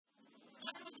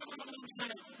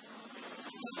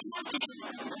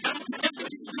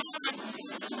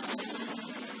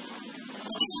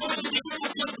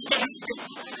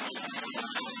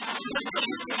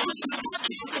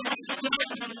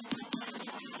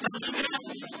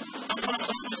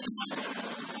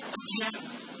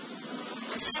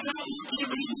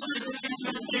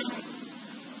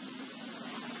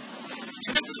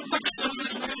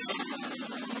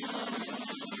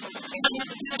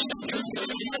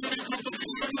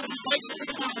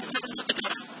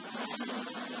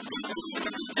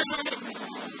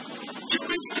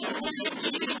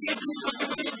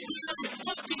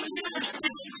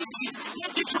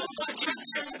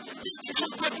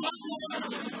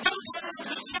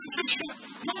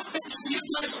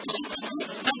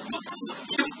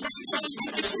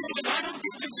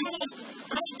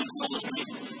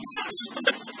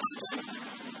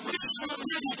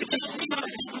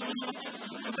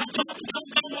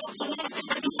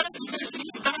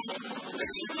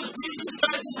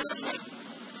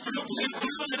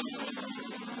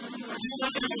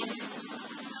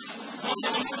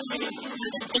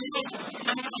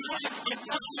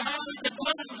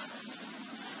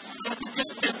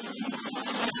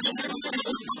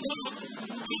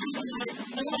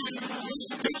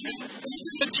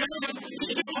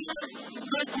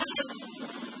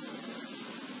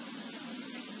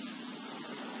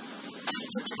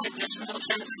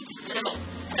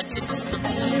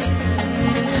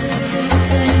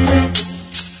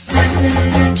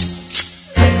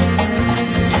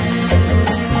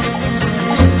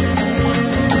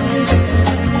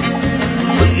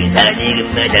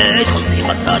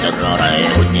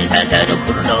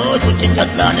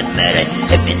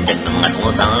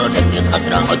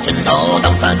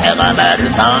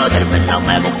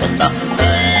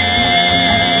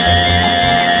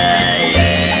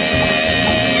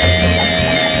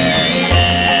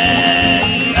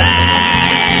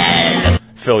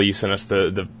Phil, you sent us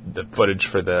the footage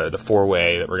for the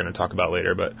four-way that we're going to talk about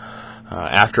later, but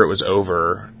after it was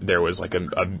over, there was like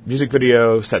a music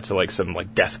video set to like some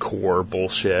like deathcore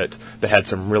bullshit that had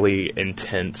some really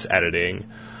intense editing,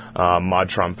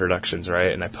 Modtron Productions,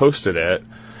 right? And I posted it,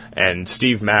 and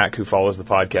Steve Mack, who follows the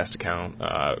podcast account,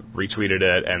 retweeted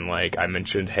it, and like I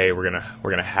mentioned, hey, we're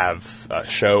gonna have a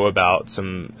show about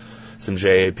some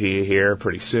JAP here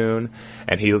pretty soon,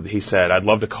 and he said, I'd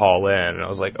love to call in, and I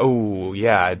was like, oh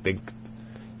yeah, I think,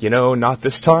 not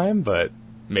this time, but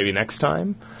maybe next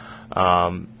time.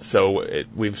 So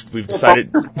we've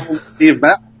decided. Steve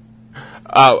Mack.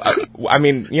 I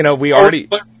mean, we already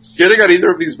getting on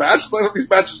either of these matches. None of these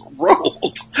matches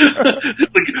rolled.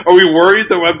 Like, are we worried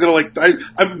that I'm gonna like? I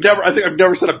think I've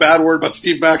never said a bad word about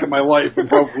Steve Mack in my life, and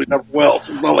probably never will.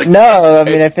 So it's not like no. I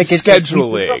mean, I think it's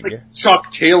scheduling, like Chuck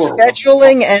Taylor,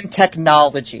 scheduling and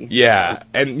technology. Yeah,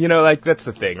 and like that's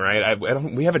the thing, right?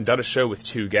 We haven't done a show with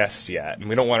two guests yet, and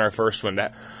we don't want our first one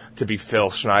to be Phil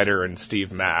Schneider and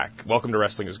Steve Mack. Welcome to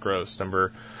Wrestling is Gross,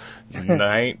 number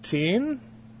 19.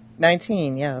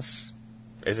 19, yes.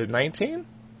 Is it 19?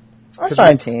 That's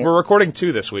 19. We're recording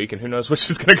 2 this week, and who knows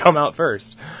which is going to come out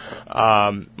first.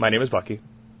 My name is Bucky.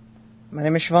 My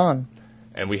name is Siobhan.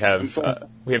 And we have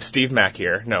Steve Mack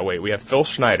here. No, wait, we have Phil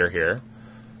Schneider here.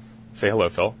 Say hello,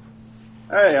 Phil.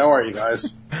 Hey, how are you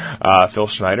guys? Phil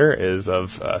Schneider is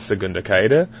of Segunda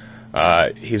Caída.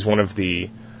 He's one of the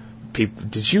people.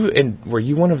 Were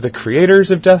you one of the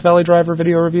creators of Death Valley Driver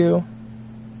Video Review?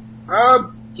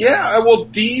 Yeah, well,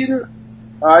 Dean,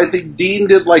 I think Dean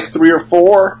did like 3 or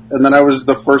 4, and then I was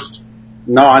the first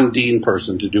non-Dean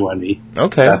person to do any.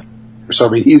 Okay. So, I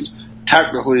mean, he's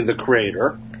technically the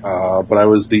creator, but I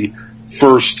was the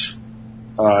first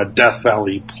Death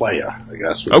Valley player, I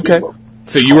guess. Okay.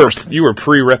 So you were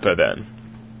pre-Ripa then?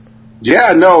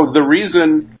 Yeah, no, the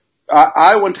reason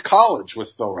I went to college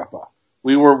with Phil Ripa.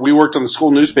 We worked on the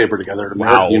school newspaper together at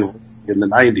American University in the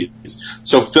 90s.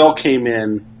 So Phil came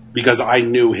in because I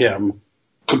knew him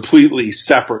completely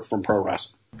separate from pro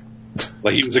wrestling.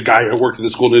 Like, he was a guy I worked at the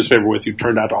school newspaper with who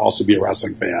turned out to also be a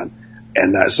wrestling fan.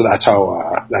 And so that's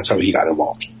how he got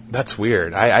involved. That's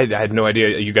weird. I had no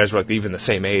idea you guys were like even the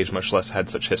same age, much less had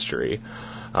such history.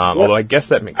 Although I guess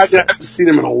that makes sense. I haven't seen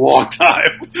him in a long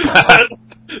time.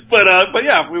 but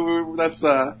yeah, we were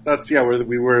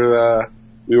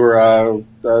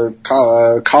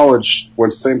college,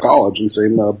 went to the same college and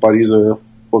same buddies.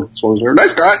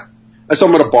 Nice guy. I saw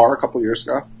him at a bar a couple of years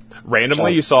ago.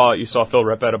 Randomly, you saw Phil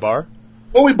Ripa at a bar?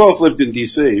 Well, we both lived in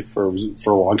D.C. for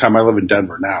a long time. I live in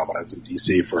Denver now, but I was in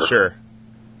D.C. for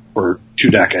 2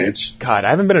 decades. God, I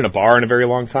haven't been in a bar in a very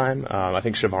long time. I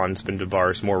think Siobhan's been to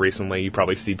bars more recently. You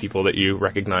probably see people that you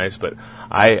recognize, but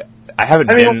I haven't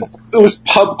been. It was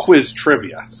pub quiz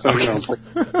trivia, so it's like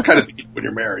kind of when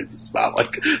you're married. It's not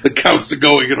like it counts to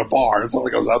going in a bar. It's not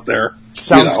like I was out there.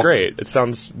 Sounds great. It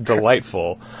sounds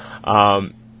delightful.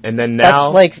 And then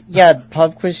now...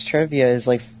 pub quiz trivia is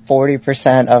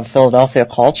 40% of Philadelphia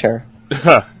culture.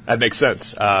 That makes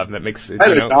sense. That makes...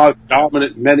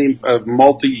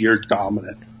 multi-year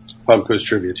dominant pub quiz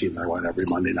trivia team that I went every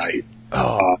Monday night.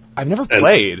 I've never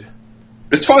played.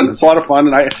 It's fun. It's a lot of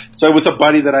fun. And so with a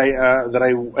buddy that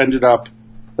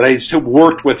I still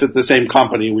worked with at the same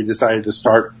company, we decided to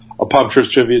start a pub quiz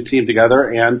trivia team together.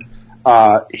 And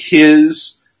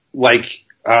his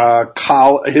a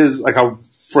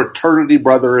fraternity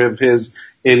brother of his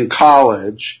in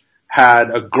college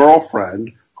had a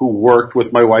girlfriend who worked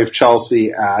with my wife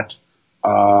Chelsea at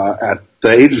the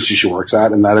agency she works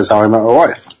at, and that is how I met my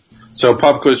wife. So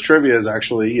pub quiz trivia is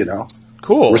actually,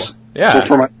 cool. Yeah.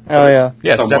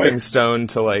 Stepping way. stone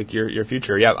to your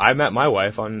future. Yeah, I met my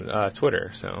wife on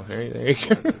Twitter, so there you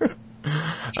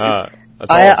go.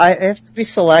 I have to be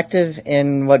selective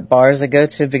in what bars I go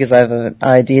to because I have an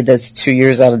ID that's 2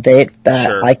 years out of date that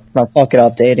Sure. I can't fuck it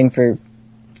updating for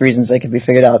reasons that can be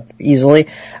figured out easily.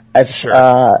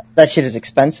 Sure. That shit is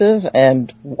expensive,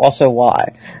 and also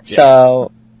why. Yeah.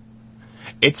 So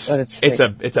it's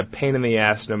a pain in the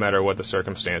ass no matter what the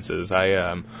circumstances.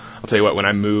 I'll tell you what, when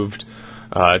I moved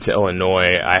to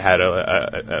Illinois, I had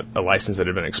a license that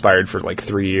had been expired for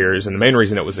 3 years, and the main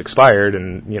reason it was expired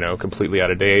and completely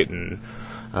out of date, and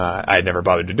I had never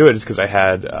bothered to do it, is because I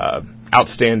had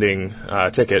outstanding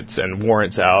tickets and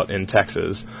warrants out in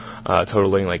Texas,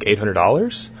 totaling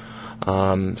 $800.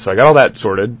 So I got all that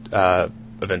sorted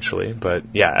eventually, but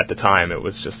yeah, at the time it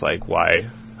was just why?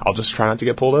 I'll just try not to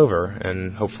get pulled over,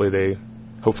 and hopefully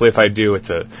if I do,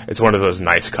 it's one of those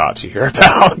nice cops you hear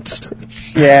about.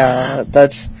 Yeah,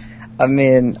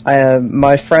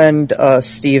 my friend,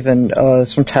 Steven,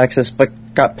 is from Texas,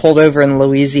 but got pulled over in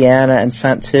Louisiana and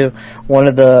sent to one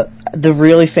of the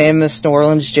really famous New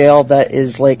Orleans jail that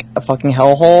is a fucking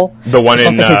hellhole. The one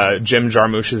in Jim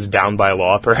Jarmusch's Down by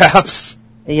Law, perhaps?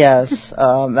 Yes,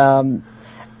 but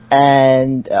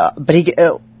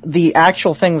the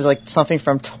actual thing was something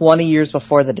from 20 years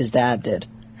before that his dad did.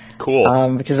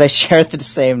 Cool. Because they share the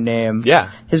same name.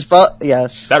 Yeah.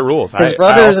 Yes. That rules. His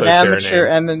brother is an amateur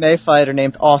MMA fighter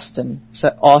named Austin.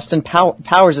 So Austin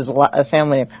Powers is a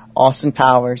family name. Austin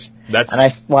Powers. And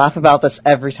I laugh about this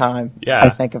every time I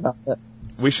think about it.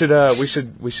 We should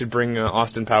bring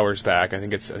Austin Powers back. I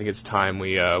think it's time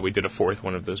we did a fourth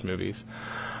one of those movies.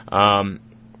 So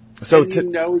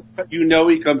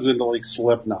he comes into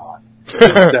Slipknot.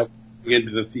 Instead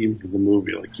into the theme of the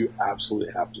movie, you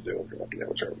absolutely have to do it if you're looking at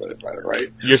a tournament fighter, right?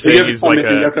 You're saying he's you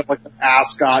have to have an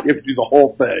ascot, you have to do the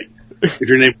whole thing. If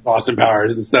your name is Austin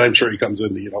Powers, instead I'm sure he comes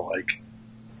in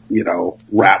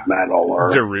rap metal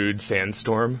or Darude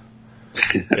Sandstorm.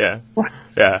 Yeah.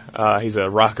 He's a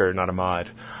rocker, not a mod.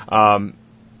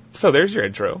 So there's your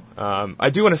intro.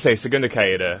 I do want to say Segunda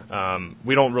Caída.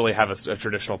 We don't really have a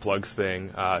traditional plugs thing.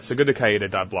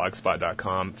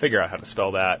 segundacaida.blogspot.com. Figure out how to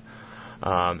spell that.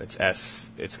 It's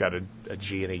S. It's got a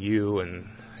G and a U, and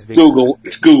I think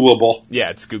It's Googleable.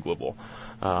 Yeah, it's Googleable.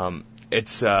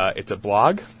 It's a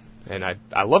blog, and I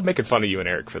love making fun of you and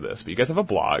Eric for this. But you guys have a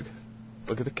blog.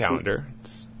 Look at the calendar.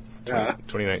 It's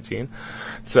 2019.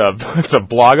 It's a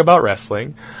blog about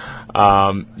wrestling.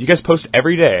 You guys post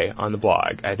every day on the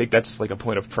blog. I think that's a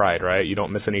point of pride, right? You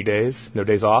don't miss any days. No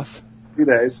days off. 2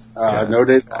 days. No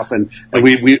days off, and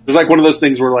we it was one of those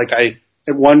things where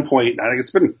at one point, I think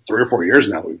it's been 3 or 4 years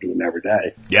now that we've been doing it every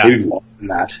day. Yeah. Maybe more than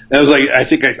that. And it was I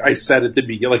think I said at the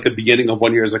beginning of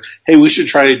 1 year, I was hey, we should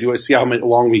try to do it, see how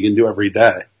long we can do every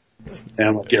day.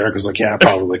 And Eric was yeah,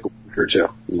 probably a week or two.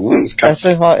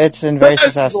 It's been very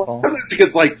successful. It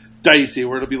gets dicey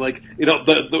where it'll be both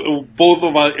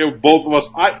of us,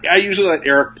 I usually let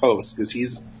Eric post because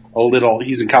he's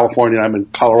in California and I'm in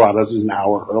Colorado. This is an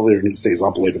hour earlier and he stays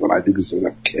up later than I do because he's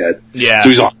a kid. Yeah. So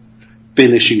he's off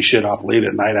finishing shit up late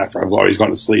at night after I've always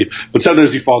gone to sleep. But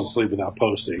sometimes he falls asleep without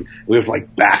posting. We have to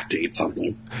backdate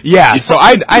something. Yeah, so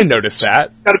I noticed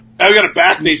that. I've got to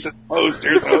backdate the post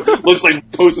here, so it looks like we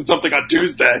posted something on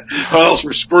Tuesday, or else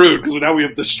we're screwed because now we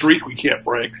have the streak we can't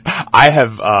break. I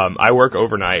have I work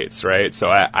overnights, right? So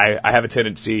I have a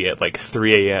tendency at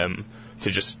 3 a.m.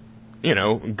 to just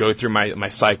go through my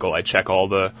cycle. I check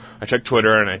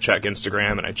Twitter and I check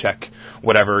Instagram and I check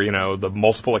whatever, the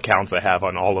multiple accounts I have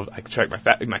on I check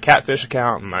my Catfish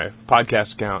account and my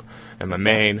podcast account and my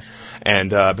main.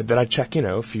 And, but then I check,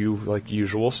 a few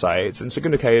usual sites. And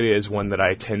Segunda Caída is one that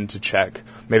I tend to check,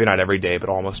 maybe not every day, but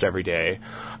almost every day.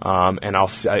 And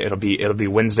it'll be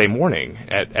Wednesday morning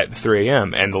at 3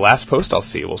 a.m. And the last post I'll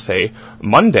see will say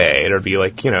Monday. It'll be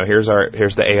here's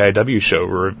the AIW show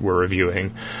we're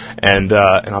reviewing. And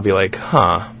I'll be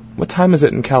what time is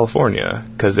it in California?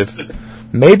 Because if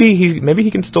maybe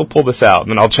he can still pull this out,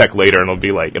 and then I'll check later, and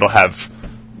it'll have,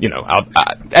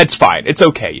 it's fine, it's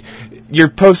okay. You're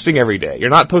posting every day. You're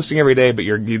not posting every day, but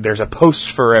there's a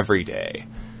post for every day.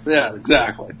 Yeah,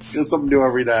 exactly. It's something new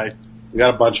every day. We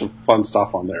got a bunch of fun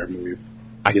stuff on there. I mean,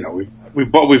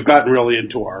 we've gotten really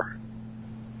into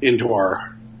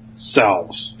our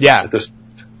selves. Yeah. At this.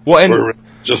 Well, and we're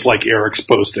just like Eric's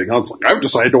posting. I was like, I've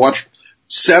decided to watch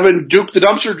 7 Duke the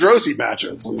Dumpster Drosy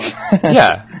matches.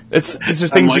 Yeah, these are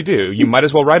things you do. You might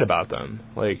as well write about them.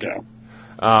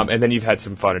 And then you've had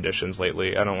some fun additions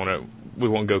lately. We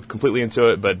won't go completely into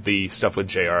it, but the stuff with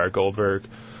J.R. Goldberg,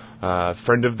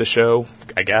 friend of the show,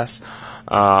 I guess.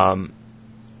 Friend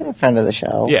of the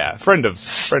show. Yeah, friend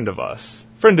of us.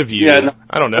 Friend of you. Yeah, no,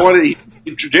 I don't know.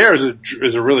 J.R.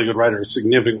 is a really good writer, a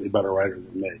significantly better writer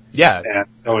than me. Yeah. And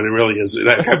so it really is.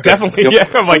 Definitely, yeah.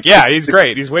 I'm like, yeah, he's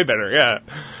great. He's way better, yeah.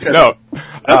 No.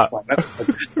 That's fine.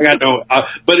 I got no,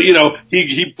 but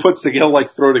he puts together, he'll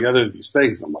throw together these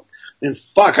things, and I'm like, man,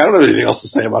 fuck, I don't have anything else to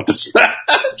say about this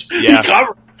match. Yeah.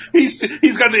 He's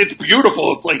got, it's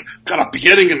beautiful. It's got a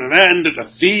beginning and an end and a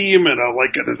theme and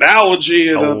an analogy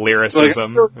and a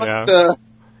lyricism.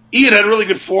 Ian had really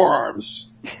good forearms.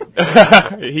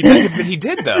 He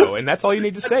did though, and that's all you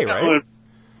need to say, right?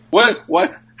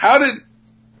 What? How did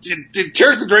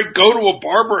Charity Drake go to a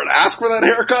barber and ask for that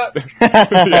haircut?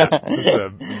 Yeah, it's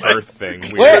a birth thing.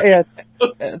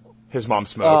 His mom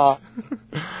smoked.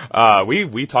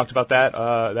 We talked about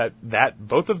that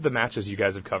both of the matches you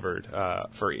guys have covered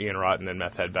for Ian Rotten and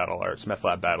Meth Lab Battle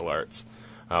Arts.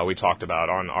 We talked about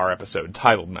on our episode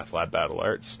titled Meth Lab Battle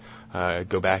Arts.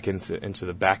 Go back into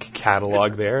the back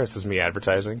catalog there. This is me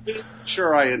advertising.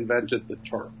 Sure, I invented the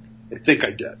term. I think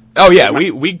I did. Oh yeah,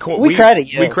 we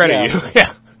credit you. We credit you.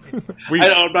 Yeah. I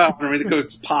don't know. I mean,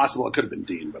 it's possible it could have been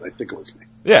Dean, but I think it was me.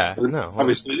 Yeah, no.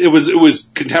 Obviously, it was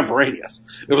contemporaneous.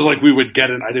 It was like we would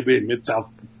get an IWA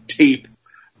Mid-South tape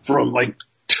from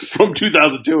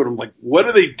 2002, and I'm like, what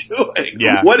are they doing?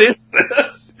 Yeah. What is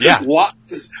this? Yeah. Why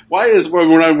is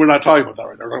we're not talking about that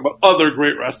right now. We're talking about other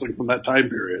great wrestling from that time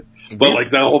period.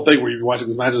 But that whole thing where you're watching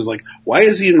these matches, why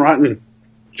is Ian Rotten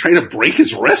trying to break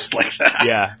his wrist like that?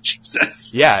 Yeah.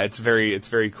 Jesus. Yeah, it's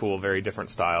very cool, very different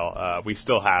style. We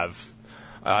still have,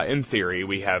 in theory,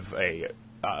 we have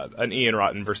an Ian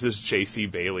Rotten versus J.C.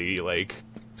 Bailey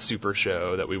super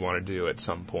show that we want to do at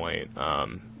some point.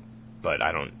 But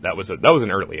that was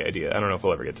an early idea. I don't know if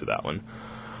we'll ever get to that one.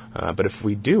 But if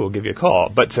we do, we'll give you a call.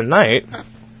 But today,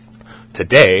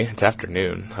 it's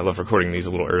afternoon. I love recording these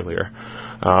a little earlier.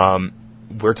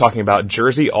 We're talking about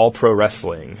Jersey All Pro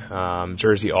Wrestling.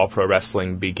 Jersey All Pro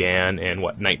Wrestling began in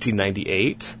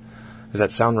 1998? Does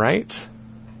that sound right?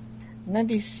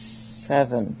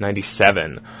 97.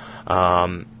 97.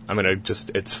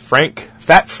 It's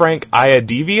Fat Frank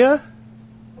Iadivia?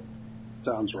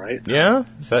 Sounds right. Yeah?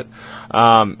 Is that,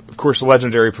 of course, a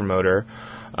legendary promoter.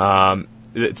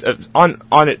 It's on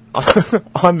the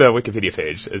Wikipedia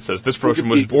page, it says this promotion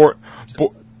was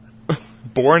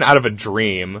born out of a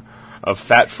dream of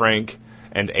Fat Frank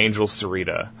and Angel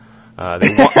Sarita.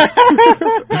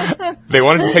 They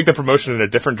wanted to take the promotion in a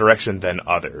different direction than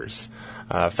others.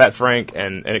 Fat Frank,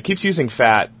 and it keeps using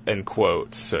fat in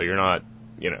quotes, so you're not,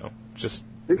 just...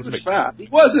 He was fat. He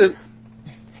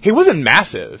wasn't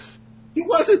massive. He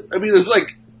wasn't. I mean, it's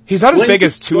he's not as big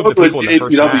as two of the people in the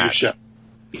first match. Show.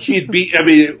 He'd be. I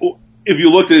mean, if you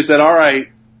looked at it and said, "All right,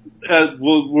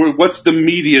 what's the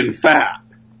median fat?"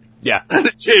 Yeah, at a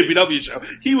JPW show,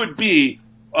 he would be,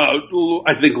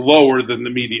 I think, lower than the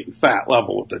median fat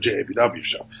level at the JPW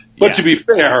show. But to be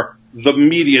fair, the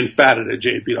median fat at a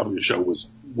JPW show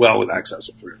was well in excess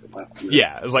of 300 pounds.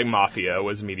 Yeah, it was like Mafia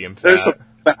was medium fat. There's some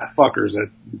fat fuckers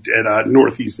at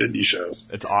Northeast Indie shows.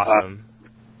 It's awesome.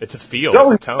 It's a feel.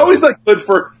 It's always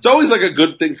a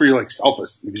good thing for your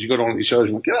self-esteem, because you go to one of these shows and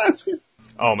you're like, yeah, that's good.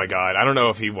 Oh my god, I don't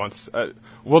know if he wants.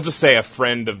 We'll just say a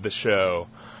friend of the show,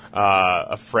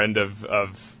 a friend of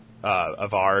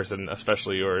ours, and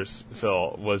especially yours,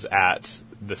 Phil, was at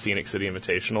the Scenic City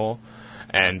Invitational,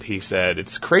 and he said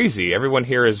it's crazy. Everyone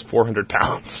here is 400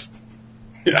 pounds.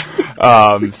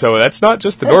 Yeah. So that's not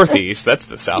just the Northeast; that's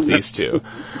the Southeast too.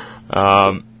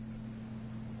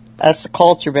 That's the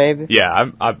culture, baby.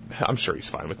 Yeah, I'm sure he's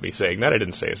fine with me saying that. I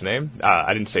didn't say his name.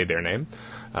 I didn't say their name.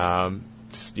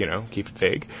 Just keep it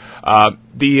vague.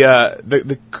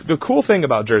 The cool thing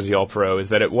about Jersey All Pro is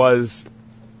that it was,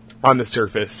 on the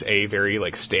surface, a very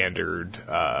standard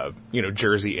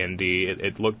Jersey indie.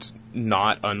 It looked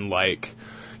not unlike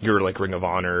your Ring of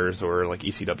Honors or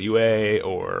ECWA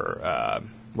or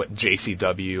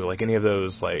JCW, any of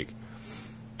those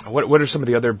What are some of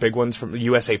the other big ones from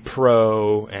USA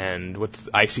Pro and what's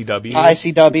ICW?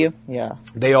 ICW, yeah.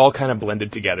 They all kind of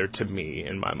blended together to me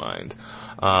in my mind.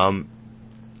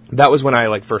 That was when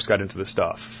I first got into the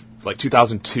stuff,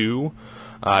 2002.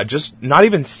 Just not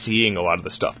even seeing a lot of the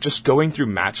stuff, just going through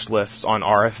match lists on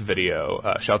RF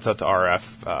Video. Shouts out to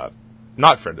RF,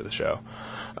 not friend of the show.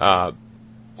 I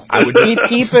would just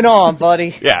keep it on,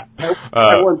 buddy. Yeah.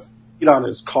 I once beat on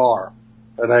his car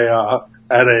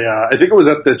I think it was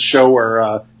at that show where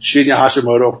Shinya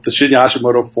Hashimoto, the Shinya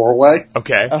Hashimoto 4-way.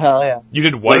 Okay. Oh, hell yeah. You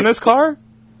did what in his car?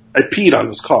 I peed on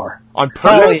his car. On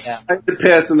purpose? Yeah. I had to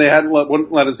piss, and they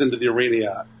wouldn't let us into the arena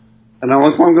yet. And I'm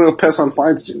like, well, I'm going to piss on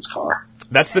Feinstein's car.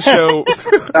 That's the show.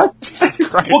 Jesus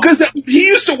Christ. Well, because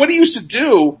what he used to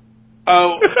do,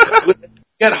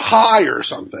 get high or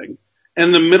something.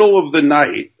 In the middle of the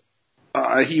night,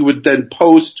 he would then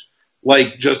post,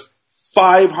 just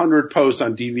 500 posts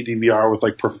on DVD-VR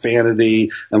with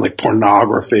profanity and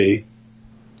pornography.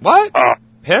 What?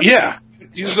 Him? Yeah.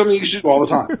 This is something you should do all the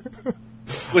time.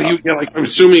 He would get I'm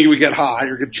assuming he would get high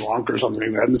or get drunk or something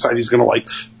like that and decide he's gonna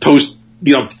post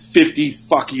 50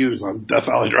 fuck yous on Death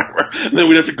Valley Driver. And then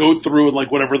we'd have to go through and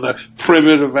whatever the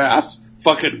primitive ass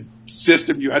fucking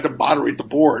system you had to moderate the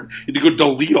board. You had to go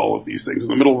delete all of these things in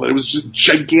the middle of it. It was just a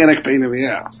gigantic pain in the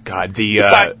ass. God,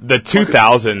 the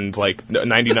 2000,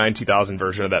 99, 2000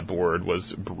 version of that board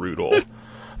was brutal.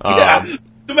 Yeah.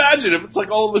 Imagine if it's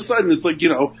all of a sudden it's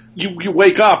you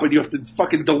wake up and you have to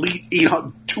fucking delete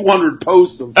 200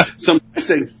 posts of some guy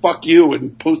saying fuck you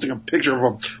and posting a picture of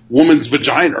a woman's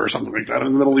vagina or something like that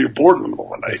in the middle of your board in the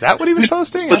middle of the night. Is that what he was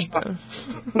posting?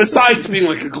 Besides being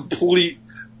a complete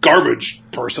garbage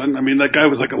person, I mean, that guy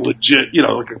was a legit,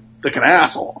 like an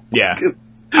asshole. Yeah.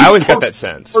 I always got that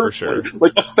sense, for sure.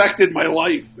 Affected my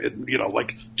life in,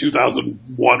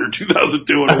 2001 or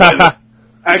 2002 in a way that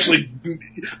actually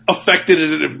affected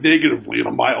it negatively in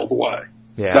a mild way.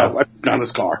 Yeah. So I put on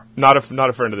his car. Not a friend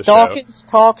of the show. Dawkins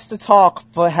talks the talk,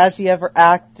 but has he ever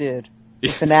acted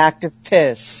with an active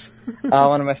piss?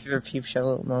 One of my favorite Peep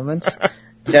Show moments.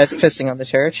 You guys pissing on the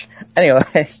church.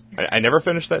 Anyway. I never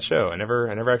finished that show. I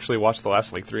never actually watched the last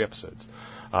 3 episodes.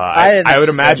 I would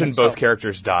imagine both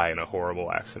characters die in a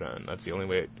horrible accident. That's the only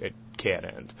way it can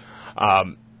end.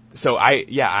 So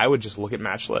I would just look at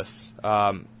match lists.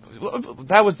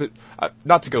 That was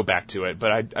not to go back to it,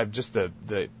 but I just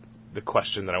the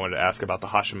question that I wanted to ask about the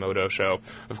Hashimoto show.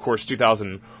 Of course,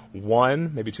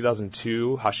 2001, maybe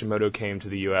 2002, Hashimoto came to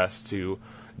the U.S. to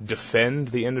defend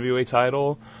the NWA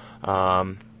title,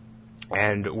 and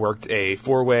worked a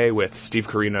 4-way with Steve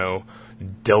Corino,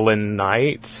 Dylan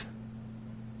Knight,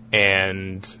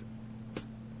 and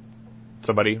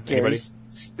somebody, anybody?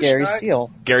 Gary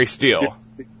Steele. Gary Steele.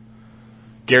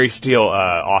 Gary Steele,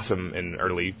 awesome in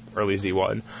early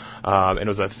Z1. And it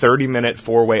was a 30-minute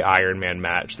 4-way Iron Man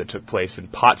match that took place in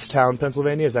Pottstown,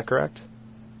 Pennsylvania. Is that correct?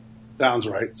 Sounds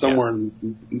right. Somewhere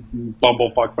in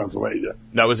Bumblefuck, Pennsylvania.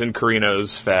 That was in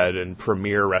Carino's Fed and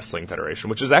Premier Wrestling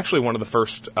Federation, which is actually one of the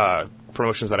first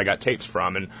promotions that I got tapes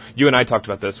from. And you and I talked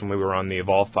about this when we were on the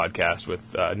Evolve podcast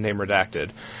with Name Redacted.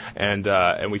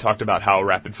 And we talked about how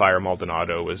Rapid Fire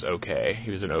Maldonado was okay. He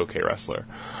was an okay wrestler.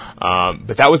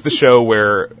 But that was the show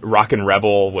where Rockin'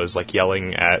 Rebel was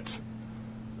yelling at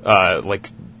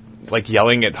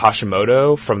yelling at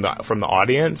Hashimoto from the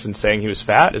audience and saying he was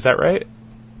fat. Is that right?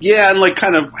 Yeah, and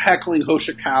kind of heckling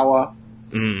Hoshikawa.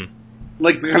 Kind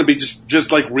of be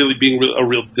just really being a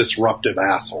real disruptive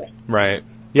asshole. Right.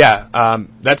 Yeah.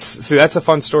 That's a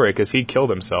fun story because he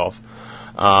killed himself.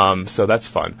 So that's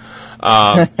fun.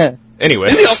 Anyway.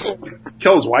 Did he also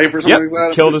kill his wife or something like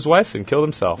that? Killed his wife and killed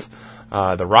himself.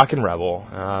 The Rockin' Rebel.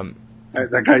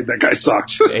 That guy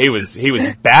sucked. he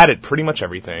was bad at pretty much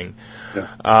everything.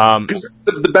 Yeah. Because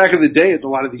the back of the day at a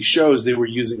lot of these shows, they were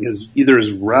using either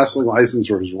his wrestling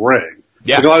license or his ring.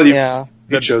 Yeah. A lot of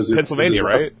the shows, Pennsylvania,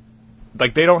 right? They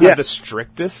don't have the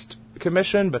strictest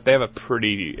commission, but they have a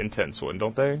pretty intense one,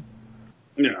 don't they?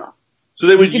 Yeah. So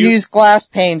they would use glass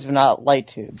panes, but not light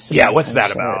tubes. Yeah, what's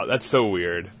that about? That's so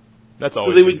weird. That's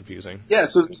always confusing. Yeah,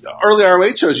 so early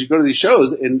ROH shows, you go to these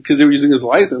shows, and because they were using his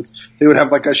license, they would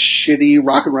have a shitty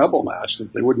Rockin' Rebel match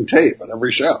that they wouldn't tape at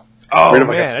every show. Oh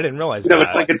man, I didn't realize that.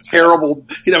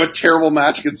 He'd have a terrible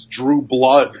match against Drew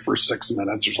Blood for 6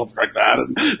 minutes or something like that,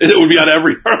 and it would be on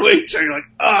every ROH show. You're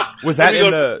like, Was that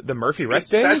in the Murphy Rec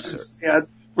days? Yeah,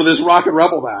 for this Rockin'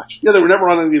 Rebel match. Yeah, they were never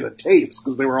on any of the tapes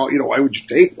because they were all, why would you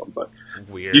tape them? But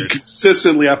weird. You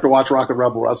consistently have to watch Rockin'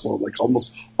 Rebel wrestle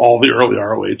almost all the early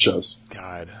ROH shows.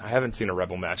 God, I haven't seen a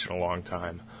Rebel match in a long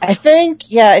time. I think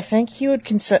he would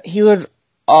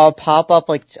pop up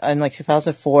like in like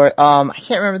 2004. I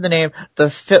can't remember the name.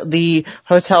 The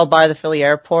hotel by the Philly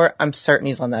airport. I'm certain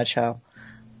he's on that show.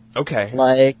 Okay.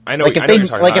 Like, I know. Like if I know they what you're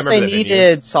talking like about. if they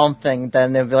needed something,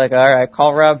 then they'd be like, all right,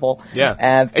 call Rebel. Yeah.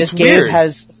 And It's this Gabe weird.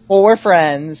 has 4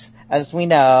 friends, as we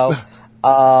know.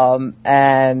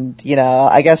 And you know,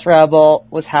 I guess Rebel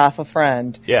was half a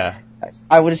friend. Yeah.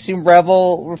 I would assume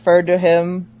Rebel referred to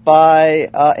him by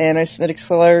anti-Semitic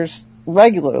slurs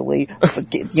regularly.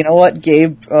 But you know what,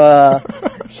 Gabe?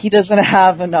 He doesn't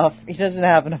have enough. He doesn't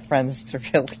have enough friends to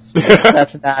really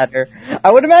that matter.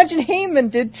 I would imagine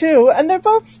Heyman did too, and they're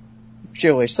both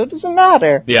Jewish, so it doesn't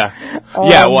matter. Yeah.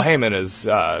 Yeah. Well, Heyman is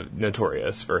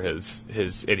notorious for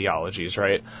his ideologies,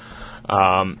 right?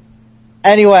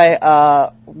 Anyway,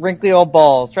 wrinkly old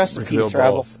balls. Rest in Wrinkly peace, old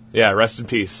Rebel. balls. Yeah, rest in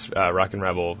peace, Rockin'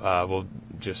 Rebel. We'll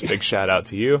just big shout out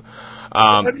to you.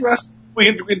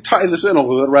 We can tie this in a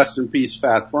little bit. Rest in peace,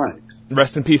 Fat Frank.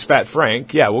 Rest in peace, Fat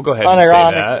Frank. Yeah, we'll go ahead and say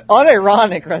that.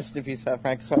 Unironic rest in peace, Fat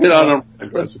Frank. Sorry. Rest in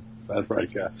peace, Fat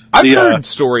Frank. Yeah. I've heard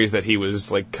stories that he was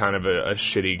like kind of a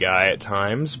shitty guy at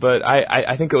times, but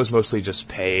I think it was mostly just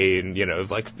pay and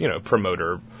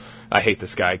promoter. I hate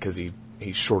this guy because he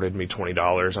shorted me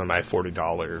 $20 on my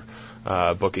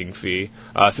 $40 booking fee.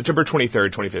 September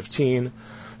 23rd, 2015,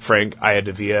 Frank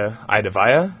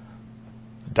Iadavia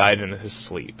died in his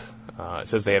sleep. It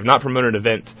says they have not promoted an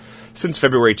event since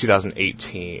February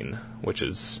 2018, which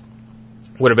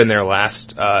would have been their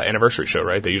last anniversary show,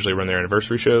 right? They usually run their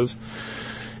anniversary shows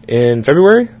in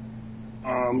February.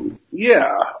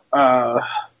 Yeah.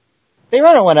 They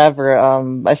run it whenever.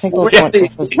 I think We had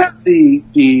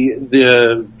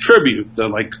the tribute, the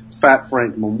like Fat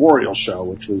Frank Memorial Show,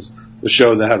 which was the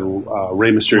show that had Rey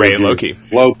Mysterio, Ray and Loki.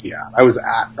 Loki. Yeah, I was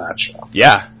at that show.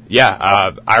 Yeah.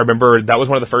 I remember that was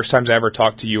one of the first times I ever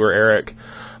talked to you or Eric.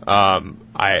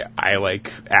 I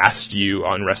like asked you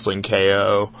on Wrestling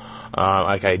KO.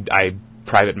 I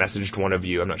private messaged one of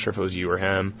you. I'm not sure if it was you or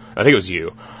him. I think it was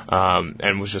you.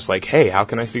 And was just like, hey, how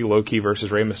can I see Loki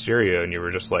versus Rey Mysterio? And you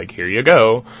were just like, here you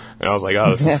go. And I was like,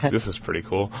 oh, this is pretty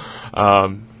cool.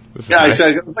 Nice. I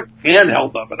said, it was like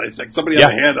handheld of it, I think. Somebody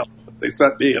had a handheld. They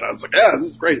sent me, and I was like, yeah, this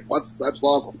is great. That's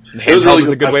awesome. It was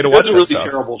really a good way to watch it. It was a really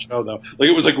terrible show, though. Like,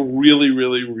 it was like really,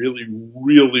 really, really,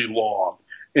 really long,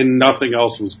 and nothing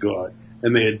else was good.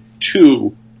 And they had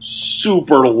 2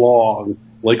 super long,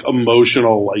 like,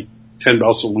 emotional, like, 10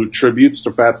 bell salute tributes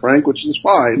to Fat Frank, which is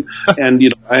fine.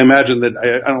 And, I imagine that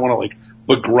I don't want to, like,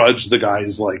 begrudge the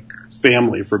guy's, like,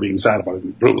 family for being sad about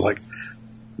it, but it was like,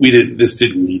 this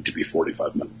didn't need to be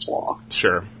 45 minutes long.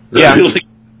 Sure. Yeah. Really,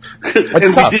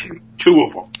 It's tough. We did 2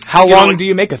 of them. How long do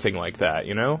you make a thing like that?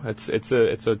 It's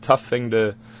a tough thing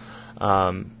to.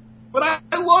 But I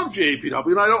love JPW,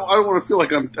 and I don't want to feel like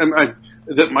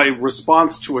that my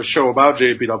response to a show about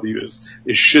JPW is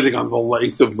shitting on the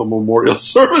length of the memorial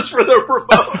service for their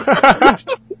promoter.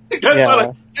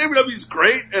 JPW's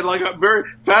great, and like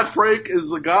Fat Frank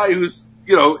is the guy whose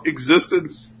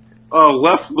existence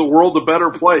left the world a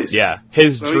better place. Yeah,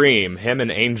 his dream, him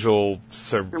and Angel.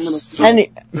 Anyway,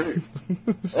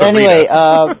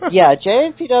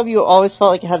 JPW always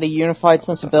felt like it had a unified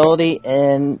sensibility,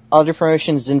 and other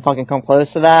promotions didn't fucking come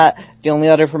close to that. The only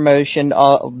other promotion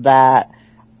from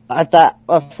at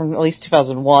least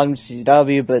 2001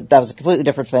 CZW, but that was a completely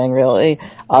different thing, really.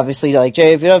 Obviously, like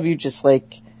JPW, just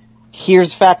like,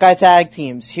 here's fat guy tag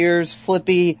teams, here's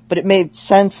Flippy, but it made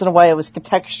sense in a way. It was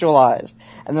contextualized.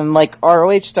 And then like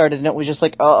ROH started, and it was just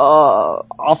like,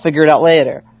 I'll figure it out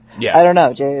later. Yeah. I don't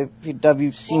know.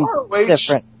 JPW seemed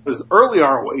different. Early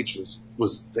ROH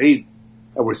was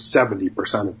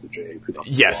 70% of the JPW.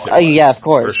 Yes. Yeah, of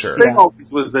course. For sure. The thing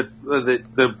always was that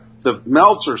the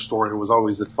Meltzer story was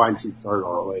always that Feinstein started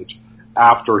ROH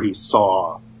after he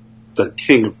saw the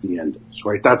King of the Indies,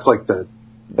 right? That's like the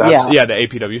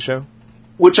APW show.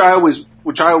 Which I always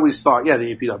thought,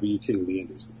 the APW King of the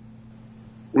Indies,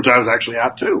 which I was actually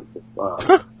at too.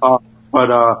 You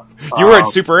were at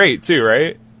Super 8 too,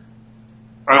 right?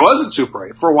 I was at Super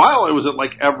 8 for a while. I was at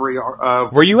like every.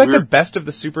 Were you at the best of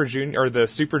the Super Junior or the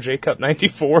Super J Cup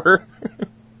 '94?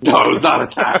 No, I was not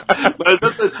at that. But I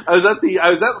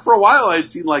was at for a while. I had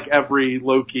seen like every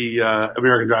Loki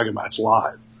American Dragon match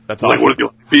live. That's awesome. Like one of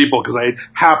the people because I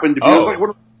happened to be. I was like,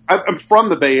 I'm from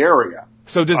the Bay Area.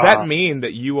 So does that mean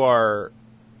that you were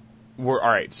all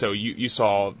right? So you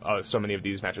saw so many of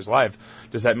these matches live.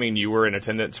 Does that mean you were in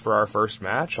attendance for our first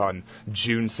match on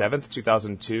June 7th,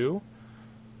 2002?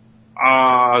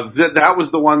 That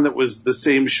was the one that was the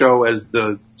same show as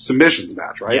the submissions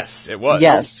match, right? Yes, it was.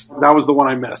 Yes. That was the one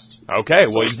I missed. Okay,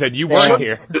 well, you said you weren't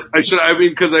here.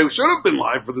 Because I should have been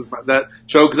live for that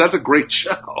show, because that's a great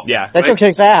show. Yeah. That show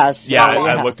kicks ass. Yeah,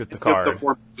 I looked at the card. The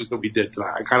 4 matches that we did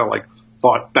tonight, I kind of like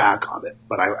thought back on it,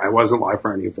 but I wasn't live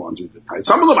for any of the ones we did tonight.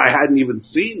 Some of them I hadn't even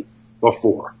seen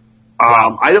before.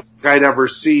 I don't think I'd ever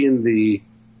seen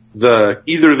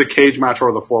either the cage match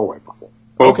or the 4-way before.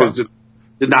 Both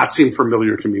did not seem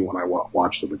familiar to me when I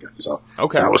watched them again. So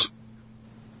that was.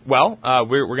 Well,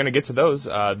 we're going to get to those.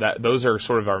 Those are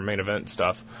sort of our main event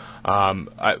stuff.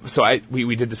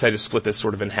 We did decide to split this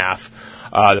sort of in half.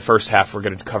 The first half, we're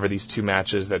going to cover these 2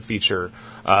 matches that feature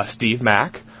Steve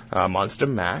Mack, Monster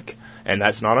Mack, and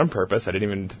that's not on purpose. I didn't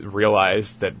even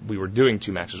realize that we were doing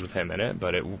 2 matches with him in it,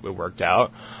 but it worked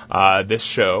out. This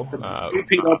show,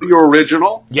 APW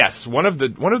original. Yes, one of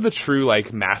the true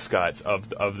like mascots of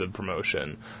the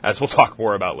promotion, as we'll talk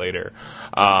more about later.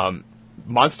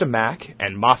 Monster Mack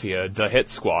and Mafia, the Hit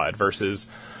Squad, versus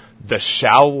the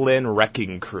Shaolin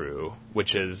Wrecking Crew,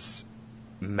 which is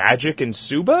Magic and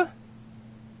Suba.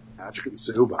 Magic and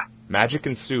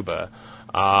Suba.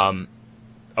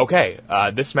 Okay,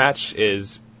 this match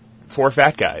is 4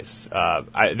 fat guys.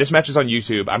 This match is on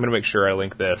YouTube. I'm going to make sure I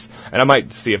link this, and I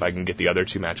might see if I can get the other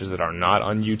 2 matches that are not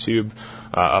on YouTube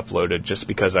uploaded, just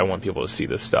because I want people to see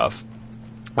this stuff.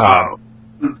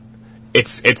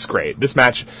 It's great. This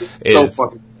match is so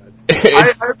fucking good.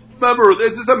 I remember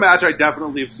this is a match I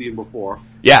definitely have seen before.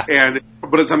 Yeah,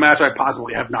 but it's a match I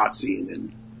possibly have not seen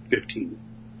in 15 years.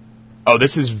 Oh,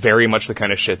 this is very much the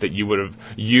kind of shit that you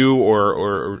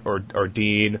or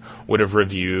Dean would have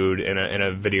reviewed in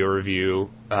a video review,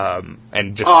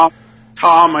 and just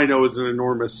Tom, I know, is an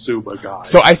enormous Suba guy.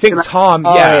 So I think Tom,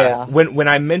 when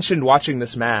I mentioned watching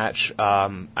this match,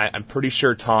 I'm pretty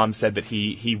sure Tom said that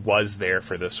he was there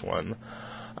for this one,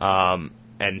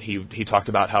 and he talked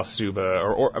about how Suba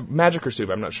or Magic or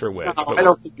Suba, I'm not sure which. No, I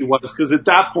don't think he was, because at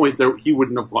that point he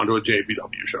wouldn't have gone to a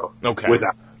JPW show. Okay.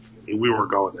 Without. We were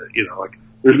going to,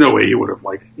 there's no way he would have,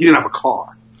 he didn't have a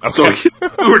car. Okay. So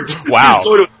we were wow.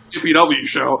 going to a JPW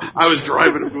show. I was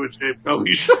driving him to a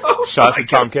JPW show. Shots at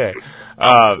Tom K.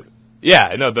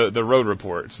 The road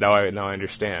reports. Now I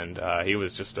understand. He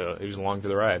was along for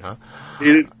the ride, huh? He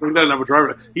didn't have a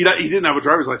driver. He didn't have a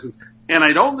driver's license, and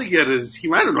I don't think he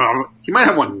might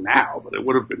have one now, but it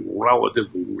would have been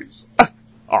relatively recent.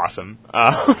 Awesome.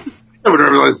 I haven't had a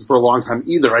driver's license for a long time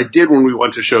either. I did when we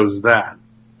went to shows then.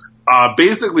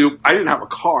 Basically, I didn't have a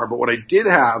car, but what I did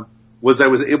have was I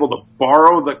was able to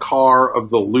borrow the car of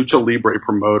the Lucha Libre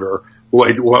promoter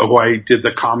who I did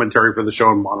the commentary for the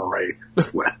show in Monterey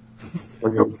with.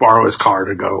 Borrow his car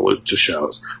to go to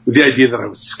shows with the idea that I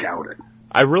was scouting.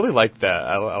 I really like that.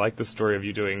 I like the story of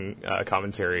you doing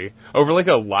commentary over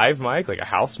a live mic, like a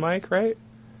house mic, right?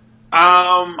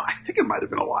 I think it might have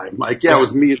been a live mic. Yeah, it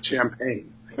was me and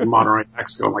Champagne in Monterey,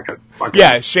 Mexico,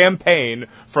 Champagne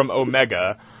from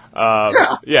Omega.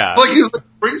 Yeah. He was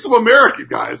bring some American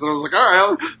guys. And I was like, all right,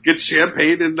 I'll get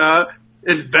Champagne and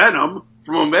Venom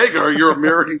from Omega, or your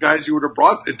American guys you would have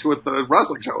brought into the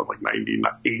wrestling show in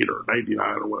 98 or 99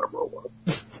 or whatever it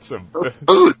was. Those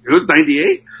are the dudes,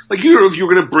 98? If you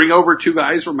were going to bring over 2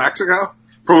 guys from Mexico,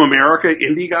 from America,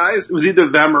 indie guys, it was either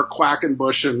them or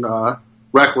Quackenbush and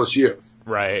Reckless Youth.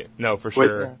 Right. No, for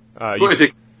sure.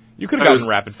 You could have gotten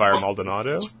Rapid Fire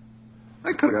Maldonado.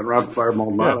 I could have gotten Rapid Fire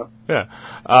Maldonado. Yeah.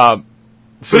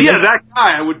 That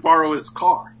guy, I would borrow his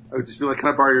car. I would just be like, can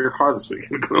I borrow your car this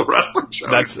week? And go to a wrestling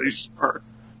show. Sure.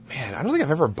 Man, I don't think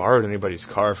I've ever borrowed anybody's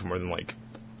car for more than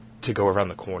to go around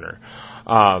the corner.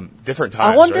 Different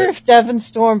times. I wonder if Devon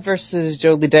Storm versus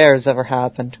Jody Dare has ever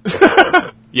happened.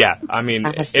 Yeah, I mean,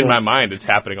 in my mind, it's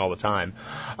happening all the time.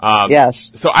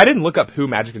 Yes. So I didn't look up who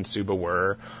Magic and Suba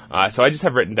were. So I just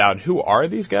have written down, who are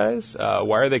these guys?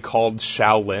 Why are they called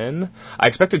Shaolin? I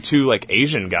expected 2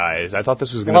 Asian guys. I thought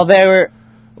this was going to... Well, they were...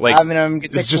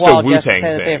 it's just a Wu-Tang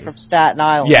thing. They're from Staten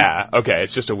Island. Yeah, okay,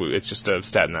 it's just a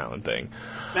Staten Island thing.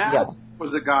 Matt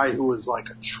was a guy who was a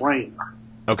trainer.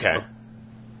 Okay.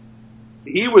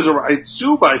 He was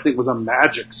Suba, I think, was a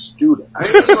Magic student.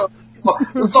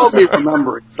 This all me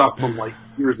remembering stuff from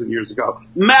years and years ago.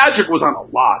 Magic was on a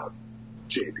lot of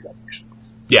JPW shows.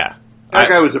 Yeah. That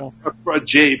guy was a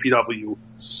JPW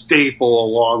staple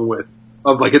along with,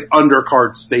 an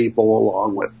undercard staple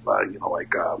along with,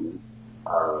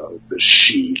 the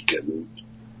Sheik and,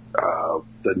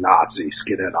 the Nazi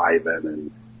Skinhead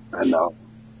Ivan and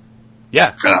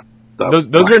yeah.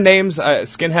 Those are names,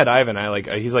 Skinhead Ivan,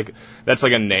 he's that's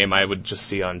a name I would just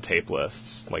see on tape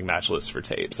lists, match lists for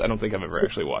tapes. I don't think I've ever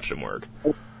actually watched him work.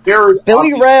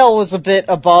 Billy Rail was a bit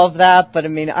above that, but I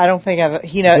mean, I don't think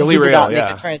he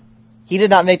did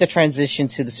not make the transition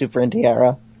to the Super Indie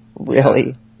era,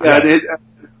 really. Yeah,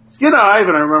 Skin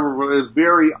Ivan, I remember, was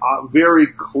very, very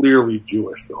clearly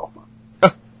Jewish girlfriend.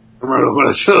 I remember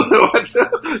when so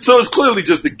it was clearly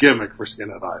just a gimmick for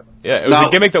Skin Ivan. Yeah, it was a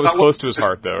gimmick that was close to his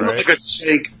heart, though, right? It was like a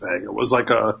shake thing. It was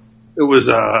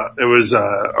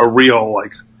a real,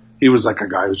 like, he was like a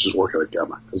guy who was just working a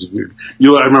gimmick.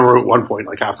 I remember at one point,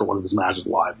 like after one of his matches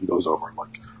live, he goes over and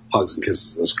like hugs and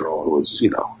kisses this girl. It was,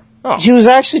 Oh. He was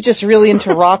actually just really into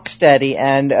Rocksteady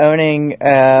and owning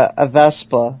a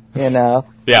Vespa, Yeah.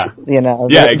 Yeah,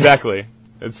 exactly.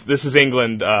 This is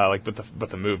England, like, but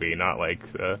the movie, not like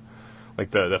the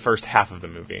first half of the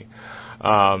movie.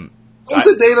 What was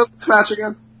the date of this match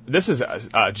again? This is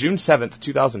June 7th,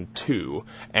 2002,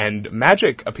 and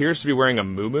Magic appears to be wearing a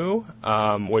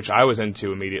muumuu, which I was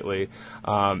into immediately.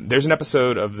 There's an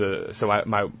episode of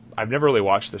I've never really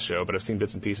watched the show, but I've seen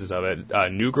bits and pieces of it.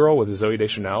 New Girl with Zooey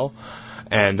Deschanel,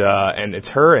 and it's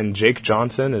her and Jake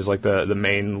Johnson is like the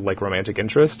main like romantic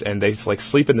interest, and they like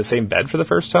sleep in the same bed for the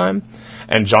first time.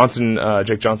 And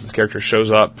Jake Johnson's character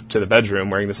shows up to the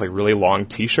bedroom wearing this like really long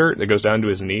T-shirt that goes down to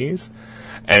his knees.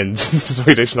 And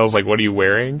Zooey Deschanel's like, "What are you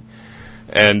wearing?"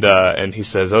 And he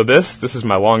says, "Oh, this is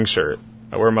my long shirt.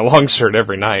 I wear my long shirt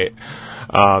every night."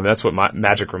 That's what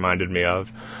Magic reminded me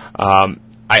of.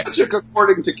 Magic,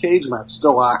 according to Cage Match,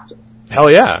 still active.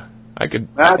 Hell yeah, I could.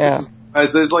 Magic,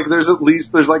 there's like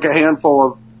a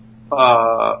handful of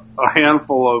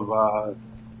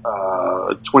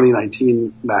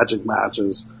 2019 Magic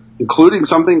matches, including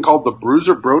something called the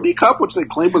Bruiser Brody Cup, which they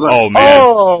claimed was Oh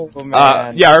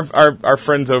man. Yeah, our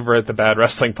friends over at the Bad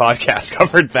Wrestling Podcast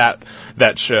covered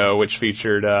that show, which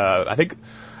featured I think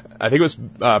it was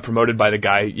promoted by the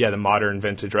guy, the modern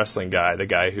vintage wrestling guy, the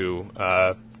guy who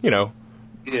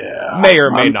may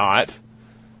or may not.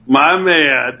 My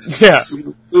man. Yeah.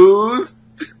 Smooth.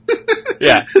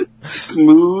 Yeah.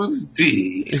 Smooth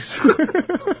D.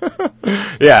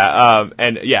 Yeah,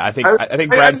 I think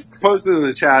Brad's posted in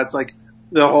the chat. It's like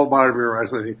the whole modern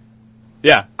wrestling thing.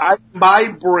 Yeah, my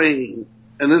brain,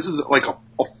 and this is like a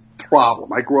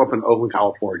problem. I grew up in Oakland,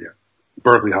 California,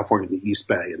 Berkeley, California, in the East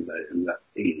Bay in the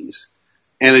 80s,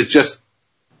 and it's just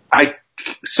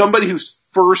somebody whose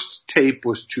first tape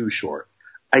was too short.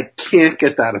 I can't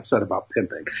get that upset about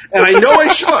pimping. And I know I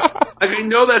should. I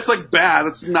know that's like bad.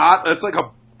 That's like a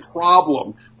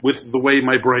problem with the way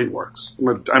my brain works.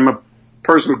 I'm a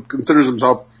person who considers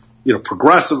himself,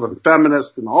 progressive and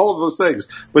feminist and all of those things.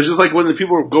 But it's just like when the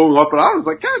people were going up and out, I was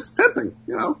like, it's pimping,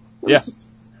 That's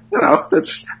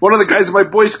one of the guys in my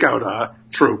Boy Scout,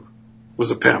 troop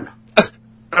was a pimp. It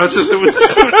just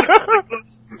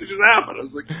happened. I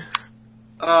was like,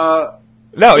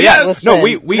 no, yeah, listen, no,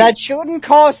 we that shouldn't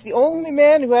cost the only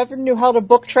man who ever knew how to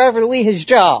book Trevor Lee his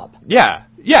job. Yeah,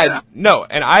 no,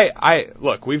 and I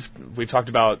look, we've talked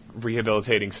about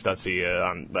rehabilitating Stutzy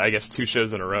on I guess 2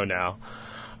 shows in a row now.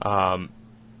 I've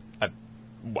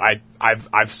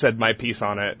said my piece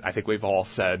on it. I think we've all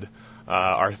said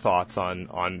our thoughts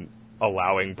on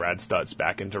allowing Brad Stutz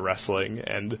back into wrestling,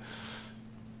 and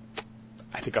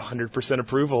I think 100%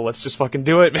 approval. Let's just fucking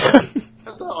do it, man.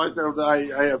 No, I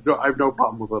have no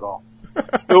problem with it at all.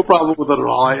 No problem with it at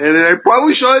all. And I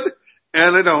probably should,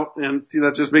 and I don't. And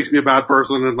that just makes me a bad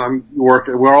person. And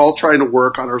we're all trying to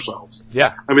work on ourselves.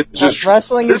 Yeah, I mean,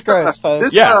 wrestling is gross,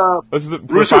 folks. This is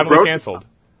we're finally canceled.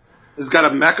 Has got a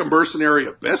Mecha Mercenary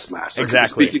Abyss match.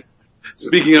 Exactly.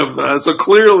 Speaking of, so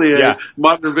clearly a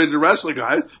modern vintage wrestling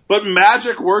guy, but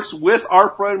Magic works with our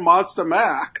friend Monster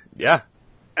Mac. Yeah.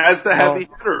 As the heavy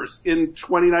hitters in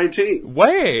 2019.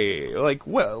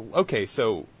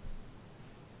 So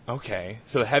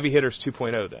the heavy hitters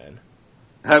 2.0 then.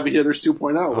 Heavy hitters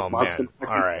 2.0. Oh man!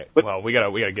 All right. Well, we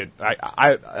gotta get.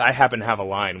 I happen to have a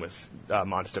line with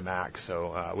Monster Mac,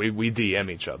 so we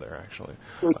DM each other actually.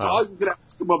 So you can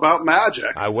ask him about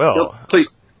Magic. I will.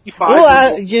 Please.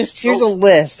 Here's a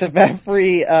list of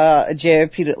every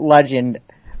JFP legend.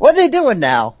 What are they doing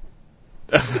now?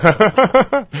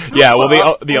 Yeah,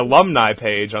 well, the alumni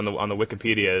page on the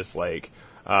Wikipedia is like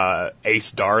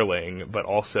Ace Darling, but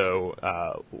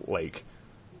also like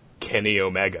Kenny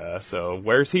Omega. So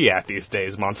where's he at these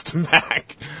days, Monster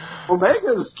Mac?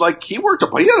 Omega's like he had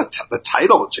the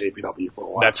title at JPW for a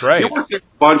while. That's right. He worked a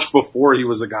bunch before he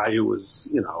was a guy who was,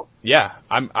 Yeah,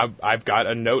 I've got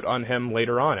a note on him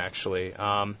later on actually.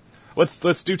 Let's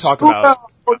talk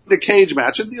about the cage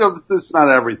match, and this is not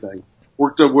everything.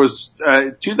 Was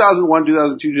 2001,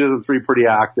 2002, 2003 pretty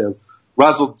active.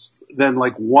 Wrestled then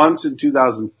like once in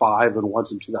 2005 and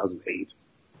once in 2008.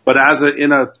 But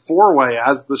in a 4-way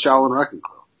as the Shaolin Wrecking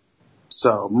Crew.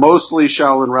 So, mostly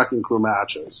Shaolin Wrecking Crew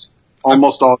matches.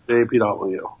 Almost all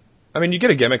JPW. I mean, you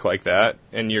get a gimmick like that,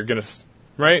 and you're gonna,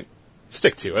 right?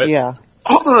 Stick to it. Yeah.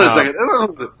 Hold on a second.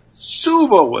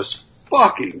 Suba was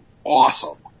fucking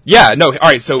awesome. Yeah, no,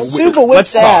 alright, so... Suba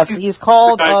whips ass. He's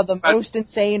called the most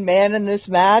insane man in this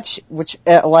match, which,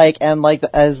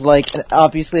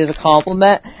 obviously as a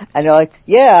compliment. And you're like,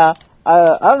 yeah,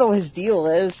 I don't know what his deal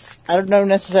is. I don't know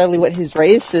necessarily what his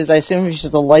race is. I assume he's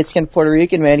just a light-skinned Puerto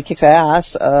Rican man. He kicks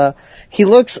ass. He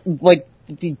looks like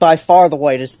by far the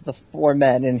whitest of the four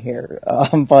men in here,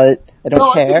 but I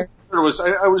don't care.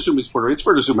 I would assume he's Puerto Rican. It's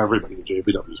fair to assume everybody in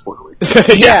JPW is Puerto Rican.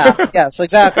 Yes,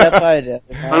 exactly. That's what I did.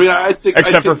 I mean, I think...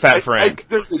 Except for Fat Frank.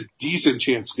 There's a decent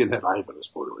chance Skinhead Ivan is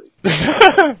Puerto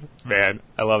Rican. Man,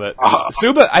 I love it.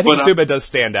 Suba does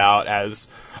stand out as,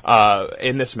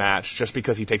 in this match, just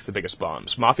because he takes the biggest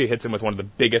bumps. Mafia hits him with one of the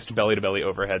biggest belly-to-belly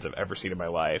overheads I've ever seen in my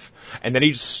life. And then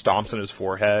he just stomps on his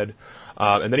forehead.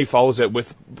 And then he follows it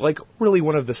with, really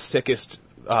one of the sickest,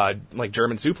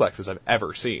 German suplexes I've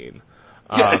ever seen.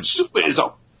 Yeah, and Suba is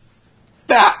a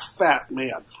fat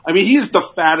man. I mean, he is the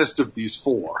fattest of these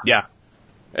four. Yeah.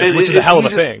 Which is a hell of a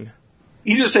thing.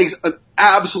 He just takes an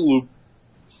absolute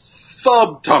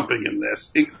thump-thumping in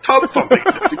this,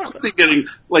 including getting,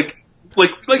 like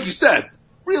you said,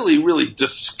 really, really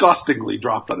disgustingly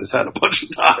dropped on his head a bunch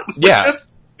of times. Yeah. That's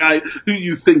the guy who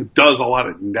you think does a lot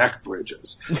of neck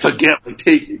bridges to get,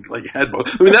 taking, head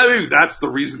moves. I mean, maybe that's the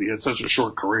reason he had such a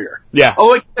short career. Yeah.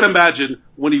 Oh, I can imagine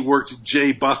when he worked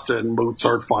Jay Busta and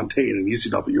Mozart Fontaine in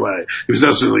ECWA, he was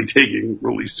necessarily taking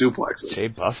release suplexes. Jay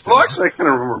Busta. Well, actually, I kind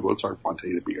of remember Mozart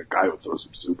Fontaine being a guy who would throw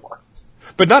some suplexes.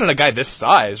 But not in a guy this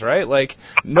size, right?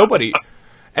 Nobody...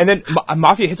 And then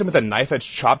Mafia hits him with a knife-edge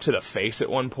chop to the face at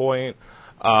one point.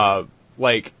 But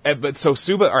so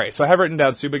Suba... Alright, so I have written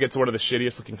down Suba gets one of the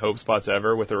shittiest-looking hope spots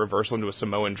ever with a reversal into a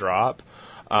Samoan drop.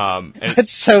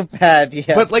 It's so bad,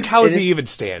 yeah. But, how is he even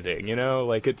standing, you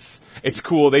know? It's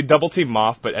cool. They double-team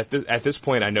Moff, but at this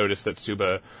point I noticed that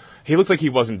Suba... He looked like he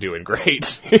wasn't doing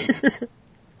great.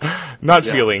 Not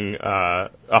feeling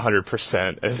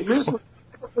 100%.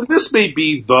 This may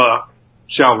be the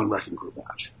Shaolin Wrecking Crew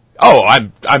match. Oh, I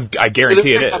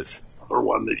guarantee it is. Another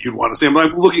one that you'd want to see.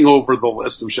 I'm looking over the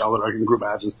list of Shaolin Wrecking Crew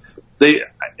matches. I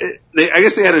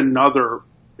guess they had another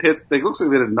hit. It looks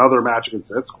like they had another match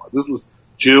against Hit Squad. This was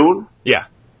June. Yeah.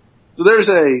 So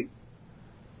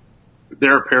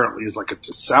there apparently is a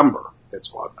December Hit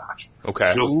Squad match.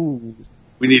 Okay.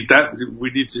 We need that.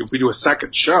 If we do a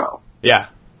second show. Yeah.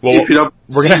 Well, we're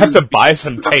gonna have to buy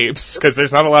some tapes because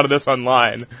there's not a lot of this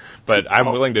online, but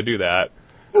I'm willing to do that.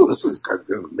 Oh, this is kind of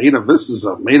This is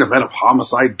a main event of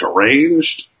Homicide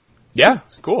Deranged. Yeah,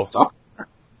 cool.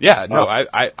 Yeah, no,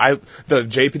 the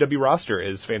JPW roster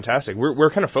is fantastic. We're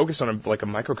kind of focused on a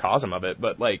microcosm of it,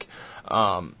 but like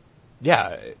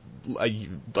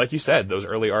you said, those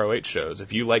early ROH shows.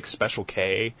 If you like Special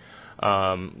K,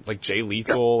 Jay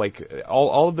Lethal,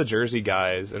 all of the Jersey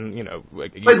guys, and I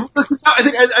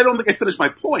don't think I finished my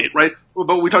point, right?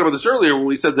 But we talked about this earlier when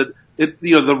we said that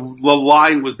the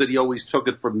line was that he always took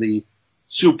it from the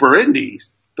Super Indies,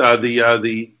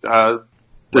 the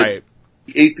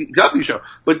APW show,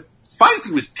 but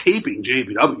Feisty was taping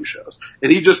JPW shows,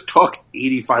 and he just took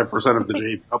 85% of the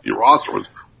JPW roster. Was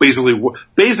basically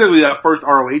that first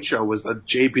ROH show was a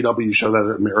JPW show that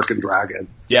had American Dragon,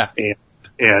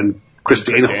 and Chris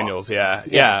Daniels.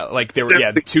 There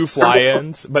were two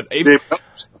fly-ins, but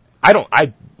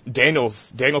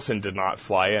Danielson did not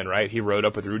fly in, right? He rode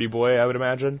up with Rudy Boy, I would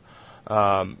imagine,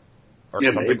 something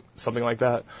like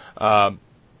that.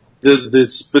 The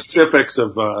specifics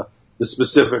of the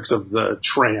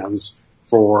trans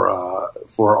for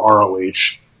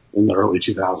ROH in the early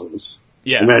 2000s.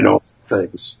 Yeah, I know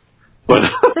things. But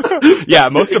yeah,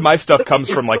 most of my stuff comes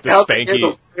from the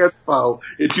Spanky.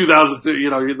 In 2002,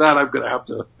 that I'm going to have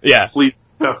to please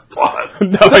have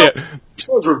fun.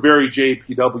 Those were very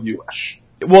JPW-ish.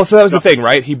 Well, so that was the thing,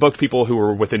 right? He booked people who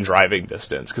were within driving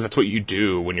distance, because that's what you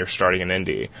do when you're starting an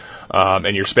indie.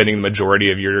 And you're spending the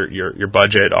majority of your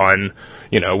budget on,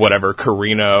 whatever,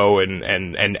 Carino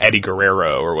and Eddie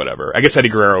Guerrero or whatever. I guess Eddie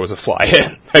Guerrero was a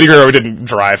fly-in. Eddie Guerrero didn't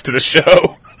drive to the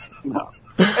show. No.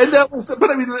 And that was, but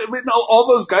I mean, all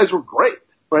those guys were great,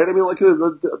 right? I mean,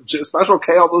 the Special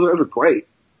K, all those guys were great.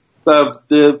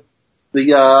 The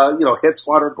Hit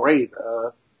Squad are great.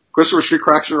 Christopher Street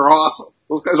Correction are awesome.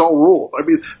 Those guys all ruled. I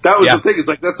mean, that was the thing.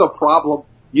 It's that's a problem.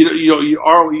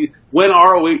 When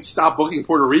ROH stopped booking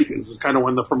Puerto Ricans is kind of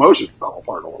when the promotion fell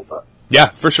apart a little bit. Yeah,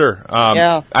 for sure.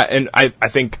 I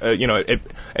think, it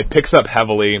picks up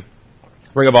heavily.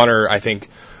 Ring of Honor, I think,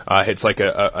 hits like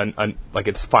like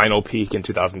its final peak in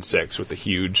 2006 with the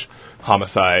huge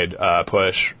Homicide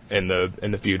push in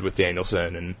the feud with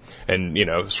Danielson,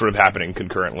 and sort of happening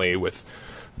concurrently with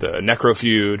the Necro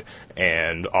feud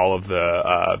and all of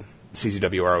the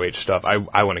CZW ROH stuff.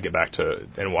 I want to get back to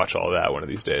and watch all of that one of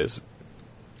these days.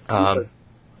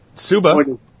 Suba.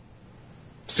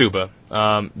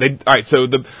 All right. So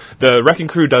the Wrecking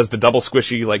Crew does the double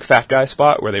squishy like fat guy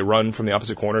spot where they run from the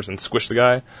opposite corners and squish the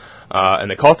guy, and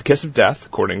they call it the kiss of death,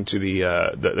 according to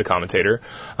the commentator.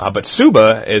 But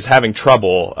Suba is having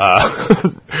trouble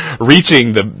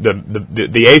reaching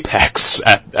the apex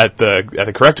at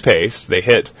the correct pace. They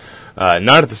hit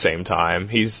not at the same time.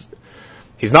 He's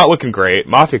not looking great.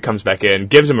 Mafia comes back in,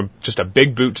 gives him just a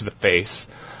big boot to the face.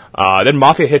 Then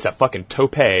Mafia hits a fucking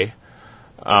tope,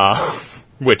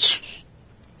 which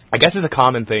I guess is a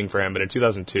common thing for him, but in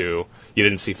 2002, you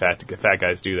didn't see fat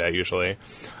guys do that usually.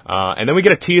 And then we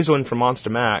get a tease one from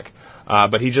Monster Mac,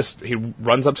 but he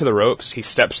runs up to the ropes, he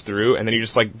steps through, and then he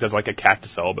just like does like a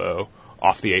cactus elbow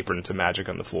off the apron to Magic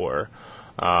on the floor.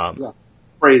 Yeah,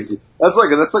 crazy. That's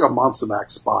like a Monster Mac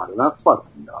spot, and that's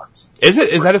fucking nuts. Is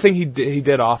that a thing he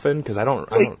did often? Because I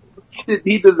don't.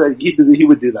 He did that. He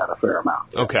would do that a fair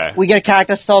amount. Okay. We get a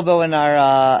cactus elbow in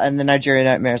our in the Nigerian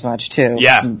Nightmares match too.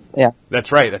 Yeah. Yeah.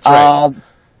 That's right. The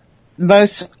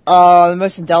most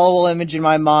indelible image in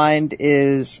my mind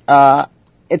is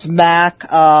it's Mac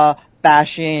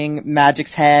bashing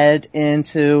Magic's head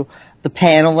into the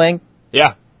paneling.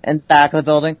 Yeah. In the back of the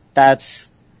building. That's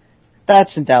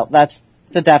indelible. That's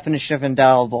the definition of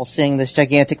indelible. Seeing this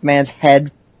gigantic man's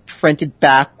head printed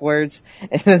backwards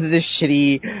into this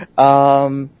shitty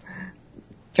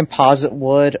composite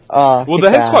wood. Well, the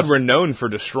Hit Squad were known for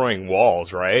destroying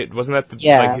walls, right? Wasn't that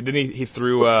like, didn't he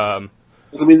threw I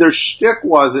mean, their shtick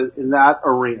was in that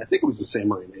arena. I think it was the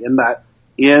same arena in that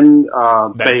Bayonne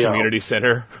community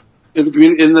center. In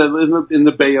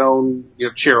the Bayonne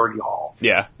charity hall.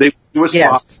 Yeah. They do a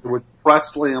spot with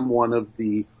press slam one of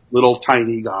the little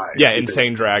tiny guys. Yeah,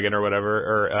 Insane Dragon or whatever,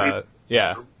 or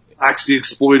yeah. Axe the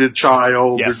Exploited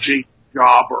Child, yes. or Jake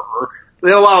Jobber. They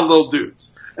had a lot of little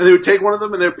dudes. And they would take one of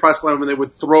them and they would press slam him and they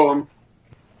would throw him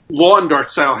lawn dart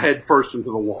style head first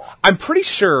into the wall. I'm pretty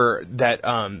sure that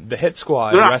the Hit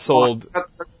Squad wrestled...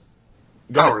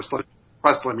 Powers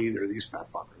press slam either of these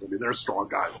fat fuckers. I mean, they're strong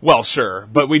guys. Well, sure,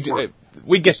 but we get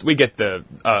the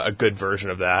a good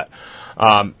version of that.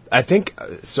 I think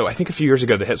a few years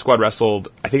ago the Hit Squad wrestled.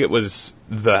 I think it was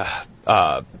the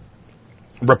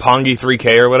Roppongi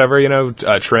 3K or whatever,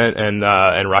 Trent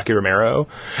and Rocky Romero,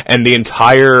 and the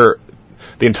entire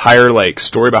like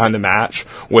story behind the match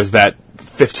was that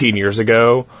 15 years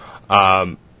ago,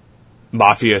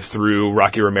 Mafia threw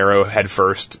Rocky Romero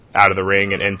headfirst out of the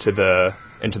ring and into the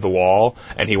wall,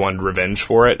 and he wanted revenge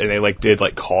for it, and they did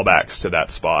callbacks to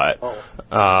that spot.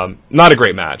 Oh. Not a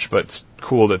great match, but it's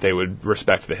cool that they would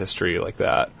respect the history like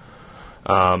that.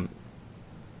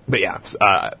 But yeah,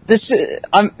 this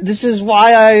is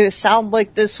why I sound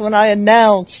like this when I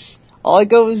announce. All I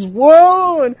go is,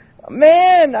 "Whoa,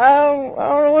 man! I don't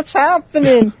know what's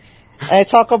happening." And I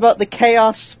talk about the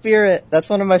chaos spirit. That's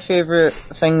one of my favorite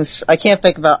things. I can't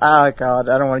think about. Oh God,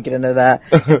 I don't want to get into that.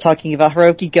 Talking about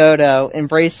Hiroki Goto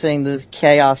embracing the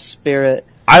chaos spirit.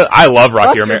 I love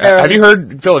Rocky Romero. Have you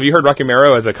heard Rocky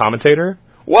Romero as a commentator?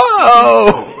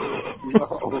 Whoa!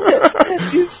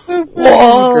 He's so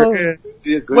Whoa!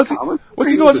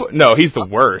 What's he going for? No, he's the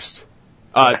worst.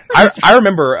 I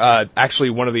remember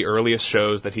actually one of the earliest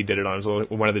shows that he did it on was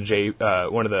one of the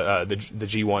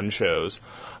G1 shows,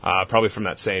 probably from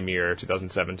that same year,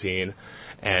 2017,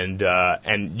 and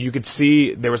you could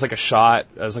see there was like a shot,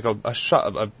 it was like a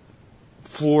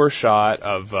floor shot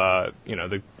of Okada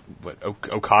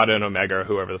and Omega or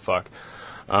whoever the fuck.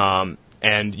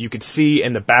 And you could see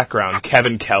in the background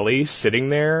Kevin Kelly sitting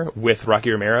there with Rocky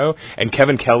Romero, and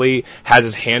Kevin Kelly has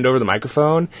his hand over the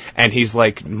microphone, and he's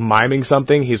miming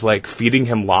something. He's feeding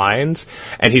him lines,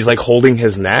 and he's holding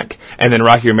his neck, and then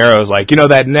Rocky Romero's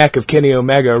that neck of Kenny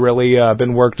Omega really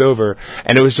been worked over,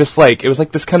 and it was just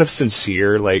this kind of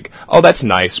sincere oh, that's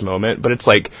nice moment, but it's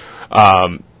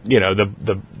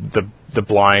the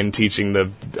blind teaching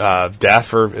the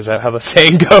deaf, or is that how the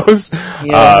saying goes?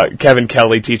 Yeah. Kevin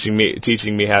Kelly teaching me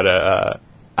how to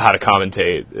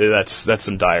commentate. That's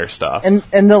some dire stuff.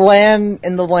 In the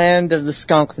land of the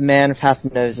skunk, the man of half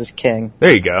a nose is king.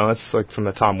 There you go. That's from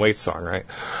the Tom Waits song, right?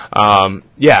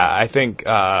 Yeah, I think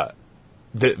we're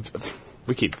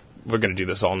gonna do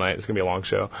this all night. It's gonna be a long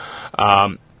show.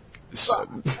 It's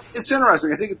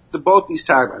interesting. I think both these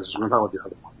tag matches, we're going to talk about the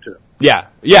other one too. Yeah.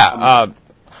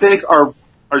 I think are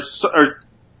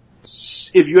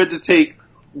if you had to take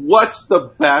what's the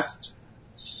best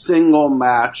single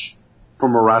match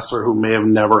from a wrestler who may have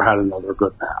never had another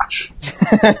good match.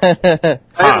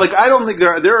 I don't think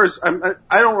there is.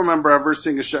 I don't remember ever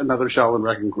seeing another Shaolin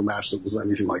Wrecking Crew match that was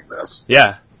anything like this.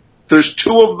 Yeah. There's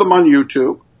 2 of them on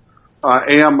YouTube.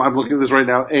 I'm looking at this right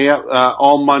now.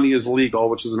 All Money is Legal,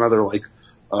 which is another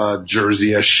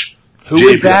Jersey-ish. Who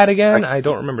is that again? I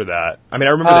don't remember that. I mean,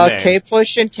 I remember the name.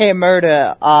 K-Push and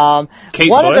K-Murda. Kate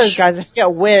one Bush? of those guys, I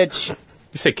forget which.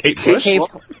 You say Kate Bush?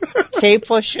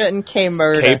 K-Pusha and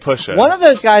K-Murda. K-Pusha. One of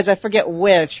those guys, I forget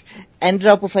which, ended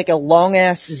up with a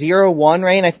long-ass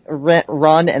 0-1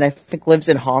 run, and I think lives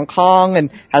in Hong Kong,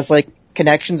 and has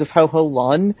connections with Ho Ho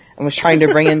Lun, and was trying to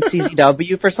bring in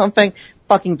CZW for something.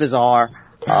 Fucking bizarre.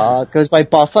 Goes by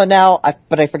Buffa now,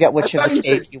 but I forget which of the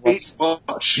Kate he was.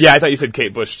 Bush. Yeah, I thought you said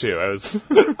Kate Bush too. I was.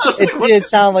 It did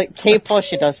sound like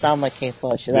K-Push. It does sound like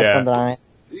K-Push. That's something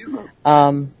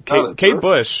Kate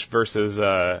Bush versus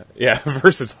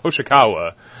versus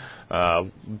Hoshikawa.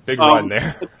 Big run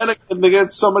there. And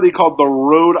against somebody called the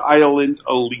Rhode Island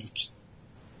Elite.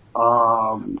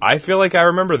 I feel like I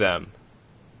remember them.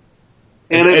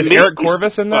 And is Eric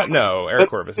Corvus in that? No, Eric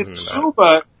Corvus isn't in that.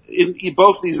 Suba, in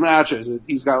both these matches,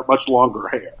 he's got much longer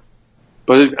hair.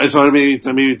 But maybe it's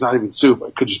not even Suba.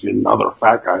 It could just be another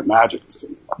fat guy Magic is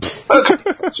doing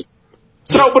that.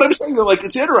 So, but I'm saying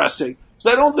it's interesting because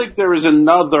I don't think there is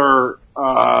another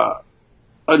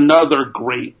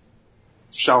great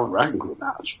Shaolin Wrecking Crew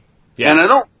match. Yeah. And I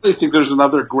don't really think there's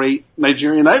another great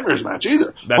Nigerian Nightmares match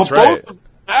either. That's right. Both of the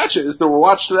matches that we're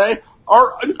watching today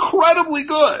are incredibly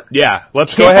good. Yeah,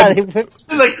 let's go ahead.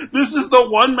 This is the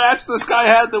one match this guy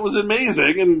had that was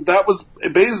amazing, and that was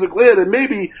basically it. And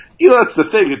maybe, that's the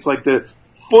thing. It's the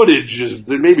footage is,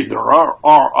 maybe there are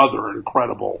other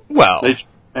incredible. Well.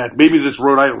 And maybe this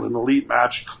Rhode Island Elite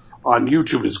match on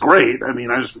YouTube is great. I mean,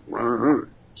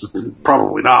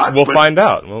 probably not. We'll find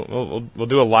out. We'll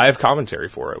do a live commentary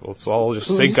for it. We'll all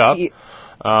just sync up.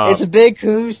 It's a big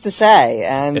who's to say,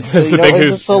 and it's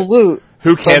a salute.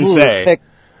 Who can say?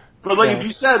 But if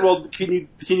you said, well, can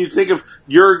you think of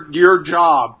your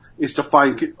job is to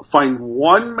find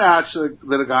one match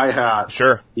that a guy had.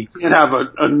 Sure. He can't have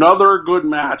another good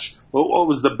match. What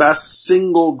was the best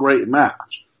single great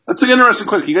match? That's an interesting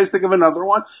question. Can you guys think of another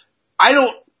one?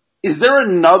 Is there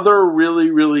another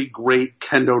really, really great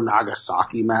Kendo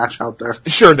Nagasaki match out there?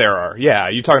 Sure there are. Yeah.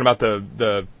 You talking about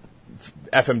the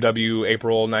FMW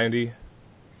April 90?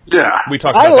 Yeah. We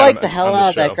talked about that. I like the hell out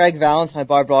of that Greg Valentine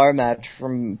Barbara match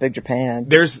from Big Japan.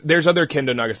 There's other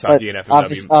Kendo Nagasaki in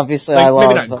FMW. Obviously, I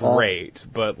love maybe not great,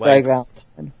 but Greg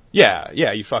Valentine. Yeah,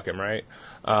 you fuck him, right?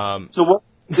 So what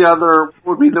the other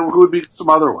would be? Who would be some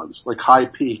other ones like High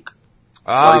Peak?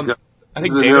 I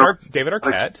think David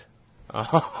Arquette.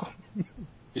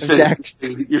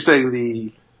 You're saying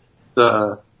the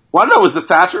well, no, was the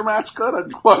Thatcher match good? I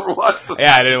didn't watch it.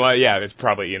 Yeah, I didn't want. Yeah, it's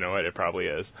probably it probably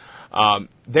is.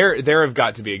 There have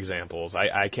got to be examples.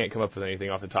 I can't come up with anything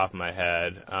off the top of my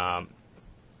head.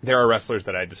 There are wrestlers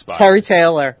that I despise. Terry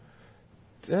Taylor.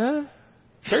 Terry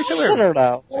I Taylor. don't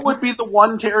know. What would be the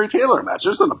one Terry Taylor match?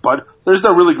 There's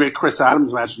no really great Chris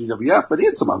Adams match in WWF, but he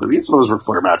had some of those Ric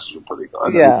Flair matches were pretty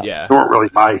good. Yeah. They weren't really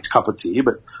my cup of tea,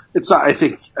 but it's not, I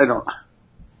don't.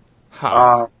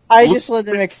 I just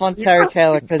wanted to make fun of Terry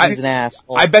Taylor because he's an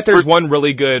asshole. I bet there's one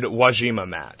really good Wajima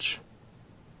match.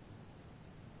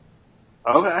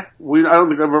 Okay. I don't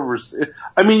think I've ever seen.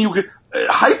 I mean, you could,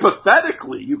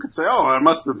 hypothetically, you could say, oh, it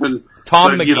must have been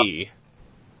Tom McGee.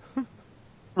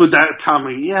 With that Tom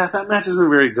McGee, yeah, that match isn't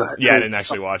very good. Yeah, I didn't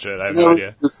actually watch it. I have no idea.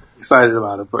 I was excited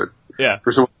about it, but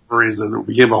for some reason it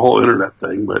became a whole internet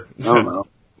thing, but I don't know.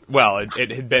 Well,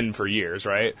 it had been for years,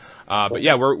 right? But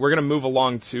yeah, we're gonna move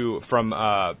along from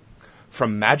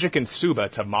Magic and Suba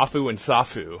to Mafu and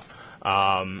Safu.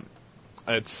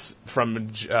 It's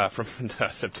from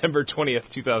September 20th,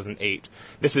 2008.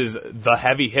 This is the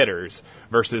Heavy Hitters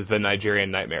versus the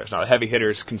Nigerian Nightmares. Now, the Heavy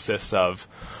Hitters consists of,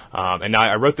 and now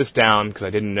I wrote this down because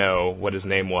I didn't know what his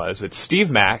name was. It's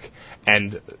Steve Mack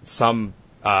and some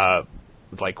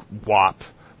WAP,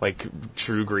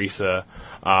 True Greasa.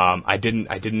 I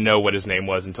didn't know what his name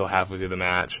was until halfway through the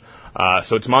match.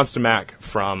 So it's Monster Mack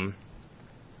from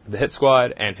the Hit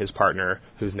Squad and his partner,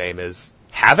 whose name is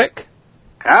Havoc.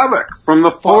 Havoc from the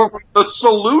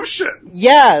Solution.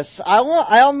 Yes, I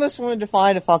almost wanted to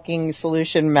find a fucking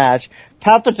Solution match.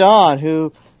 Papa Don,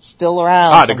 who still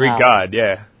around. The Greek god,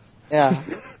 yeah. Yeah.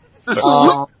 The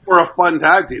Solution were a fun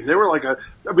tag team. They were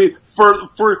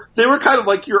they were kind of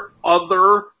like your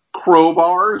other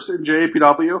Crowbars in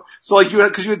JPW. So you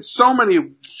had so many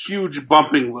huge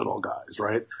bumping little guys,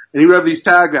 right? And you would have these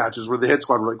tag matches where the Hit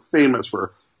Squad were famous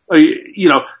for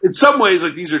in some ways,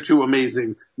 like, these are two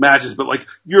amazing matches, but like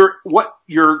your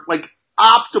like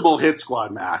optimal Hit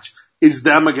Squad match is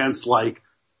them against like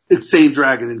Insane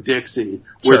Dragon and Dixie,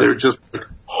 where they're just like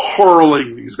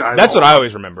hurling these guys. That's what I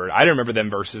always remembered. I didn't remember them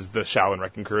versus the Shaolin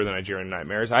Wrecking Crew, the Nigerian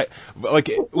Nightmares.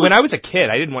 When I was a kid,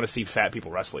 I didn't want to see fat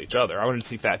people wrestle each other. I wanted to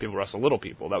see fat people wrestle little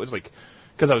people. That was like,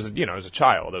 because I was a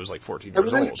child. I was like 14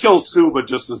 years old. They kill Suba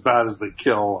just as bad as they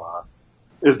kill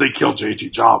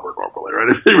JT Jobber normally, right?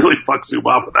 If they really fuck Suba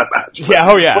up in that match. Yeah,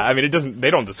 oh yeah. I mean,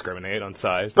 they don't discriminate on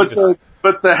size. But the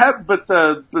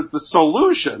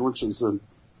Solution, which is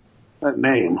that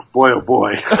name, boy oh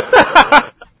boy.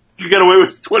 You get away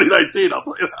with 2019, I'll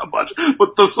tell you that much.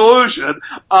 But the Solution,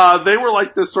 they were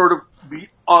like this sort of the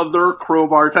other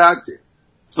Crowbar tag team.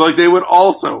 So like they would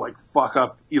also like fuck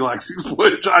up Elexi's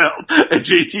Boy Child and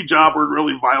JT Jobber in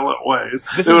really violent ways.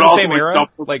 This is the same era?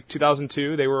 Like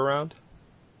 2002 they were around?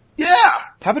 Yeah.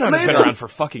 Havoc has been around for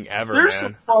fucking ever, there's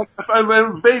man. Some fun, I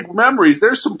have vague memories.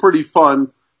 There's some pretty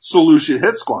fun Solution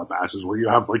Hit Squad matches where you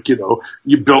have like, they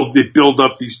build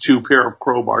up these two pair of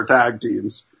Crowbar tag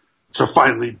teams to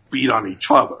finally beat on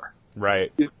each other.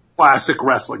 Right. In classic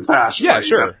wrestling fashion. Yeah, right?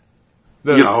 sure.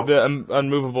 The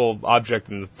unmovable object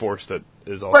and the force that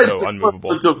is also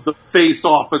unmovable. The face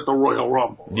off at the Royal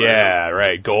Rumble. Right? Yeah,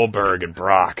 right. Goldberg and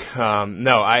Brock.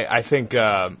 I think,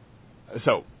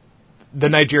 so the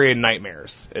Nigerian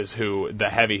Nightmares is who the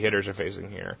heavy hitters are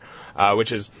facing here,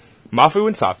 which is Mafu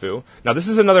and Safu. Now, this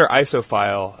is another ISO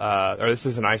file, this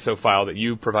is an ISO file that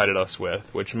you provided us with,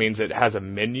 which means it has a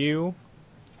menu.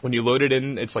 When you load it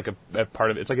in, it's like a part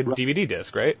of it's like a DVD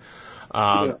disc, right?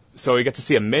 So we get to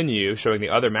see a menu showing the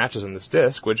other matches on this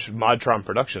disc, which Modtron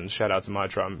Productions, shout out to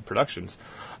Modtron Productions,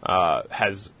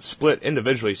 has split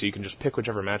individually, so you can just pick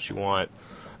whichever match you want,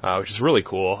 which is really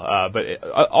cool. But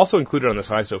also included on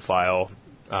this ISO file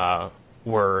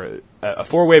were a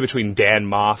four-way between Dan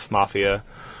Mafia,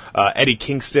 Eddie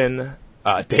Kingston,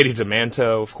 Daddy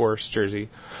DeManto, of course, Jersey,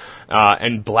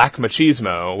 and Black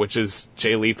Machismo, which is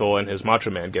Jay Lethal and his Macho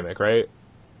Man gimmick, right?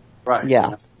 Right.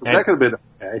 Yeah. That could have been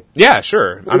okay. Yeah,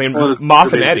 sure. I mean,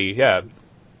 Moff and Eddie, yeah.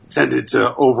 Tended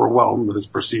to overwhelm his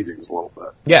proceedings a little bit.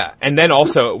 Yeah, and then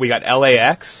also we got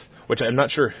LAX, which I'm not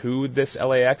sure who this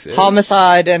LAX is.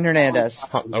 Homicide and Hernandez.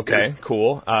 Okay,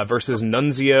 cool. Versus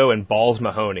Nunzio and Balls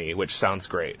Mahoney, which sounds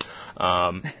great.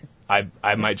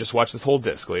 I might just watch this whole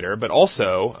disc later, but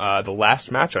also the last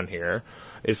match on here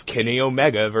is Kenny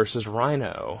Omega versus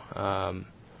Rhino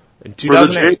in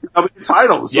 2008. For the JPW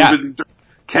titles. Yeah. So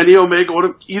Kenny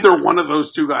Omega, either one of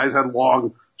those two guys had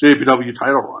long JPW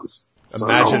title runs.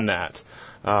 Imagine that.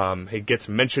 He gets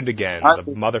mentioned again as a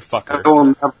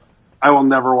motherfucker. I will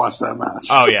never watch that match.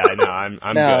 Oh yeah, no, I'm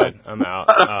No. good. I'm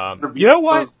out. You know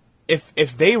what?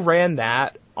 If they ran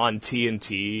that on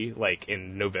TNT like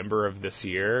in November of this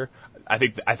year, I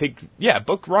think yeah,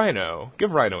 book Rhino.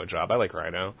 Give Rhino a job. I like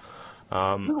Rhino.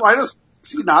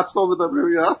 Is he not still in the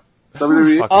WWF?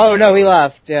 WWE? Oh no, he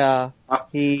left. Yeah,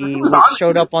 he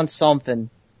showed up on something.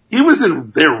 He was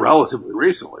in there relatively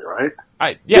recently, right?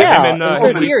 Yeah, him and it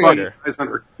was a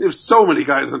Slater. There's so many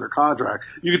guys under contract.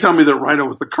 You can tell me that Rhino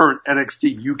was the current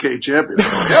NXT UK champion.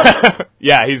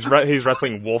 Yeah, he's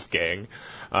wrestling Wolfgang.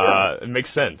 It makes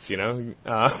sense, you know.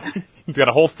 He's got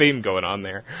a whole theme going on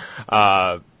there.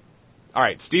 All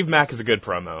right, Steve Mack is a good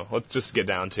promo. Let's just get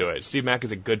down to it. Steve Mack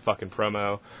is a good fucking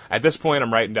promo. At this point,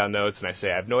 I'm writing down notes, and I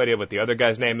say I have no idea what the other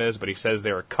guy's name is, but he says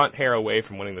they were cunt hair away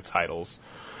from winning the titles.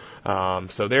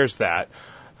 So there's that.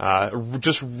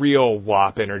 Just real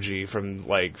WAP energy from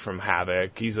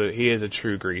Havoc. He is a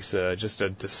true greaser. Just a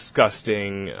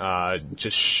disgusting, the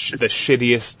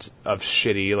shittiest of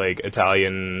shitty, like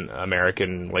Italian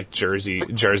American, like Jersey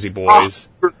boys.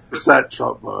 100%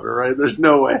 Trump voter, right? There's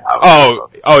no way.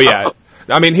 Oh yeah.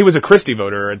 I mean, he was a Christie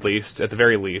voter, at the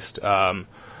very least. And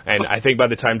I think by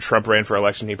the time Trump ran for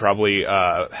election, he probably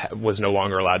was no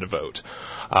longer allowed to vote.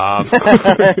 They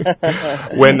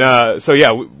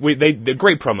did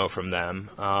great promo from them.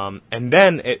 And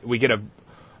then we get a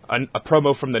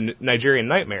promo from the Nigerian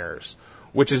Nightmares,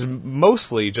 which is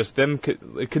mostly just them.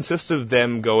 It consists of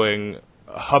them going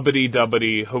hubbity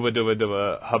dubbity, hubba dubba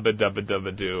dubba, hubba dubba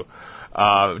dubba doo.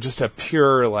 Just a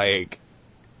pure, like,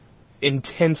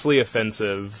 intensely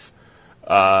offensive,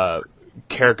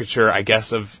 caricature, I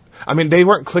guess, I mean, they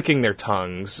weren't clicking their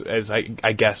tongues, as I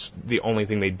guess the only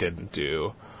thing they didn't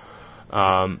do.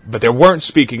 But they weren't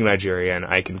speaking Nigerian,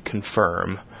 I can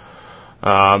confirm.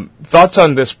 Thoughts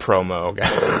on this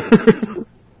promo?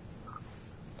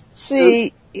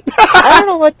 See, I don't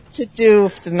know what to do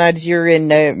with the Nigerian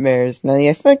Nightmares. Now,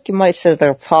 I think you might say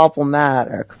they're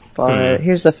problematic, but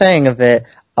here's the thing of it.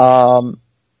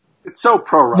 It's so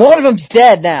pro wrestling. One of them's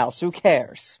dead now, so who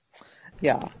cares?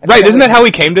 Yeah. Right, isn't that how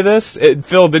we came to this?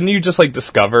 Phil, didn't you just, like,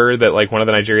 discover that, like, one of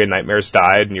the Nigerian Nightmares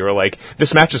died, and you were like,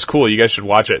 this match is cool, you guys should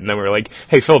watch it, and then we were like,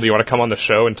 hey, Phil, do you want to come on the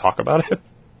show and talk about it?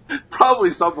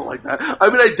 Probably something like that. I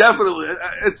mean,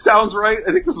 it sounds right.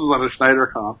 I think this was on a Schneider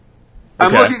comp.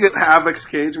 I'm Okay. looking at Havoc's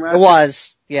cage match. It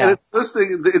was, yeah. And it's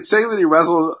saying that he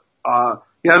wrestled,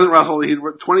 he hasn't wrestled,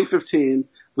 2015,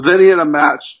 but then he had a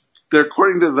match,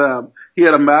 according to them, he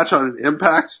had a match on an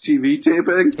Impact TV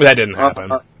taping. That didn't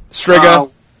happen. Striga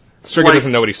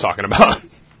doesn't know what he's talking about.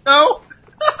 No?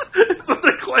 That's what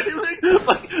they're claiming?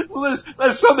 Like, well,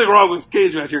 there's something wrong with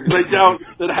cage match here, because I doubt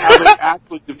that Havoc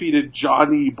actually defeated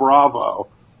Johnny Bravo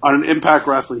on an Impact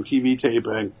Wrestling TV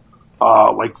taping,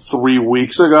 like 3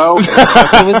 weeks ago.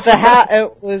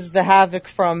 It was the Havoc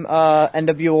from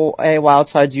NWA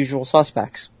Wildside's Usual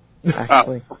Suspects.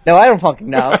 Actually, no, I don't fucking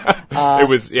know. It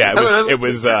was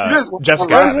Jessica.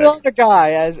 There's another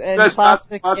guy, as in Guys,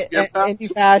 classic watch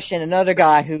indie fashion, another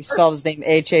guy who spelled his name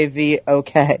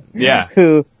Havok. Yeah.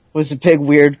 Who was a big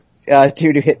weird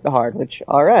dude who hit the hard. Which,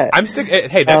 all right. I'm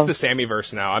sticking. Hey, that's the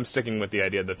Sammyverse now. I'm sticking with the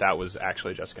idea that was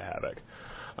actually Jessica Havoc.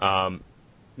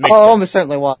 Makes sense. Almost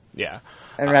certainly was. Yeah.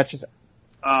 In retrospect.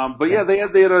 But yeah, the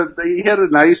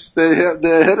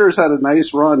hitters had a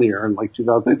nice run here in like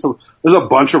 2000. There's a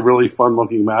bunch of really fun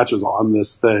looking matches on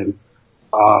this thing.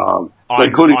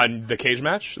 Including on the cage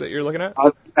match that you're looking at?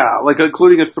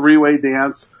 Including a 3-way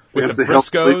dance with the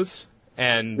Briscoes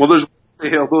and... Well, there's the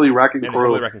Hillbilly Wrecking and Crew.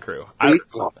 Hillbilly Wrecking Crew.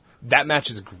 That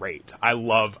match is great. I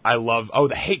love,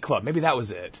 the Hate Club. Maybe that was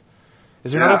it.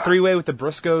 Is there not a 3-way with the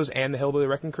Briscoes and the Hillbilly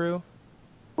Wrecking Crew?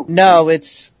 No,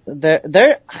 it's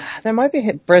there might be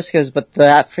Briscoes, but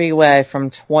that freeway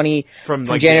from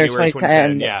January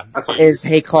 2010 is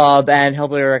Hate Club and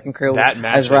Hillbilly Wrecking Crew that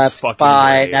match as repped fucking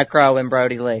by great. Necro and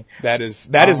Brody Lee. That is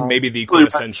maybe the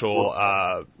quintessential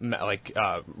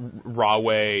raw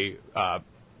way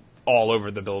all over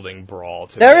the building brawl.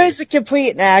 There is a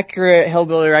complete and accurate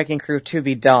Hillbilly Wrecking Crew to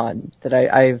be done that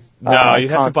I've. No, you'd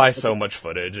have to buy so much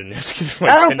footage, and you have to get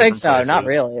I don't think so. Places. Not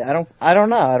really. I don't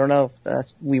know. I don't know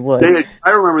if we would. I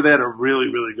remember they had a really,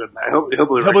 really good match.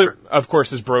 Hillbilly, of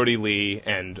course, is Brody Lee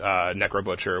and Necro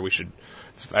Butcher.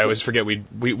 I always forget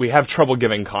we have trouble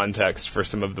giving context for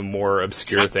some of the more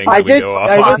obscure things we go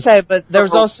off on. I did say, but there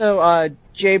was also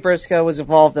Jay Briscoe was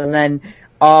involved, and then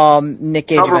Nick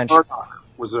Gage eventually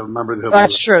was a member of the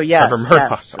That's true, yes. Trevor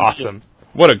Murdoch. Yes. Awesome.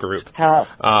 What a group.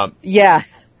 Yeah.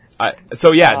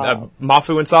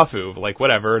 Mafu and Safu, like,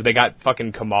 whatever. They got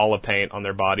fucking Kamala paint on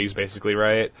their bodies, basically,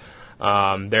 right?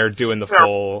 They're doing the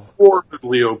full...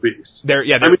 Morbidly obese. They're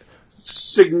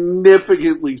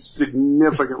significantly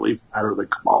fatter than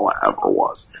Kamala ever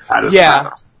was.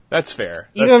 That's fair.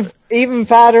 Even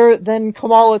fatter than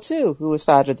Kamala, too, who was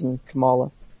fatter than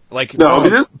Kamala. Like,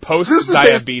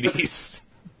 post-diabetes...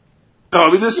 No, I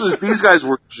mean, these guys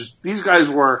were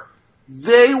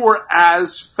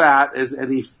as fat as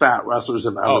any fat wrestlers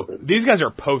have ever been. These guys are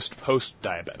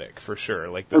post-diabetic, for sure.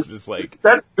 Like, this is like...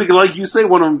 like you say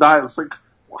one of them died, it's like,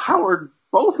 well, how are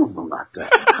both of them not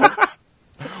dead?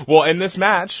 Well, in this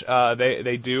match,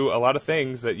 they do a lot of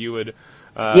things that you would...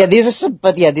 these are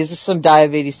some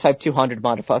diabetes type 200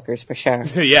 motherfuckers for sure.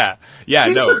 These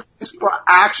are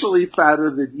actually fatter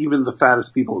than even the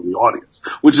fattest people in the audience,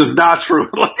 which is not true.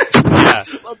 At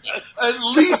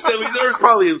least, I mean, there's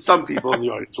probably some people in the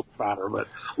audience who are fatter, but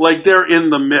like they're in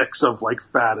the mix of like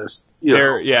fattest.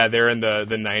 They're in the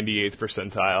 98th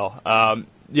percentile.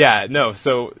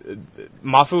 So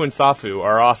Mafu and Safu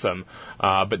are awesome.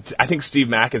 But I think Steve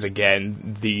Mack is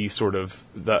again the sort of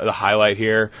the highlight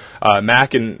here.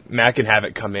 Mack and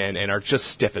Havoc come in and are just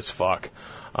stiff as fuck.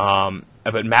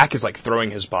 But Mack is like throwing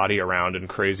his body around in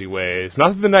crazy ways.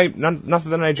 Not that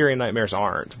the Nigerian Nightmares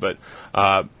aren't, but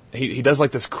he does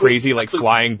like this crazy like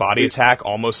flying body attack,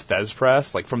 almost Thez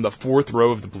press, like from the 4th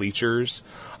row of the bleachers.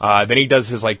 Then he does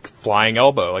his like flying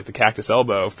elbow, like the cactus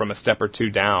elbow, from a step or two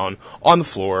down on the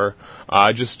floor.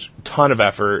 Just ton of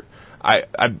effort.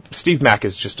 Steve Mack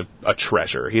is just a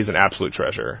treasure. He's an absolute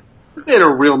treasure. They had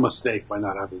a real mistake by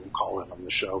not having him call in on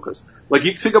the show, because like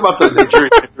you think about the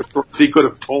Nigerian stories he could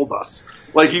have told us.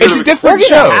 Like it's a different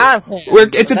show.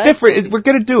 We're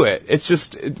gonna do it. It's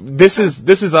just this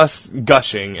is us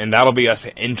gushing, and that'll be us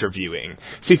interviewing.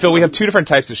 See, Phil, we have 2 different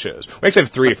types of shows. We actually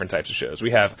have 3 different types of shows.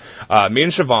 We have me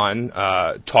and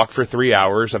Siobhan talk for 3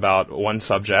 hours about one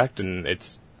subject, and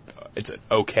it's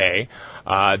okay.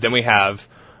 Then we have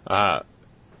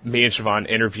me and Siobhan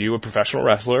interview a professional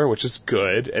wrestler, which is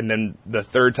good. And then the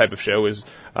third type of show is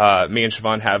me and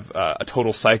Siobhan have a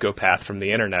total psychopath from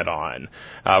the internet on,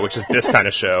 which is this kind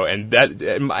of show. And that,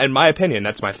 in my opinion,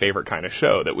 that's my favorite kind of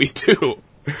show that we do.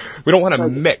 We don't want to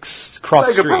mix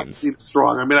cross streams.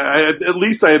 Strong. I mean, at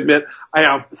least I admit I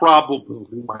have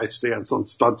problems with my stance on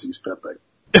Stunsy's pimping.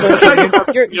 That's like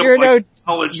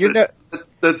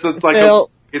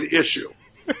an issue.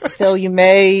 Phil, you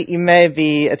may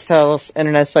be a total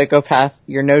internet psychopath.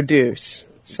 You're no deuce.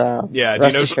 So yeah,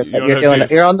 rest assured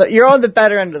that you're on the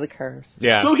better end of the curve.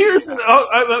 Yeah. So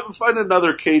I find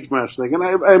another cage match thing, and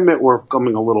I admit we're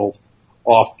coming a little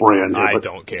off brand here. I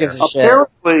don't care.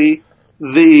 Apparently,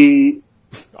 that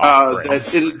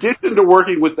in addition to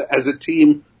working as a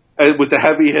team with the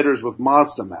heavy hitters with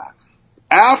Monster Mac,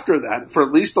 after that, for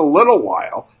at least a little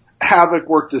while, Havoc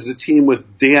worked as a team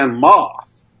with Dan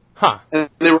Moth. Huh. And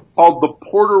they were called the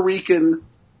Puerto Rican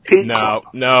Hate Club.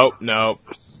 No.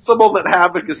 Possible that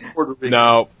Havoc is Puerto Rican.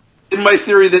 No. In my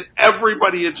theory that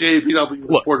everybody at JPW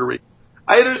is Puerto Rican.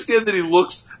 I understand that he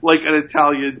looks like an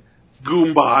Italian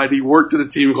Goomba and he worked in a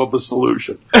team called The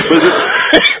Solution.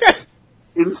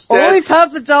 Instead, only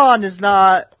Papadon is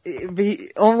not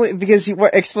only because he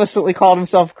explicitly called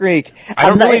himself Greek. I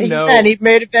don't really know. And he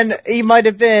might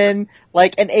have been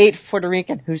like an 8th Puerto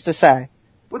Rican. Who's to say?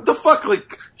 What the fuck?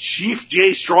 Like Chief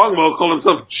J Strongbow called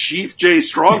himself Chief J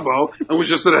Strongbow and was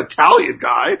just an Italian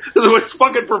guy. It's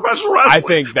fucking professional wrestling. I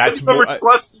think that's more.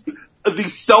 Trust the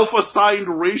self-assigned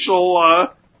racial.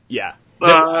 Yeah.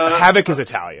 Havoc is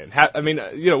Italian. I mean,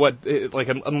 you know what? Like,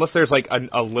 unless there's like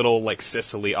a little like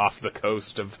Sicily off the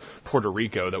coast of Puerto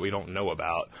Rico that we don't know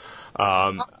about.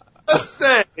 Let's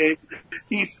say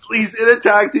he's in a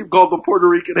tag team called the Puerto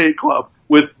Rican Hate Club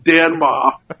with Dan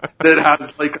Moff that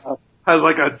has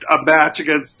a match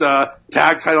against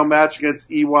tag title match against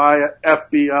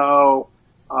EYFBO,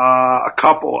 a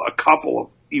couple of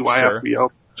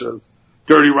EYFBO matches,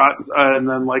 Dirty Rotten, and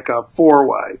then like a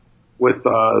 4-way. With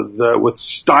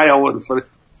style and sort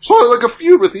of like a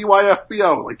feud with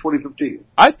EYFBO, like 2015.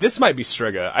 This might be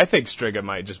Striga. I think Striga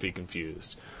might just be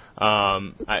confused.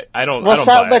 I don't. Well,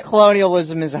 Southern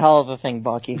colonialism is a hell of a thing,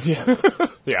 Bucky.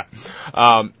 Yeah.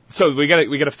 So we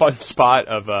get a fun spot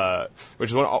of which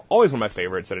is always one of my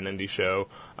favorites at an indie show,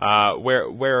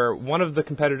 where one of the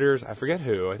competitors, I forget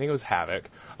who, I think it was Havoc,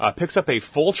 picks up a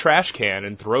full trash can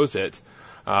and throws it,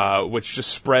 which just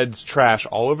spreads trash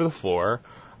all over the floor.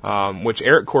 Which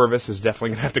Eric Corvus is definitely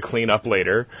going to have to clean up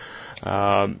later.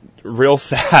 Real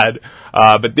sad.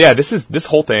 But yeah, this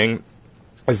whole thing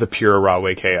is the pure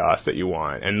Rahway chaos that you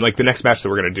want. And like the next match that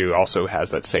we're going to do also has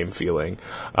that same feeling.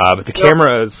 But the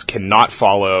cameras cannot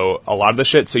follow a lot of the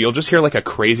shit, so you'll just hear like a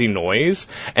crazy noise,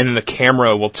 and then the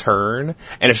camera will turn,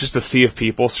 and it's just a sea of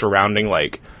people surrounding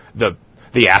like the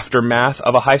aftermath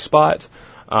of a high spot,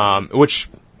 which...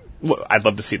 I'd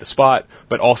love to see the spot,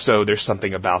 but also there's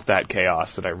something about that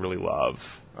chaos that I really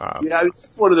love. Yeah,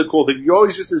 it's one of the cool things. You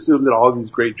always just assume that all of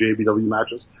these great JBW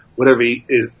matches would have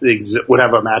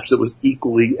a match that was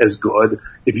equally as good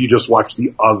if you just watch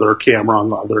the other camera on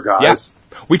the other guys.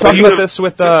 Yeah. We talked about this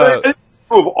with of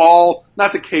all,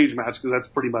 not the cage match because that's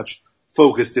pretty much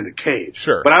focused in a cage.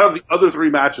 Sure. But out of the other 3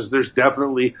 matches, there's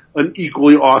definitely an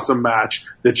equally awesome match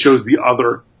that shows the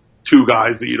other 2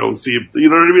 guys that you don't see. You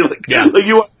know what I mean?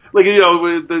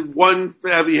 The one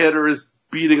heavy hitter is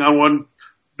beating on one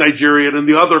Nigerian, and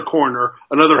the other corner,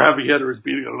 another heavy hitter is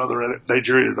beating on another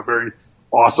Nigerian in a very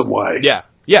awesome way.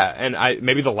 Yeah, and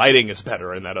maybe the lighting is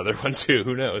better in that other one too.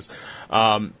 Who knows?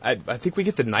 I think we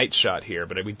get the night shot here,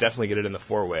 but we definitely get it in the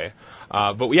 4-way.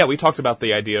 But yeah, we talked about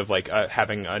the idea of like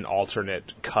having an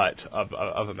alternate cut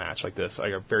of a match like this.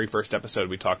 Like our very first episode,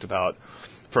 we talked about.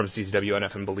 From CCW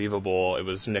NF Unbelievable, it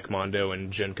was Nick Mondo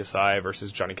and Jin Kasai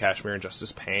versus Johnny Cashmere and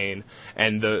Justice Payne.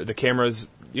 And the cameras,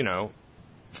 you know,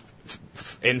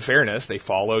 in fairness, they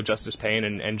follow Justice Payne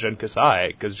and Jin Kasai,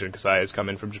 because Jin Kasai has come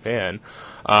in from Japan.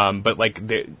 But, like,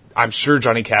 I'm sure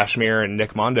Johnny Cashmere and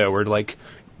Nick Mondo were, like,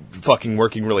 fucking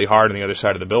working really hard on the other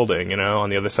side of the building, you know, on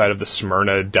the other side of the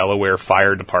Smyrna, Delaware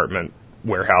Fire Department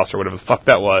warehouse or whatever the fuck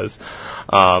that was.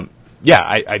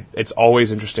 It's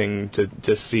always interesting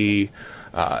to see...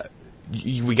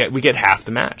 we get half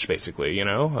the match basically, you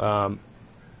know.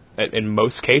 In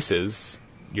most cases,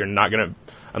 you're not gonna,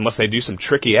 unless they do some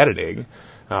tricky editing,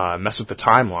 mess with the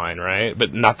timeline, right?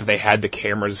 But not that they had the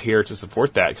cameras here to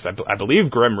support that, because I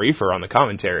believe Grim Reaper on the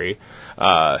commentary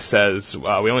says we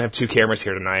only have 2 cameras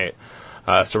here tonight,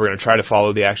 so we're gonna try to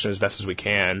follow the action as best as we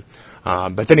can.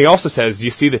 But then he also says,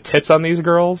 you see the tits on these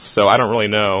girls? So I don't really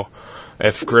know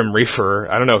if Grim Reaper,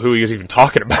 I don't know who he was even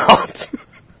talking about.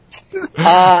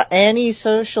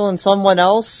 Antisocial and someone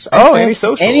else. Oh,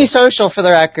 Antisocial. Antisocial, for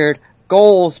the record.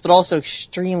 Goals, but also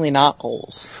extremely not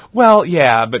goals. Well,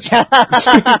 yeah, but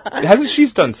hasn't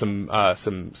she's done some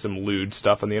lewd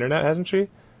stuff on the internet, hasn't she?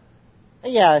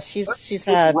 Yeah, she's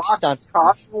done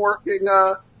Cotton working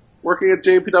at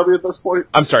JPW at this point.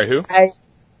 I'm sorry, who?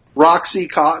 Roxy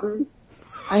Cotton.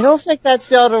 I don't think that's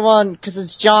the other one, because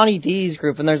it's Johnny D's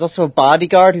group, and there's also a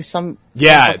bodyguard who's some...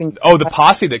 Yeah, the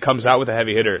posse that comes out with the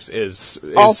heavy hitters is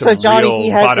also, some Johnny real D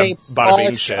has bada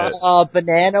bing shit.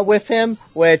 Banana with him,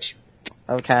 which...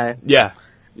 Okay. Yeah,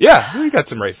 we got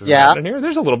some racism happening here.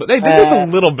 There's a little bit. There's a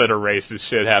little bit of racist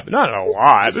shit happening. Not a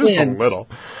lot. There's a little.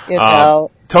 You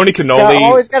know, Tony Cannoli.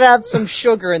 Always gotta have some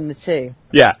sugar in the tea.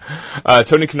 Yeah.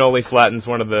 Tony Cannoli flattens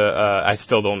one of the, I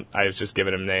was just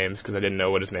giving him names because I didn't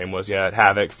know what his name was yet.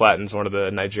 Havoc flattens one of the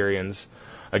Nigerians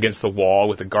against the wall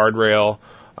with a guardrail.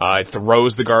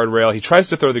 Throws the guardrail. He tries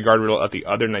to throw the guardrail at the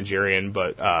other Nigerian,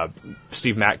 but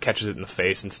Steve Mack catches it in the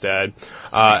face instead.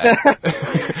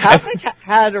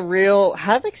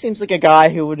 Havoc seems like a guy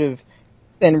who would have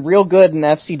been real good in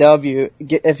FCW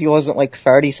if he wasn't like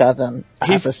 37 at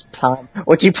this time,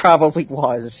 which he probably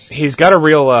was. He's got a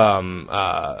real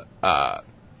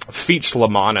Feach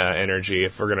Lamana energy,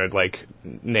 if we're gonna like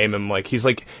name him. Like he's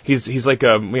like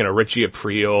a Richie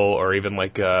Aprile or even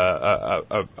like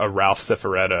a Ralph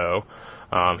Cifaretto.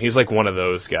 He's like one of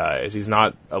those guys. He's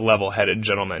not a level-headed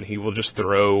gentleman. He will just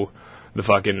throw the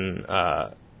fucking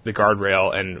the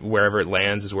guardrail, and wherever it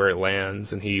lands is where it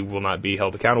lands, and he will not be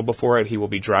held accountable for it. He will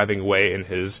be driving away in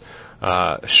his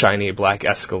shiny black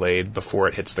Escalade before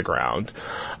it hits the ground.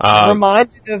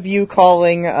 Reminded of you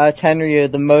calling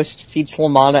Tenryu the most Feach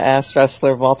Lamana-ass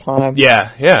wrestler of all time. Yeah.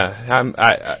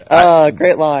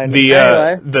 Great line.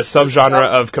 The subgenre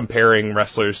of comparing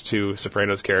wrestlers to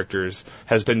Sopranos characters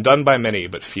has been done by many,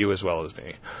 but few as well as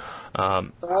me.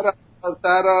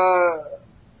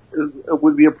 It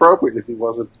would be appropriate if he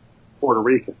wasn't Puerto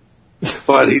Rican,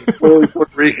 but he's really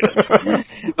Puerto Rican.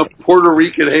 He's a Puerto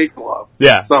Rican hate club.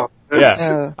 Yeah. So,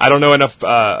 I don't know enough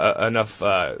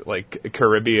like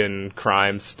Caribbean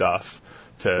crime stuff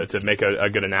to make a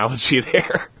good analogy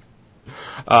there.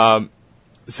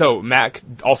 So Mac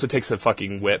also takes a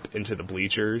fucking whip into the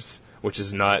bleachers, which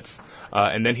is nuts.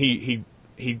 And then he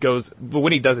goes, but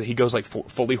when he does it, he goes like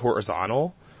fully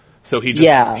horizontal. So he does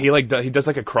like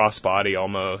a crossbody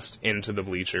almost into the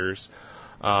bleachers.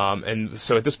 And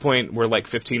so at this point, we're like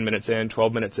 15 minutes in,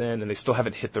 12 minutes in, and they still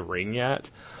haven't hit the ring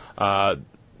yet. So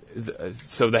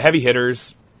the heavy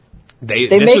hitters,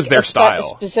 this was their style. A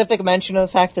specific mention of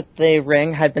the fact that the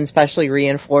ring had been specially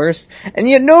reinforced, and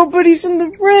yet nobody's in the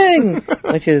ring,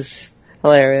 which is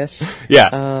hilarious. Yeah,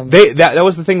 that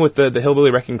was the thing with the Hillbilly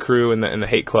Wrecking Crew and the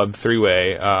Hate Club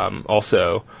 3-way.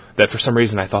 Also, that for some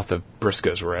reason I thought the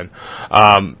Briscoes were in.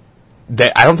 I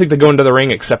don't think they go into the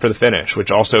ring except for the finish,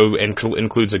 which also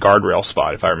includes a guardrail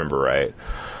spot, if I remember right.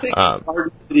 I think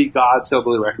Garden City Gods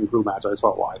Hillbilly Wrecking Crew match I saw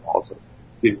live also.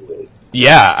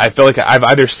 Yeah, I feel like I've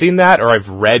either seen that or I've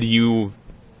read you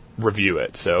review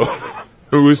it, so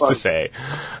who's to say?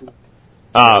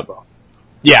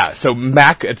 Yeah, so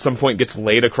Mac at some point gets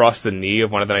laid across the knee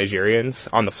of one of the Nigerians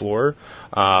on the floor,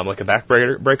 like a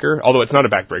backbreaker. Although it's not a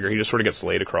backbreaker, he just sort of gets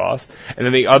laid across. And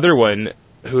then the other one,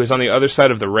 who is on the other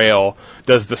side of the rail,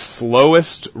 does the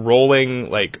slowest rolling,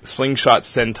 like, slingshot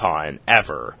senton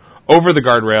ever over the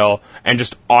guardrail and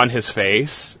just on his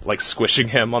face, like squishing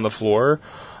him on the floor.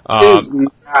 It is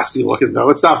nasty looking, though.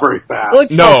 It's not very fast.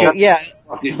 It's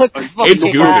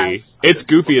goofy. It's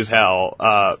goofy as hell.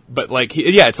 But like,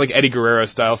 it's like Eddie Guerrero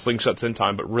style slingshot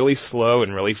senton, but really slow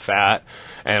and really fat,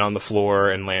 and on the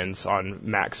floor, and lands on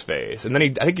Mac's face. And then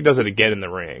I think he does it again in the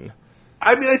ring.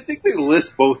 I mean, I think they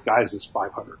list both guys as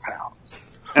 500 pounds,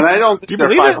 and I don't think Do you they're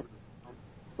believe 500,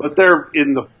 but they're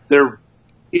in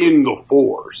the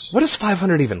fours. What does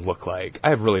 500 even look like?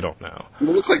 I really don't know. It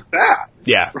looks like that.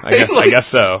 Yeah, right? I guess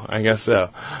so.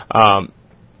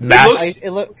 Mac,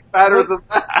 it looks better than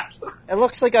that. It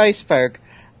looks like Iceberg,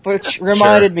 which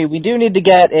reminded me, we do need to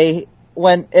get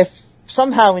if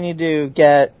somehow we need to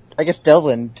get, I guess,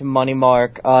 Dylan to money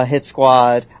mark, Hit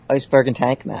Squad, Iceberg and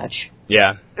Tank match.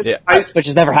 Yeah. Which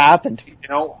has never happened. You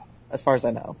know, as far as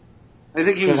I know. I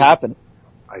think he was happened.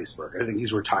 Iceberg. I think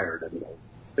he's retired anyway.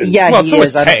 Yeah, he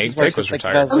is. Tank was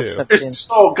retired too.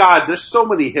 Oh God, there's so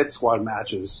many Hit Squad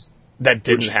matches that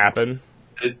didn't happen.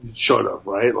 It should have,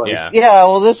 right? Like, yeah.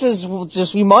 Well, this is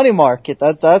just we money market.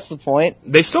 That's the point.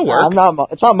 They still work.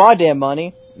 It's not my damn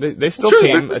money. They still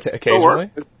team occasionally.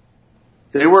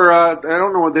 They were. I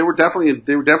don't know. They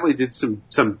definitely did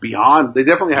some Beyond. They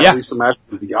definitely had at least some matches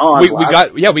with Beyond.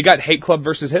 We got Hate Club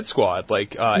versus Hit Squad in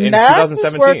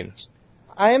 2017.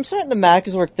 I am certain the Mac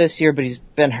has worked this year, but he's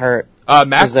been hurt.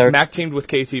 Mac teamed with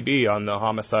KTB on the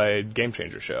Homicide Game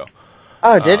Changer show.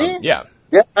 Oh, did he? Yeah.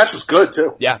 Yeah, that was good,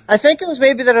 too. Yeah. I think it was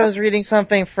maybe that I was reading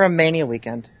something from Mania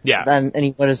Weekend. Yeah. And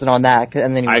he wasn't on that,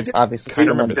 and then he was obviously... kind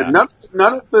of remember that.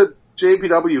 None of the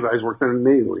JPW guys worked in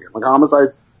Mania Weekend. Like,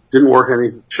 Homicide didn't work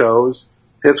any shows.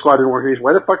 Hit Squad didn't work any shows.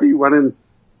 Why the fuck are you running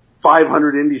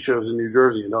 500 indie shows in New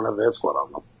Jersey and don't have the Hit Squad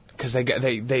on them? Because they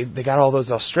got all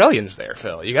those Australians there,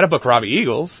 Phil. You got to book Robbie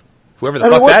Eagles, whoever the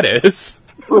fuck that is.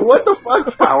 What the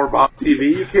fuck, Powerbomb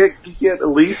TV? You can't at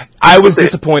least. I was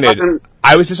disappointed.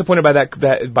 I was disappointed by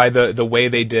that by the way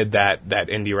they did that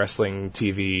indie wrestling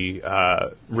TV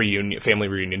family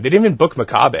reunion. They didn't even book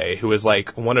Makabe, who was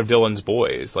like one of Dylan's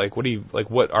boys. Like,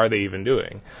 what are they even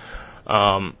doing?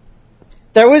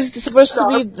 There was supposed to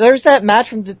be, there's that match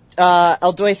from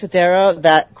El Duesadero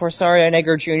that Corsario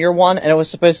Negro Jr. won, and it was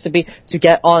supposed to be to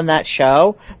get on that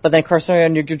show, but then Corsario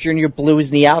Negro Jr. blew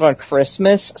his knee out on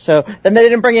Christmas, so then they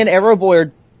didn't bring in Arrow Boy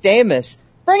or Damus.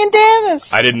 Bring in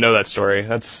Damus! I didn't know that story.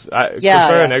 That's,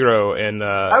 Corsario Negro in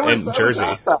Jersey.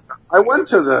 I went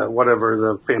to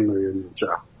the family reunion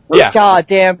show. Yeah. God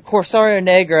damn, Corsario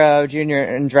Negro Jr.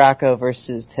 and Draco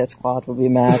versus Hit Squad would be a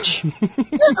match.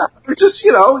 Just,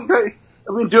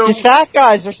 just fat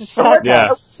guys versus fat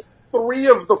guys. 3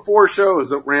 of the 4 shows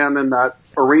that ran in that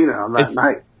arena on that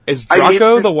night. Is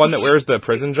Draco the one that wears the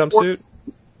prison jumpsuit?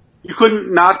 You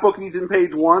couldn't not book Ethan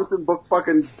Page once and book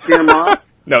fucking Dan Lyon?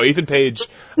 No, Ethan Page.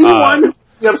 Anyone who'd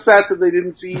be upset that they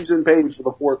didn't see Ethan Page for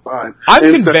the 4th time. I'm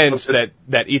convinced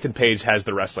that Ethan Page has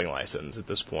the wrestling license at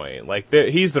this point. Like,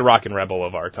 he's the Rockin' Rebel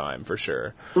of our time, for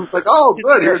sure. It's like, oh,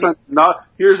 good,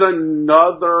 here's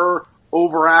another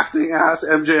overacting ass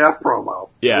MJF promo.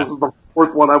 Yeah. This is the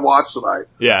 4th one I watched tonight.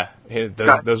 Yeah,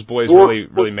 those boys really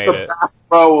made it. The back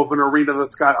row of an arena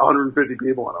that's got 150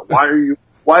 people in it.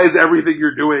 Why is everything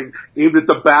you're doing aimed at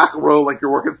the back row like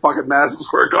you're working fucking Madison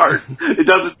Square Garden? It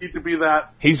doesn't need to be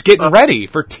that. He's getting ready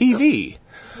for TV.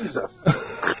 Jesus.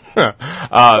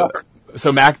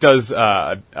 So Mac does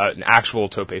an actual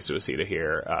Tope Suicida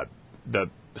here. The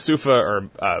Sufa or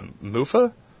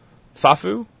Mufa?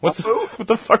 Safu? What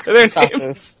the fuck are their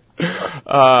names?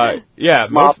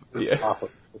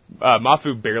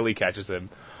 Mafu barely catches him.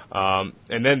 And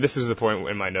then this is the point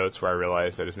in my notes where I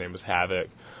realized that his name was Havoc.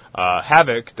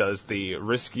 Havoc does the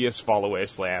riskiest fall-away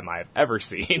slam I've ever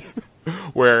seen,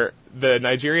 where the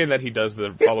Nigerian that he does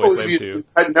the fall-away slam to...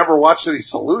 I'd never watched any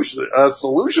solution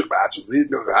matches. He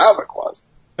didn't know who Havoc was.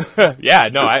 Yeah,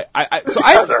 no, I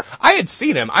had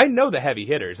seen him. I know the heavy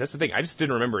hitters. That's the thing. I just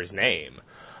didn't remember his name.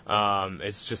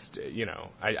 It's just,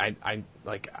 I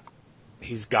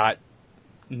he's got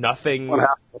nothing.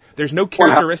 There's no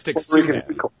characteristics to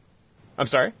him. I'm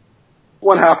sorry?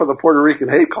 One half of the Puerto Rican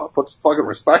hate club puts fucking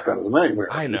respect on his name here.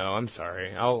 I know. I'm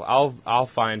sorry. I'll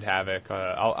find Havoc.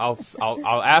 I'll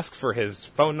ask for his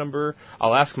phone number.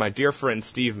 I'll ask my dear friend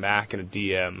Steve Mack in a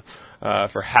DM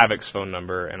for Havoc's phone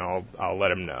number, and I'll let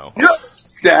him know.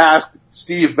 To ask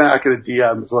Steve Mack in a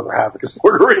DM whether Havoc is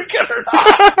Puerto Rican or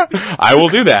not. I will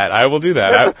do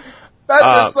that.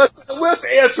 Let's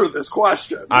answer this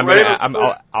question. I'll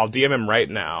DM him right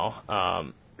now.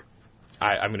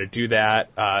 I'm going to do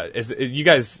that. You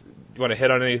guys want to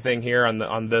hit on anything here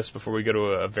on this before we go to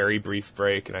a very brief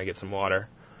break and I get some water?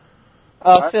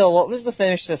 Phil, what was the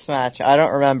finish to this match? I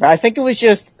don't remember. I think it was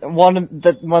just one of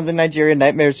the Nigerian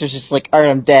Nightmares was just like, all right,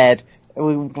 I'm dead.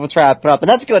 Let's wrap it up. And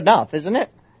that's good enough, isn't it?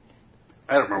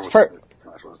 I don't remember what the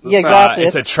match was. Yeah, exactly.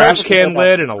 It's a trash can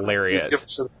lid and a lariat.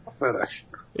 Finish.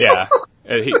 Yeah.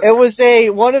 It was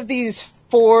one of these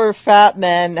 4 fat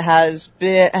men has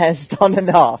done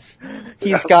enough.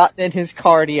 He's gotten in his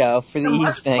cardio for the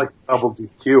evening. Like double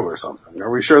DQ or something. Are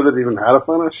we sure that it even had a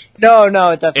finish? No,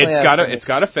 it definitely it's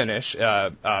got a finish.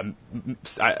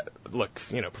 Look,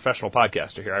 professional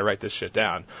podcaster here. I write this shit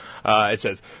down. It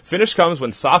says, finish comes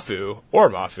when Safu, or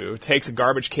Mafu, takes a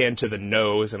garbage can to the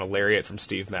nose and a lariat from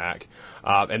Steve Mack.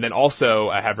 And then also,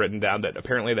 I have written down that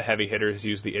apparently the heavy hitters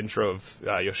use the intro of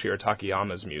Yoshihiro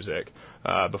Takayama's music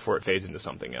before it fades into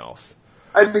something else.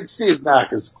 I mean, Steve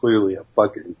Mack is clearly a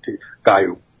fucking guy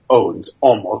who owns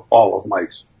almost all of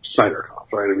Mike Schneider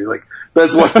comps, right? I mean, like,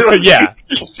 that's what... Yeah.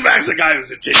 Steve Mack's a guy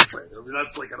who's a team player. I mean,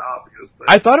 that's like an obvious thing.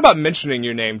 I thought about mentioning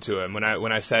your name to him when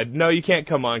I said, no, you can't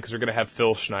come on because we're going to have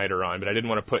Phil Schneider on, but I didn't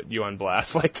want to put you on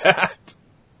blast like that.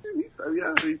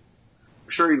 Yeah, I'm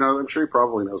sure he knows. I'm sure he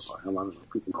probably knows who I am. I don't know.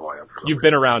 People know who I am. You've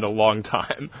been around a long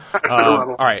time.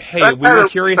 All right. Hey, we were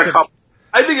curious.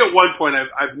 I think at one point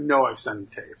I've sent him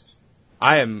tapes.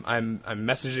 I'm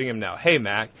messaging him now. Hey,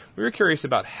 Mac, we were curious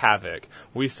about Havoc.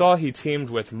 We saw he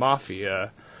teamed with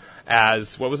Mafia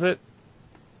as, what was it?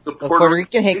 The Puerto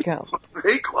Rican Hate Club.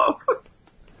 Hate Club.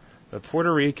 The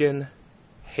Puerto Rican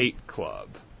Hate Club.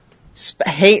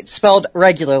 Hate spelled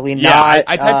regularly, Yeah, not...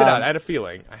 I typed it out. I had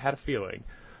a feeling.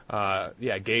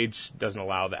 Yeah, Gage doesn't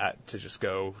allow that to just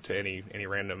go to any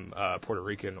random Puerto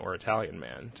Rican or Italian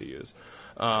man to use.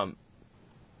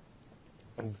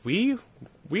 We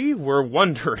were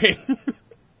wondering,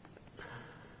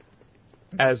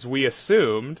 as we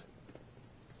assumed,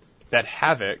 that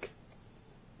Havoc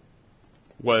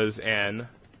was an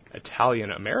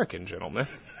Italian-American gentleman.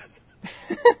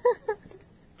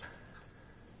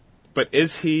 But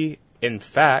is he, in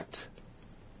fact,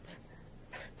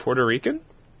 Puerto Rican?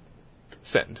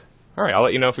 Send. All right, I'll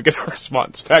let you know if we get a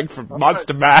response back from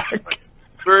Monster Mac.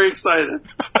 Very excited.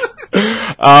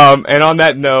 And on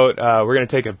that note, we're going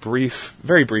to take a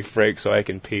very brief break so I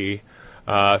can pee.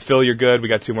 Phil, you're good. We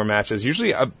got 2 more matches.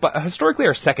 Usually, but historically,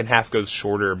 our second half goes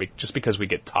shorter just because we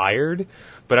get tired.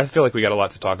 But I feel like we got a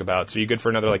lot to talk about. So you good for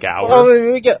another hour?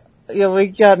 Oh, we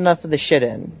got enough of the shit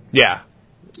in. Yeah.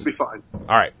 It'll be fine.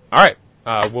 All right.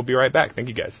 We'll be right back. Thank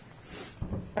you, guys.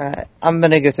 All right, I'm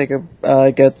gonna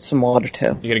go get some water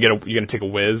too. You gonna take a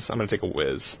whiz? I'm gonna take a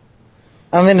whiz.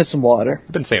 I'm into some water.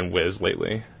 I've been saying whiz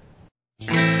lately.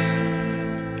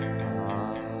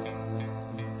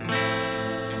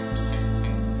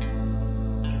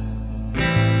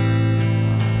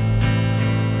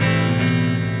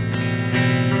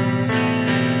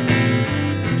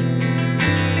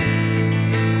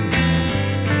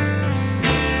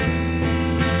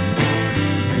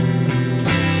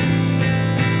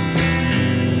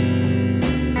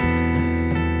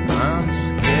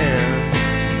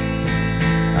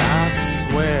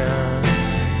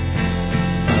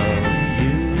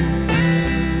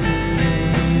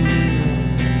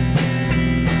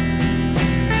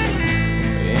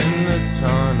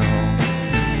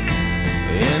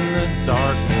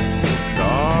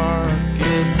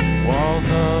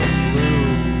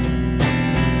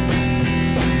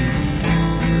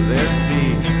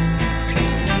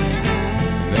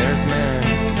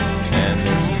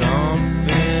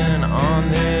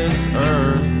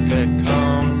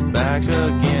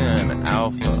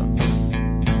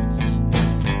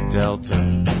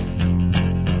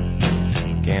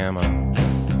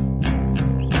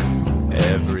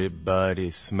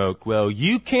 Smoke. Well,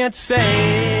 you can't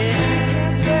say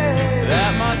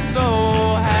that my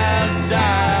soul has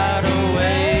died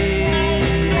away.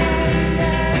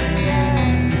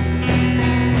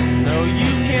 No,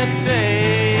 you can't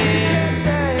say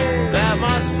that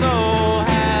my soul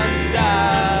has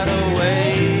died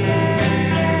away.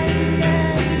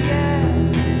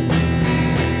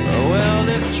 Well,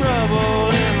 there's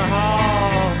trouble in the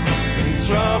hall, and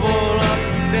trouble up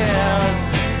the stairs,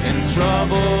 and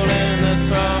trouble in the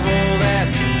trouble,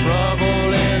 that's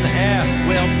trouble in the air.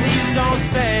 Well, please don't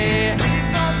say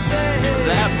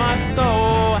that my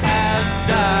soul has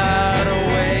died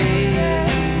away.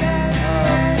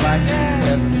 Black Jesus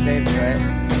doesn't save me, right?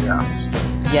 Yes.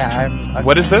 Yeah,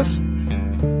 What is this?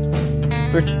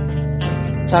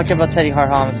 we're talking about Teddy Hart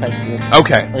Homicide Group.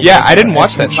 Okay. Like, Yeah, I didn't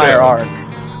watch that entire show. arc.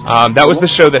 That was the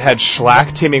show that had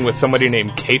Schlack teaming with somebody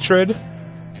named Katrid.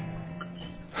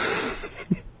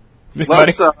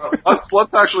 Let's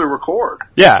actually record.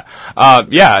 Yeah.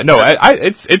 No,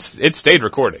 it stayed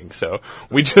recording. So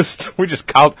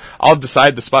I'll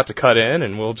decide the spot to cut in,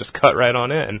 and we'll just cut right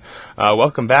on in.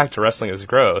 Welcome back to Wrestling is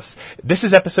Gross. This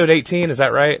is episode 18. Is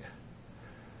that right?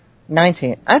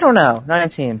 19. I don't know.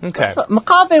 19. Okay.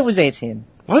 Makabe was 18.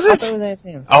 Was I it? thought it was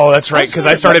 18. Oh, that's right. Because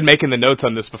I started making the notes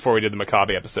on this before we did the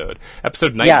Makabe episode.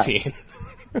 Episode 19.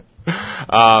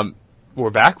 Yes. We're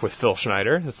back with Phil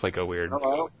Schneider. It's like a weird,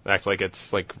 Hello. act like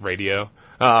it's like radio.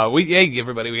 Hey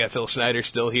everybody, we got Phil Schneider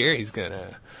still here. He's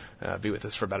gonna be with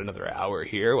us for about another hour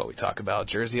here while we talk about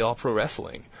Jersey All Pro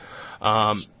Wrestling.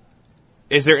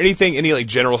 Is there any like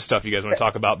general stuff you guys want to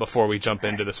talk about before we jump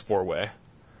into this 4-way?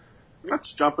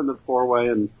 Let's jump into the 4-way,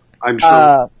 and I'm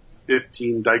sure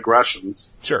 15 digressions.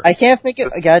 Sure. I can't think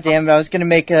of. God damn it! I was gonna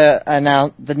make the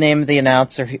name of the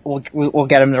announcer. We'll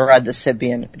get him to ride the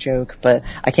Sibian joke, but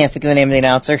I can't think of the name of the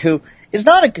announcer, who is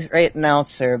not a great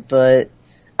announcer, but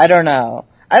I don't know.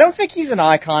 I don't think he's an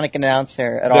iconic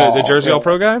announcer at all. The Jersey All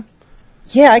Pro guy?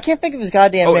 Yeah, I can't think of his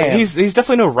goddamn name. He's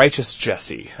definitely no Righteous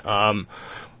Jesse.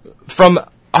 From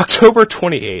October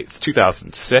 28th,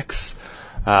 2006,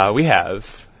 we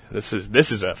have. This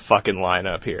is a fucking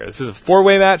lineup here. This is a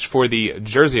 4-way match for the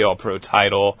Jersey All Pro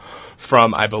title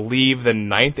from, I believe, the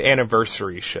 9th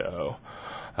anniversary show.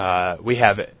 We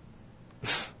have, God,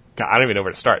 I don't even know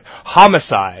where to start.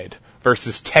 Homicide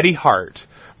versus Teddy Hart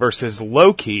versus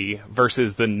Loki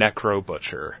versus the Necro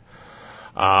Butcher.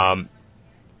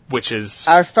 which is...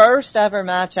 Our first ever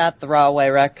match at the Rahway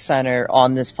Rec Center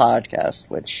on this podcast,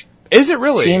 which... Is it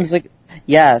really? Seems like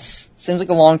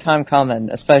a long time coming,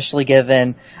 especially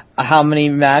given how many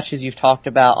matches you've talked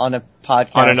about on a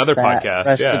podcast. On another podcast,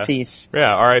 rest in peace.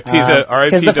 Yeah, R.I.P.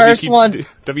 the first one,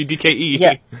 WDKE.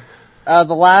 Yeah.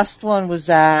 The last one was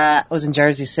in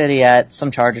Jersey City at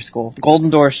some charter school, the Golden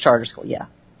Doors Charter School. Yeah.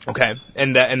 Okay,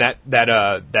 and that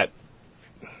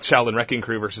Shaolin Wrecking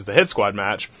Crew versus the Hit Squad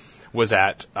match was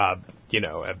at a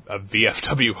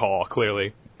VFW hall,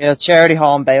 clearly. Yeah, Charity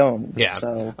Hall in Bayonne. Yeah.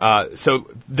 So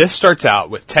this starts out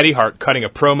with Teddy Hart cutting a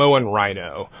promo on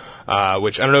Rhino,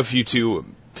 which I don't know if you two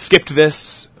skipped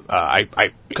this.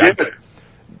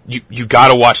 You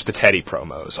gotta watch the Teddy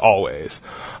promos, always.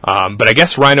 But I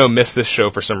guess Rhino missed this show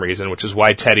for some reason, which is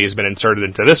why Teddy has been inserted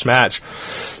into this match.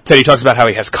 Teddy talks about how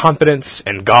he has confidence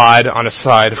and God on his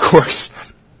side, of course.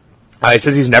 He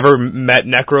says he's never met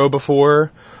Necro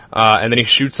before, and then he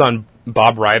shoots on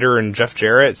Bob Ryder and Jeff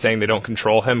Jarrett, saying they don't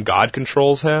control him, God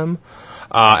controls him.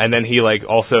 And then he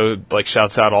also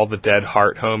shouts out all the dead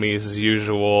Hart homies as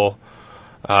usual,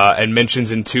 and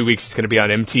mentions in 2 weeks it's going to be on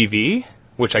MTV,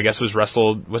 which I guess was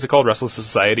what's it called? Wrestle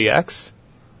Society X?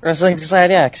 Wrestling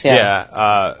Society X,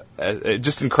 yeah. Yeah,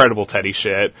 just incredible Teddy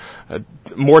shit.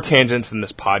 More tangents than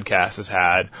this podcast has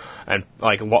had, and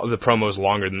the promo's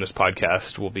longer than this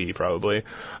podcast will be probably.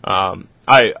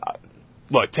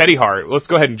 Look, Teddy Hart, let's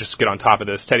go ahead and just get on top of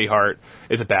this. Teddy Hart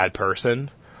is a bad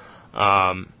person.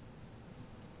 What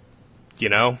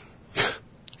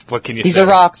can you say? He's a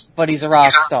rock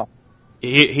star.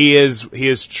 He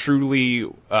is truly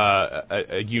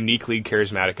a uniquely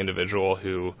charismatic individual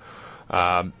who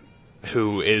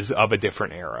is of a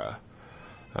different era.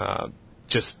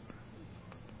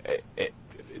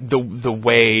 The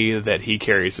way that he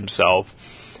carries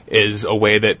himself is a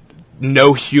way that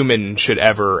no human should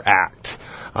ever act,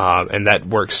 and that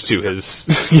works to his.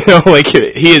 He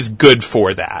is good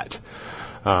for that.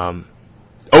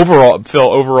 Overall,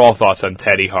 Phil, thoughts on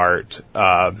Teddy Hart,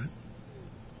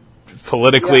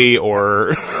 politically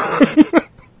or?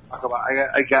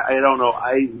 I don't know.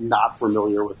 I'm not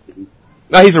familiar with him.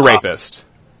 No, he's a rapist.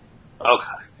 Okay.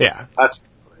 Yeah. That's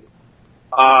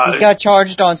he got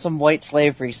charged on some white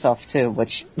slavery stuff too,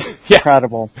 which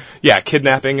incredible. Yeah,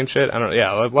 kidnapping and shit. I don't know.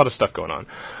 Yeah, a lot of stuff going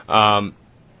on.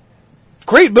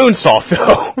 Great moonsault,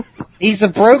 Phil. He's a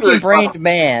broken-brained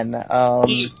man. Necro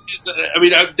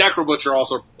Butcher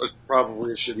also is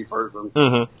probably a shitty person.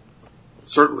 Mm-hmm.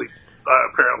 Certainly,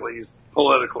 apparently, he's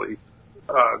politically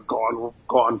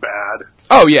gone bad.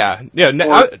 Oh yeah.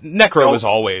 Necro was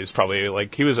always probably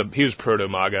he was proto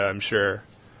MAGA, I'm sure.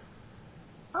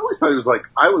 I always thought he was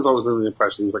I was always under the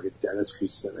impression he was like a Dennis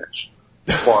Kucinich.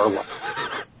 Far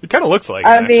left. It kind of looks like.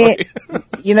 I mean,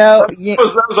 that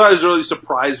was why I was really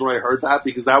surprised when I heard that,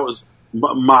 because that was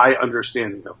my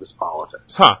understanding of his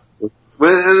politics. Huh. And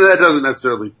that doesn't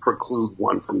necessarily preclude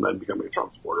one from then becoming a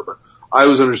Trump supporter, but I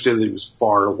was understanding that he was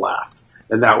far left,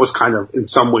 and that was kind of, in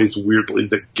some ways, weirdly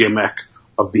the gimmick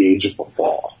of the Age of the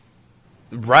Fall.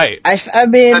 Right. I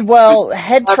mean,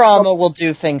 head trauma will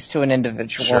do things to an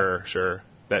individual. Sure.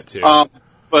 That too.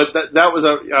 But that was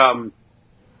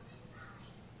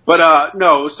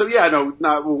no. So yeah, no.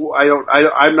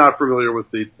 I'm not familiar with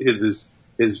his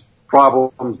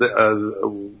problems. That's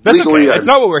legally, okay. It's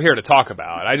not what we're here to talk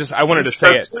about. I wanted to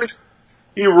say it.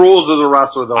 He rules as a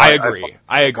wrestler, though. I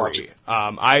agree.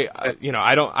 I'm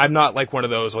not like one of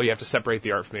those, you have to separate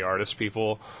the art from the artist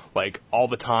people, all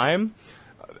the time.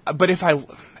 But if I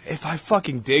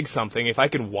fucking dig something, if I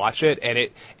can watch it and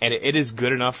it is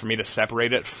good enough for me to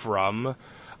separate it from,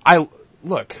 I'll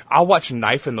watch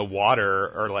Knife in the Water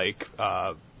or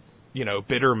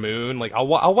Bitter Moon.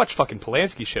 I'll watch fucking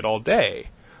Polanski shit all day.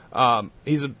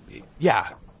 He's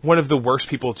one of the worst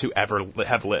people to ever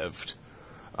have lived.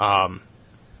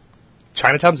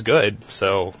 Chinatown's good,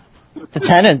 so. The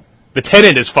Tenant. The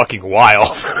Tenant is fucking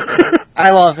wild.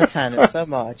 I love The Tenant so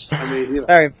much.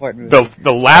 Very important movie.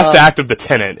 The last act of The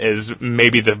Tenant is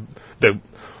maybe the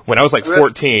when I was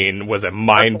 14 was a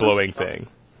mind blowing thing.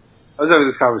 I was having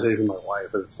this conversation with my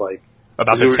wife, and it's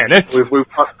about The Tenant.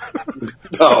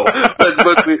 No,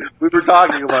 but we were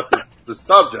talking about the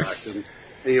subject, and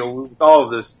with all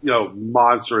of this,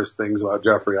 monstrous things about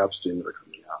Jeffrey Epstein that are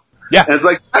coming out. Yeah, and it's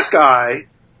that guy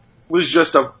was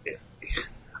just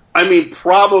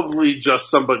probably just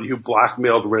somebody who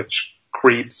blackmailed rich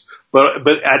creeps, but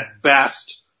at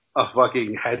best, a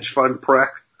fucking hedge fund prick.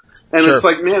 And sure. It's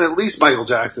man, at least Michael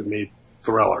Jackson made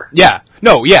Thriller. Yeah.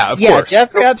 No, yeah, of course.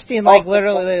 Jeffrey Epstein,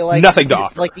 literally, nothing to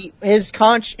offer. His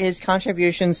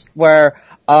contributions were,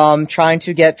 trying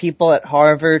to get people at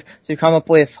Harvard to come up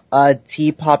with a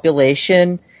T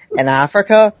population in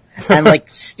Africa, and like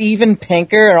Steven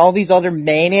Pinker and all these other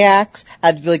maniacs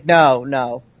had to be like,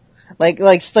 no.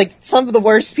 Like some of the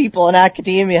worst people in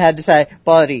academia had to say,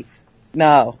 buddy,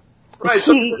 no. Right,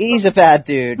 He's a bad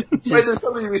dude. Right, there's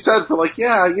something to be said for like,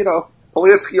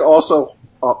 Polanski also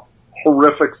a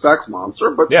horrific sex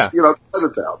monster, but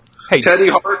Chinatown. Hey. Teddy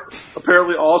Hart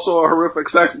apparently also a horrific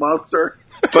sex monster,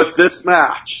 but this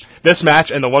match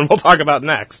and the one we'll talk about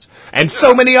next, and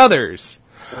so many others,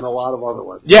 and a lot of other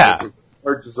ones. Yeah.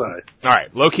 Hard to say. All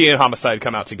right, Loki and Homicide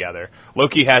come out together.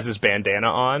 Loki has his bandana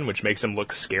on, which makes him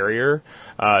look scarier.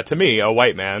 To me, a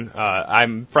white man,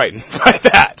 I'm frightened by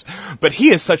that. But he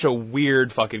is such a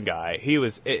weird fucking guy. He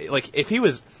was, if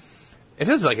this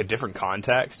is like a different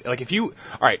context, like if you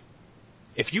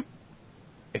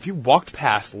walked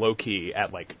past Loki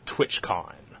at like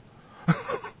TwitchCon,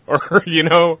 or,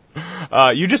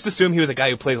 you just assume he was a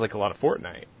guy who plays like a lot of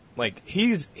Fortnite. Like,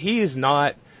 he is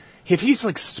not... If he's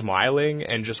like smiling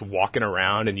and just walking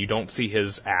around and you don't see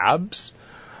his abs,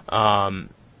 you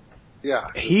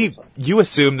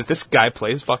assume that this guy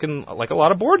plays fucking like a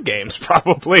lot of board games,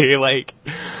 probably.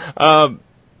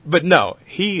 But no,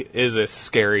 he is a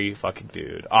scary fucking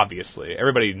dude. Obviously,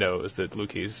 everybody knows that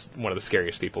Loki's one of the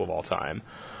scariest people of all time.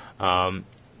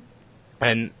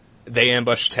 And they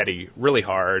ambush Teddy really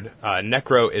hard.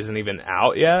 Necro isn't even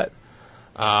out yet.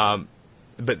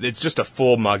 But it's just a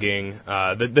full mugging.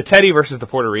 The Teddy versus the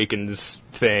Puerto Ricans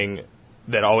thing,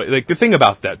 that always, like, the thing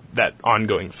about that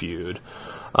ongoing feud,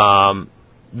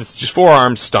 it's just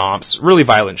forearm stomps, really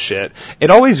violent shit.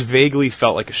 It always vaguely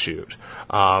felt like a shoot.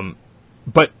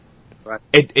 But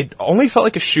it only felt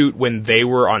like a shoot when they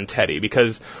were on Teddy,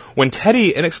 because when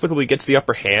Teddy inexplicably gets the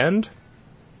upper hand,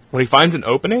 when he finds an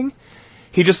opening,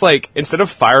 he just, like, instead of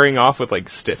firing off with, like,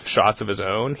 stiff shots of his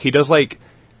own, he does, like,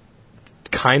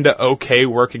 kinda okay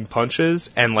working punches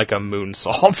and like a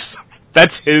moonsault.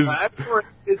 That's his.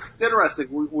 It's interesting.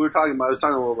 I was talking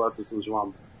a little about this with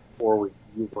John before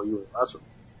you were last week,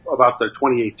 about the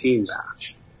 2018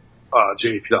 match,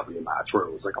 JPW match, where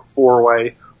it was like a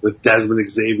 4-way with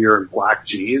Desmond Xavier and Black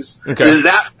G's. Okay. And in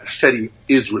that match, Teddy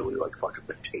is really like fucking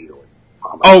potatoing.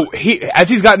 As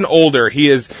he's gotten older,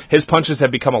 his punches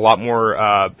have become a lot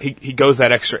more, he goes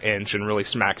that extra inch and really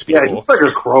smacks people. Yeah, he's like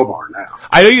a crowbar now.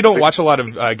 I know you don't watch a lot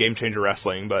of Game Changer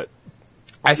Wrestling, but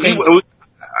I think...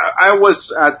 I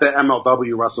was at the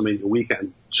MLW WrestleMania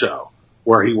weekend show,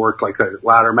 where he worked like a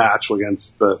ladder match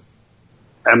against the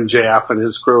MJF and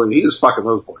his crew, and he was fucking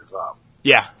those boys up.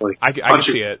 Yeah, like, I can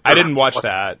see it. I didn't watch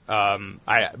that. Him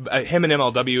and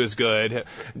MLW is good.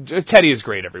 Teddy is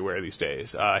great everywhere these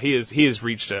days. He has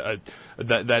reached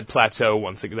that plateau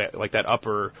once again, like that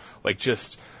upper, like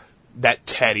just that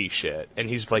Teddy shit, and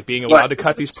he's like being allowed to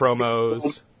cut these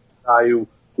promos. Who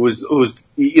was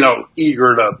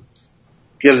eager to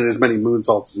get in as many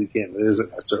moonsaults as he can. It isn't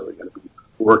necessarily going to be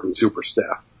working super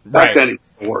stiff. Back then he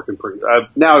was working pretty.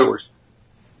 Now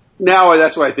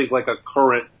that's why I think like a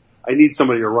current. I need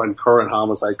somebody to run current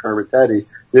Homicide, Kermit Teddy.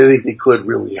 They think they could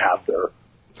really have their...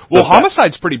 Well,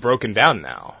 Homicide's pretty broken down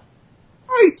now.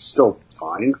 It's still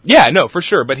fine. Yeah, no, for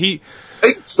sure, but he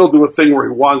can still do a thing where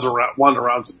he wanders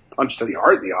around and punch Teddy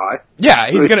Hart in the eye. Yeah,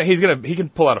 he can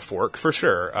pull out a fork, for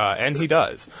sure, and he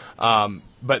does.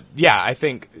 But yeah, I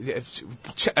think,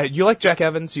 you like Jack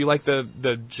Evans? You like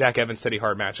the Jack Evans Teddy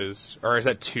Hart matches? Or is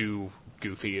that too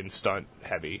goofy and stunt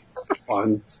heavy? They're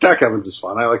fun. Jack Evans is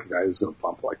fun. I like a guy who's going to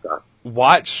pump like that.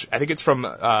 Watch, I think it's from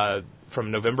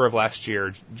November of last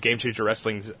year, Game Changer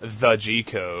Wrestling's The G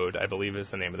Code, I believe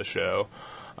is the name of the show.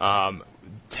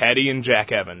 Teddy and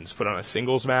Jack Evans put on a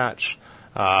singles match,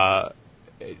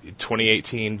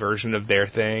 2018 version of their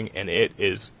thing, and it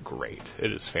is great.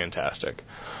 It is fantastic.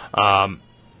 Evans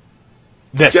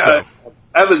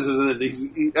is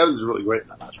really great in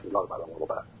that match. We'll talk about it a little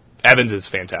bit. Evans is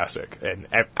fantastic, and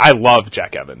I love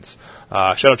Jack Evans.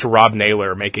 Shout out to Rob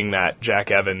Naylor making that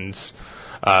Jack Evans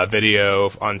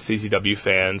video on CZW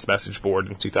Fans message board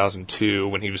in 2002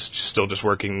 when he was still just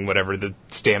working whatever the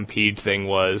Stampede thing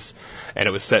was, and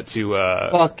it was set to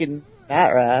fucking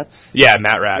Matt Rats. Yeah,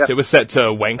 Matt Rats. Yeah. It was set to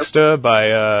Wanksta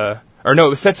by it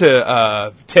was set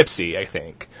to Tipsy, I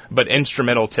think, but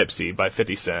instrumental Tipsy by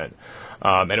 50 Cent,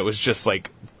 and it was just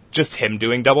him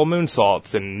doing double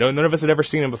moonsaults, and none of us had ever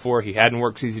seen him before. He hadn't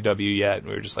worked CZW yet, and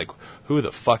we were just like, who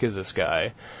the fuck is this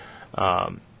guy?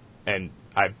 And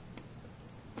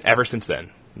ever since then,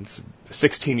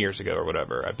 16 years ago or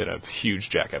whatever, I've been a huge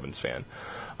Jack Evans fan.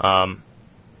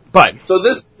 But so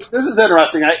this is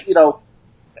interesting.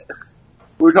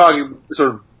 We're talking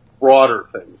sort of broader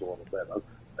things a little bit.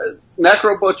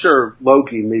 Necro Butcher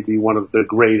Loki may be one of the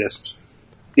greatest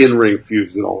in-ring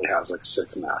feuds that only has like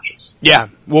 6 matches. Yeah,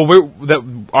 well,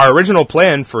 our original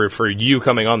plan for you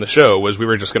coming on the show was we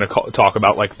were just going to talk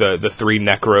about like the 3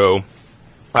 Necro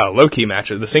low-key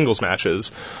matches, the singles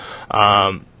matches.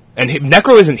 And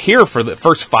Necro isn't here for the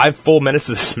first 5 full minutes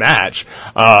of this match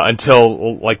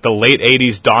until like the late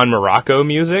 80s Don Morocco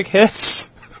music hits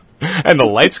and the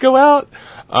lights go out.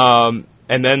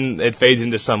 And then it fades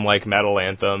into some like metal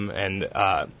anthem and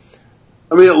I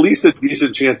mean, at least a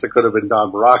decent chance it could have been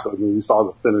Don Morocco. I mean, we saw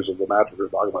the finish of the match we were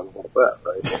talking about a little bit,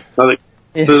 right?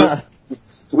 Nothing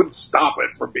would stop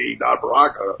it from being Don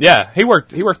Morocco. Yeah, he worked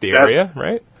the area,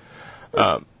 right?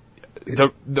 I'm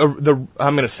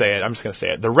gonna say it. I'm just gonna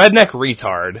say it. The redneck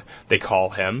retard, they call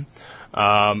him,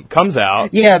 comes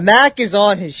out. Yeah, Mac is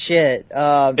on his shit.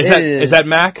 Is that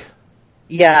Mac?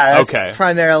 Yeah, that's okay.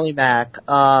 Primarily Mac.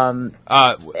 And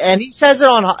he says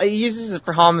it he uses it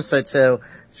for Homicide too.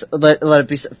 So let it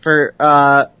be for,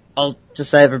 I'll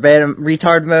just say verbatim,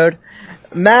 retard mode.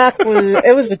 Mac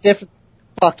it was a different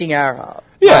fucking era.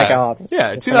 Yeah.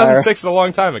 2006 is a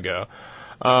long time ago.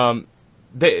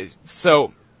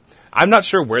 So, I'm not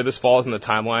sure where this falls in the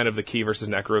timeline of the Key versus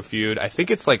Necro feud. I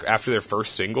think it's like after their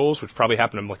first singles, which probably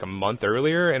happened like a month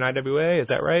earlier in IWA. Is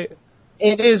that right?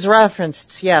 It is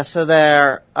referenced, yeah. So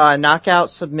their knockout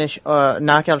submission,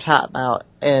 knockout tap out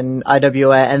in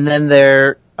IWA, and then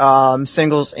their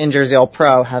singles in Jersey All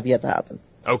Pro have yet to happen.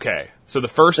 Okay, so the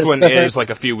first one is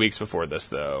like a few weeks before this,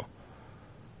 though.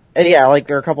 Yeah, like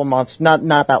a couple months, not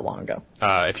that long ago.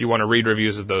 If you want to read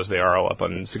reviews of those, they are all up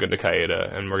on Segunda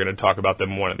Caída, and we're going to talk about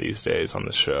them one of these days on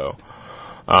the show.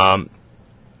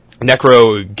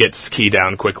 Necro gets Key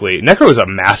down quickly. Necro is a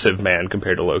massive man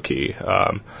compared to Low Key.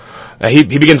 He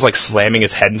begins like slamming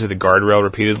his head into the guardrail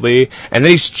repeatedly, and then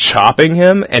he's chopping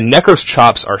him, and Necro's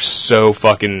chops are so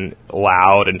fucking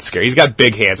loud and scary. He's got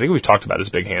big hands. I think we've talked about his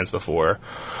big hands before.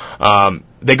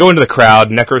 They go into the crowd,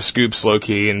 Necro scoops Low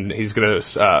Key, and he's gonna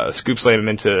scoop slam him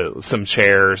into some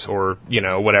chairs or,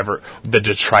 whatever, the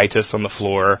detritus on the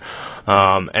floor,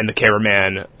 and the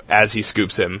cameraman, as he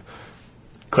scoops him,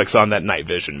 clicks on that night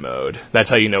vision mode. That's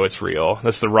how you know it's real.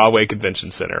 That's the Rahway Convention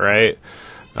Center, right?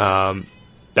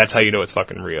 That's how you know it's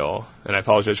fucking real. And I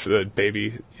apologize for the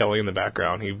baby yelling in the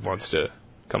background. He wants to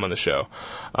come on the show.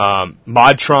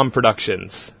 Modtron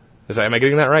Productions. Am I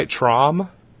getting that right? Tron.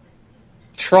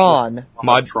 Modtron.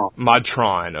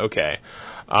 Okay.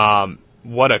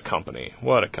 What a company.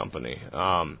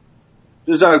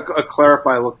 Just a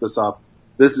clarify, look this up.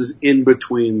 This is in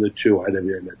between the 2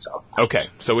 IWA Mid-South. Okay.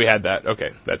 So we had that.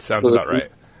 Okay. That sounds about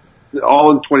right.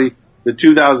 All in the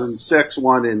 2006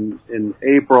 one in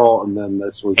April, and then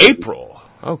this was April.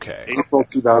 Okay. April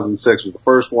 2006 was the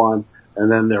first one,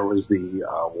 and then there was the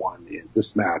one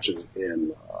this match is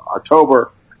in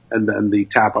October, and then the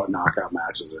tap out knockout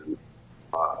matches in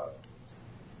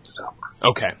December.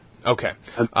 Okay.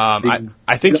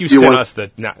 I think you sent us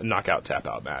the knockout tap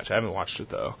out match. I haven't watched it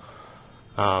though.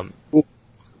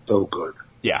 So good.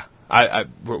 Yeah,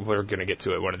 we're gonna get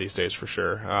to it one of these days for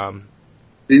sure.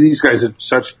 These guys are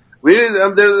such.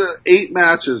 There's 8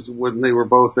 matches when they were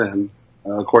both in,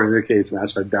 according to the Cage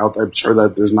match. I'm sure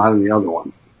that there's not any other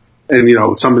ones.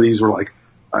 And, some of these were like,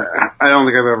 I don't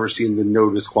think I've ever seen the no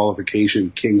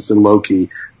disqualification Kingston Low Key,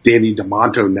 Danny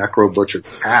DeMonto, Necro Butcher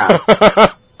Cat.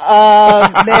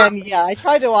 Man, yeah, I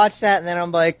tried to watch that and then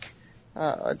I'm like,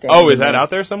 is that out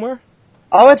there somewhere?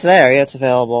 Oh, it's there. Yeah, it's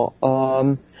available.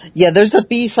 Yeah, there's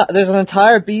an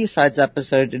entire B-sides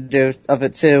episode to do of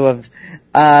it too, of,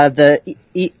 the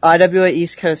IWA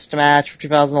East Coast match for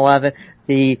 2011,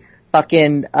 the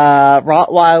fucking,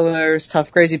 Rottweilers,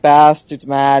 Tough Crazy Bastards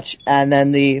match, and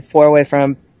then the 4-way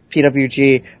from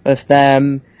PWG with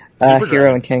them,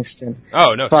 Hero and Kingston.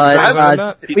 Oh, no.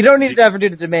 But, we don't need to ever do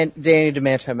the Danny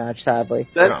DeManto match, sadly.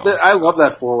 I love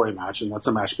that 4-way match, and that's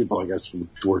a match people, I guess,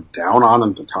 were down on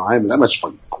at the time. That match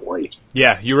was great.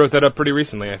 Yeah, you wrote that up pretty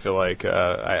recently, I feel like.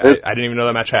 I didn't even know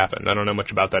that match happened. I don't know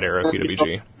much about that era of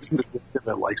PWG.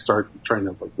 That, start trying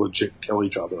to, legit kill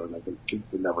each other, and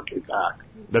they never came back.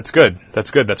 That's good.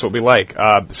 That's what we like.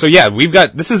 So yeah,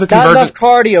 this is the Not enough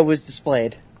cardio was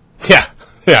displayed. Yeah.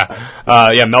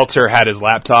 Meltzer had his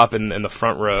laptop in the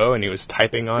front row, and he was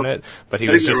typing on it, but he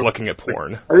was just looking at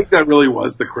porn. I think that really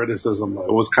was the criticism.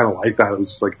 It was kind of like that. It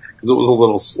was just because it was a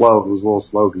little slow. It was a little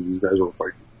slow because these guys were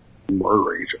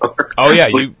murdering each other. Oh yeah,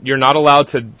 you're not allowed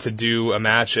to do a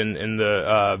match in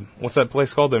the what's that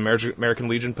place called? The American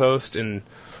Legion Post in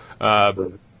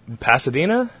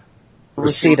Pasadena.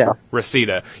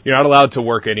 Reseda. You're not allowed to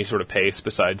work any sort of pace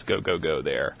besides go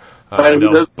there.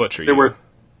 They'll butcher you.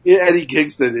 Eddie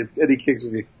Kingston, if Eddie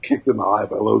Kingston gets kicked in the eye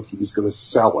by Loki, he's going to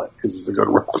sell it because he's a good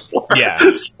wrestler. Yeah. So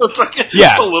it's like,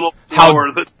 it's a little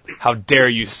slower than... How dare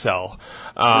you sell?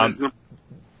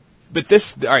 But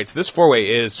this, alright, so this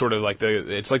four-way is sort of like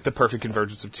it's like the perfect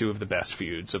convergence of two of the best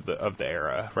feuds of the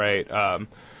era, right?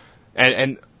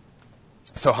 And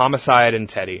so Homicide and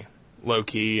Teddy,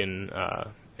 Loki and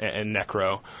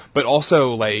Necro, but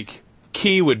also like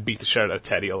Key would beat the shit out of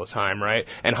Teddy all the time, right?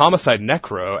 And Homicide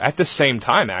Necro at the same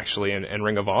time actually in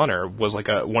Ring of Honor was like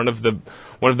one of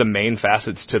the main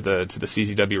facets to the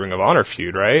CZW Ring of Honor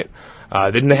feud, right?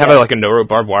 Didn't they have like a no rope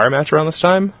barbed wire match around this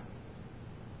time?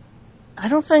 I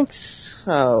don't think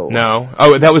so. No.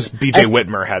 Oh, that was B.J.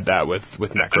 Whitmer had that with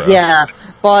Necro. Yeah,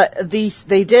 but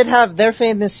they did have their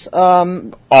famous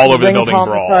all over the Ring building of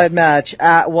Homicide match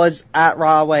was at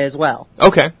Rahway as well.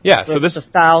 Okay, yeah. So this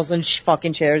 1,000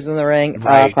 fucking chairs in the ring,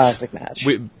 right. Classic match.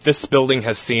 This building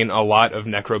has seen a lot of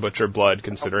Necro Butcher blood,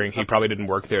 considering he probably didn't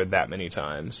work there that many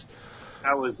times.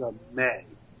 That was May.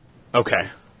 Okay.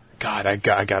 God, I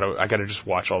gotta just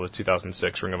watch all the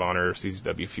 2006 Ring of Honor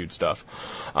CZW feud stuff.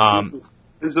 And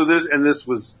this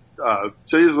was that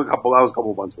was a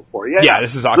couple months before. Yeah,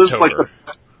 this is October.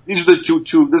 These are the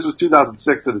two. This was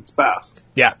 2006 at its best.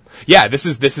 Yeah. This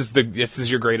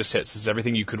is your greatest hits. This is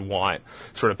everything you could want,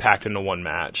 sort of packed into one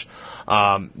match.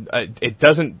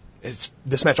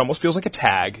 This match almost feels like a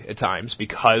tag at times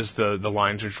because the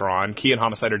lines are drawn. Key and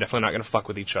Homicide are definitely not going to fuck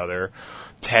with each other.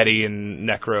 Teddy and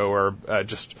Necro are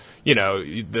just,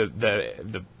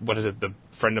 the what is it? The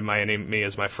friend of my enemy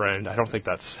is my friend. I don't think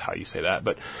that's how you say that,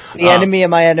 but the enemy of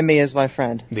my enemy is my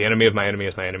friend. The enemy of my enemy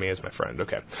is my enemy is my friend.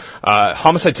 Okay.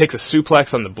 Homicide takes a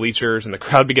suplex on the bleachers, and the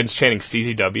crowd begins chanting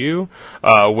CZW,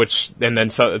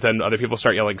 then other people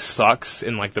start yelling "sucks"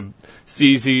 in like the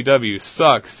CZW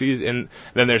sucks, and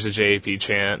then there's a JAP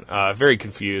chant. Very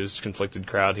confused, conflicted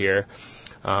crowd here.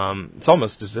 It's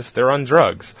almost as if they're on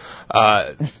drugs.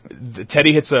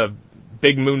 Teddy hits a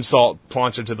big moonsault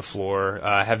plancha to the floor.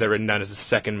 I have that written down as a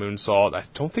second moonsault. I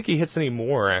don't think he hits any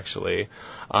more, actually.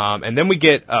 And then we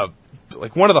get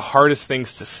like one of the hardest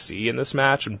things to see in this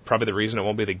match, and probably the reason it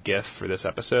won't be the GIF for this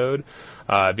episode,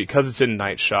 because it's in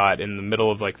night shot in the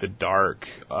middle of like the dark,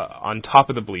 on top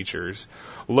of the bleachers.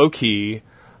 Low-key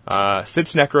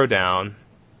sits Necro down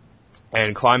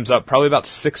and climbs up probably about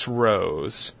 6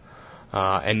 rows.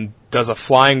 And does a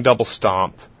flying double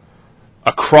stomp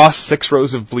across 6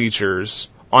 rows of bleachers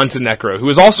onto Necro, who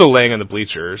is also laying on the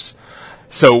bleachers.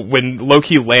 So when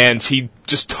Loki lands, he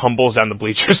just tumbles down the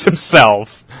bleachers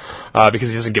himself, because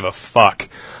he doesn't give a fuck.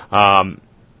 And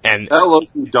that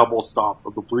Loki double stomp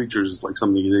of the bleachers is like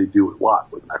something they do a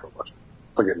lot with Necro Butcher.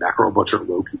 It's like a Necro Butcher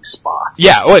Loki spot.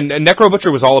 Yeah, and Necro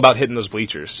Butcher was all about hitting those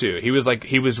bleachers too. He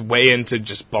was way into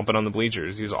just bumping on the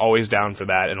bleachers. He was always down for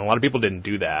that, and a lot of people didn't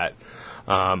do that.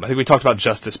 I think we talked about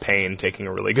Justice Payne taking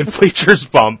a really good bleachers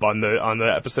bump on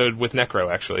the episode with Necro,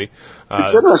 actually.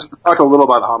 It's interesting to talk a little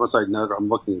about Homicide Necro. I'm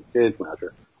looking at Cage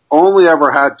Matcher. Only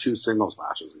ever had 2 singles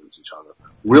matches against each other.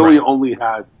 Really only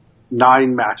had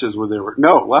 9 matches where they were,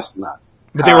 no, less than that.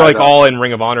 But they were like all in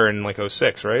Ring of Honor in like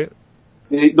 06, right?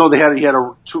 He had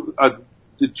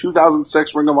the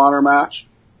 2006 Ring of Honor match.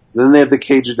 Then they had the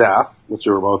Cage of Death, which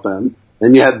they were both in.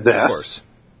 Then you had this. Of course.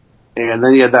 And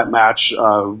then you had that match,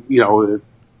 the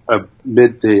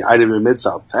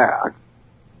Mid-South tag.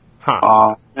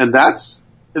 Huh. And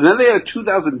then they had a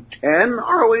 2010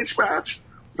 ROH match.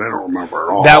 I don't remember at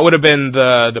all. That would have been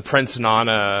the Prince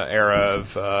Nana era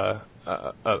of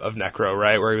Necro,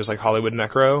 right? Where he was like Hollywood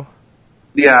Necro.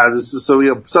 Yeah, he was good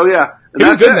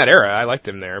in that era. I liked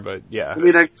him there, but yeah. I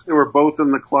mean, I guess they were both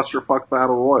in the Clusterfuck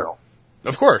Battle Royal.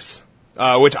 Of course.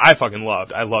 Which I fucking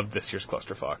loved. I loved this year's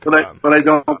Clusterfuck. But I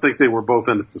don't think they were both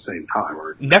in at the same time.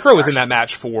 Necro was in that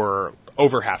match for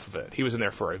over half of it. He was in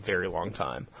there for a very long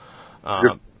time.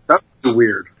 That's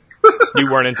weird.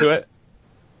 You weren't into it?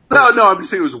 No, I'm just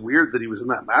saying it was weird that he was in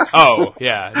that match. Oh,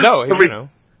 yeah. No,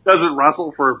 doesn't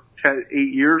wrestle for 8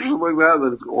 years or something like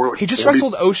that. He just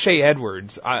wrestled O'Shea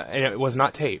Edwards, and it was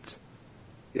not taped.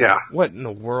 Yeah. What in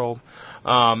the world?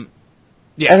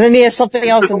 Yeah. And then he has something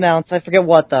else announced. I forget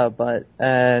what though,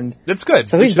 that's good.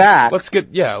 So he's back.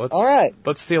 All right.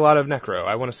 Let's see a lot of Necro.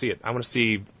 I want to see it. I want to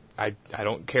see. I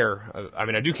don't care. I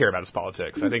mean, I do care about his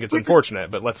politics. I think it's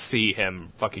unfortunate, but let's see him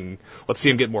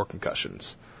get more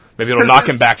concussions. Maybe it'll knock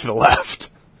him back to the left.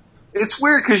 It's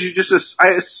weird because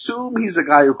I assume he's a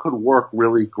guy who could work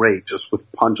really great just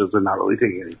with punches and not really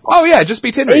taking any punches. Oh yeah, just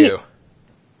beat Tenryu.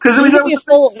 Because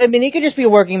he could just be a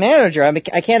working manager. I mean,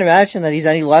 I can't imagine that he's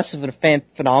any less of a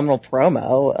phenomenal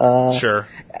promo. Sure.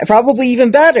 Probably even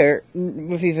better,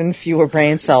 with even fewer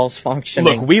brain cells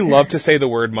functioning. Look, we love to say the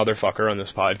word motherfucker on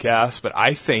this podcast, but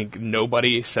I think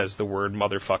nobody says the word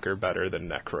motherfucker better than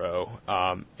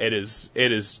Necro. It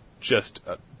is just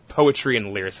poetry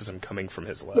and lyricism coming from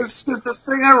his lips. The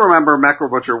thing I remember, Necro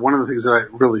Butcher, one of the things that I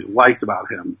really liked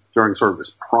about him during sort of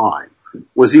his prime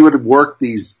was he was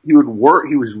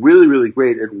really, really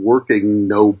great at working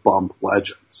no bump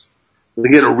legends.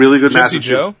 He had a really good match with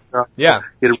Joe? Yeah.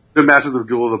 He had a good match with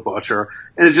Abdullah the Butcher.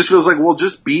 And it just feels like, well,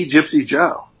 just be Gypsy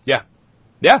Joe. Yeah.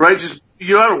 Yeah. Right? Just,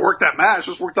 you know how to work that match.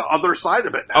 Just work the other side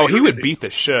of it now. Oh, he would beat the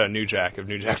shit out of New Jack if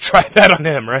New Jack tried that on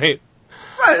him, right?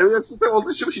 Right. That's the thing. Well,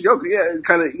 the Gypsy Joe, yeah,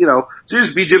 kind of, so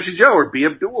just be Gypsy Joe or be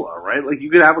Abdullah, right? Like, you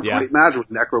could have a great match with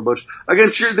Necro Butcher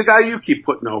against the guy you keep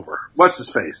putting over. What's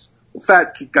his face? The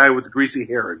fat guy with the greasy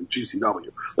hair in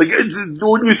GCW. Like,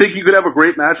 wouldn't you think you could have a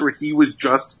great match where he was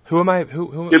just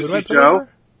Gypsy Joe?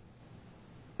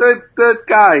 The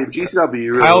guy in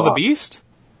GCW. Kyle the Beast?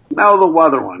 No, the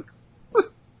other one.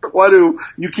 Why do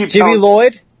you keep Jimmy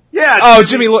Lloyd? Yeah. Oh,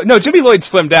 Jimmy Lloyd. No, Jimmy Lloyd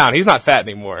slimmed down. He's not fat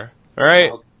anymore. All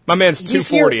right? My man's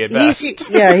 240 at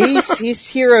best. He's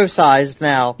hero sized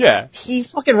now. Yeah. He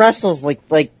fucking wrestles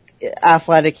like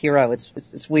athletic hero.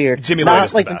 It's weird. Jimmy Lloyd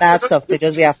is like the the bad stuff. He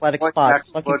does the athletic spots. It's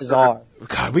fucking bizarre.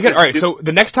 God, all right. So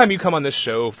the next time you come on this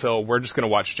show, Phil, we're just gonna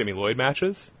watch Jimmy Lloyd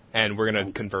matches, and we're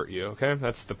gonna convert you. Okay,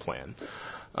 that's the plan.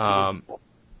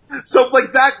 So,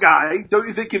 like that guy, don't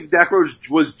you think if Necro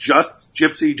was just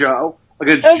Gypsy Joe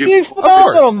against That'd be a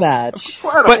phenomenal match.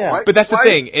 But that's the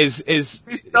thing is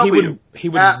he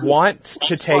would want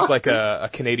to take like a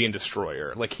Canadian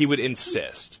destroyer. Like he would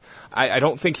insist. I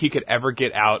don't think he could ever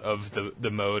get out of the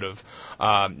mode of,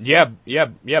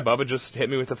 Bubba just hit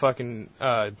me with the fucking,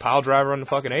 pile driver on the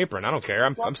fucking apron. I don't care.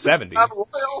 I'm 70.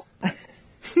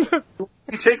 You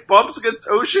take bumps against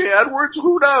O'Shea Edwards?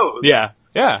 Who knows? Yeah.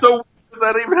 Yeah. So did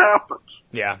that even happen?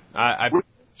 Yeah.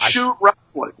 Shoot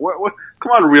wrestling. What?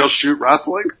 Come on, Real Shoot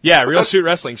Wrestling. Yeah, Real Shoot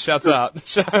Wrestling. Shouts out.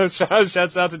 Shouts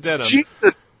out to Denim.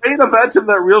 The main event of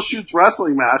that Real Shoots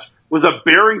Wrestling match was a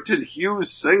Barrington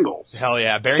Hughes singles. Hell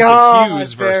yeah. Barrington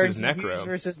Hughes versus Barrington Necro. Hughes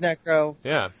versus Necro.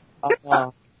 Yeah.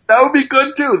 That would be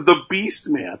good too. The Beast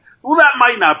Man. Well, that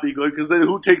might not be good because then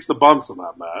who takes the bumps in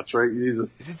that match, right?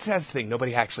 That's the thing.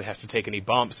 Nobody actually has to take any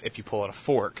bumps if you pull out a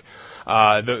fork.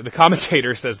 The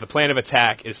commentator says the plan of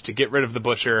attack is to get rid of the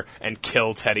Butcher and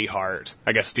kill Teddy Hart.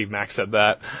 I guess Steve Mack said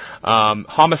that.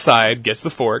 Homicide gets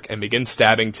the fork and begins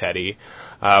stabbing Teddy.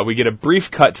 We get a brief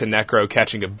cut to Necro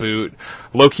catching a boot.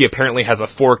 Loki apparently has a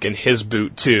fork in his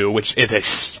boot too, which is a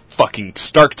fucking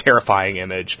stark, terrifying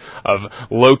image of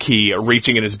Loki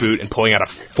reaching in his boot and pulling out a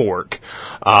fork.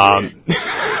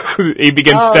 He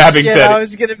begins stabbing Teddy. I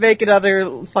was gonna make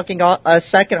another fucking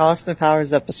second Austin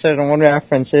Powers episode on one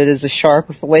reference. It is a shark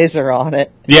with a laser on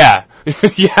it. Yeah.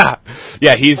 yeah.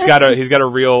 He's got a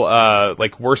real,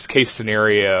 like worst case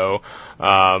scenario.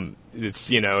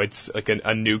 It's like a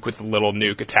nuke with a little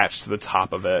nuke attached to the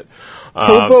top of it.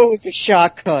 Hobo with a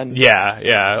shotgun.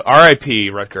 Yeah. R.I.P.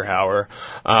 Rutger Hauer.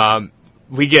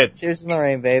 We get Tears in the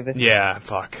Rain, baby. Yeah,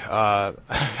 fuck.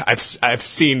 I've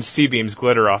seen C-beams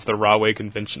glitter off the Rahway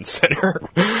Convention Center.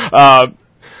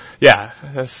 Yeah,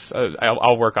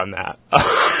 I'll work on that.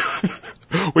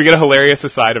 We get a hilarious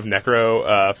aside of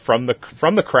Necro from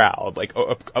the crowd, like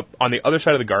up on the other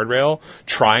side of the guardrail,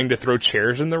 trying to throw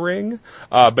chairs in the ring,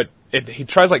 but he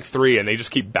tries like 3, and they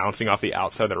just keep bouncing off the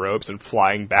outside of the ropes and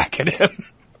flying back at him.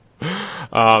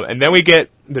 And then we get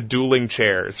the dueling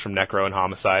chairs from Necro and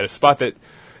Homicide, a spot that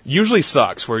usually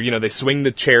sucks, where they swing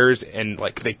the chairs and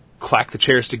like they clack the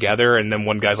chairs together, and then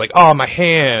one guy's like, "Oh, my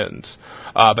hand!"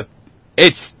 But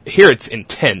it's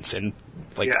intense and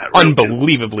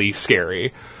unbelievably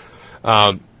scary.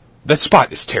 That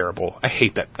spot is terrible. I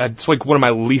hate that. It's like one of my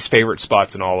least favorite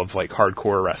spots in all of like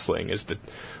hardcore wrestling. Is that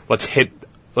let's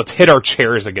hit our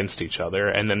chairs against each other,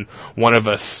 and then one of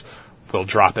us will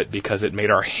drop it because it made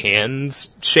our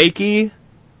hands shaky.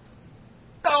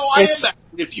 No, I imagine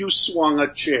if you swung a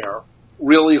chair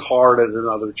really hard at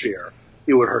another chair,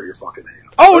 it would hurt your fucking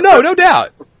hand. Oh, no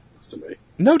doubt. To me.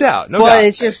 No doubt. But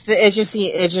it's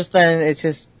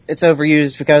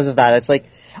overused because of that. It's like,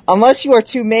 unless you are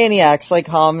two maniacs like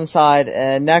Homicide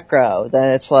and Necro,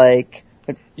 then it's like,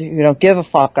 you don't give a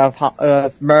fuck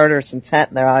of murderous intent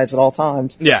in their eyes at all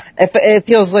times. Yeah. It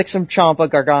feels like some Ciampa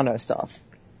Gargano stuff.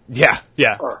 Yeah.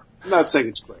 Sure. I'm not saying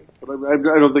it's great, but I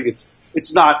don't think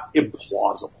it's not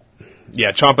implausible.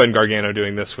 Yeah, Ciampa and Gargano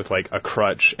doing this with like a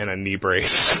crutch and a knee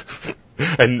brace.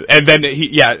 and then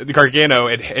Gargano,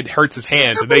 it hurts his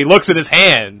hands, and then he looks at his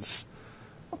hands.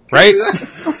 Right?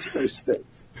 That's very stink.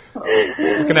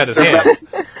 Looking at his hands.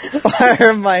 Why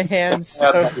are my hands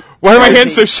so... Why are my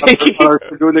hands so shaky? For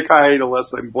doing the Kaida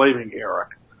list, I'm blaming Eric.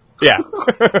 Yeah.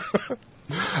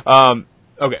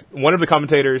 Okay, one of the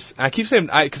commentators, and I keep saying,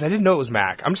 because I didn't know it was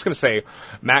Mac. I'm just going to say,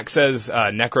 Mac says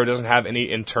Necro doesn't have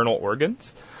any internal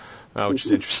organs, which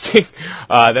is interesting.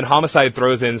 Then Homicide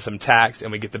throws in some tacks,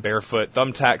 and we get the barefoot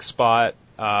thumbtack spot.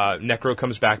 Necro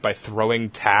comes back by throwing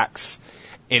tacks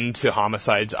into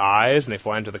Homicide's eyes, and they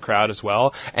fly into the crowd as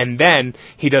well. And then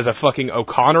he does a fucking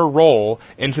O'Connor roll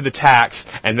into the tacks,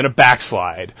 and then a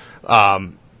backslide.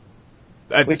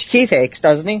 Which Keith takes,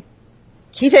 doesn't he?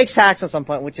 He takes tacks at some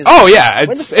point, which is... Oh, yeah,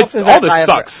 when the it's fuck is all that this guy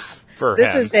sucks for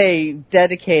This him. is a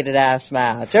dedicated-ass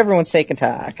match. Everyone's taking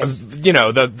tacks. You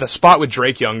know, the spot with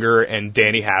Drake Younger and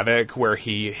Danny Havoc where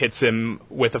he hits him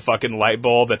with a fucking light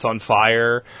bulb that's on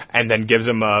fire and then gives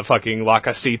him a fucking La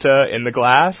Casita in the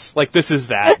glass. Like, this is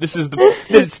that.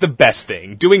 It's the best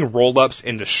thing. Doing roll-ups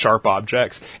into sharp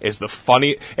objects is the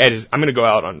funny... I'm going to go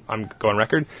on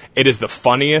record. It is the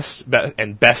funniest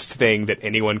and best thing that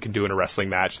anyone can do in a wrestling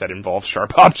match that involves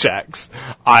sharp objects.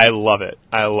 I love it.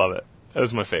 That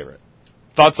was my favorite.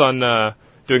 Thoughts on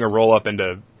doing a roll-up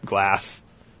into glass,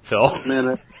 Phil?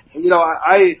 Man, you know,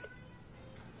 I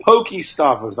pokey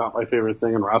stuff is not my favorite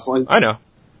thing in wrestling. I know.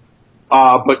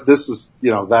 But this is,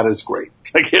 you know, that is great.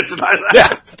 I can't deny that.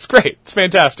 Yeah, it's great. It's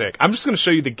fantastic. I'm just going to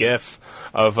show you the GIF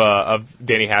of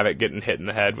Danny Havoc getting hit in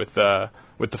the head with the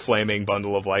flaming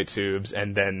bundle of light tubes,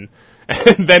 and then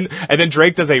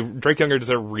Drake Younger does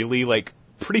a really like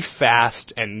pretty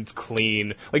fast and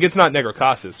clean. Like, it's not Negro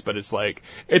Casas, but it's like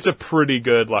it's a pretty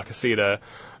good La Casita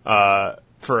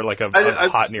for like a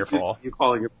hot near fall. You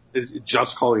calling him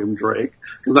Drake,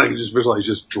 because I can just visualize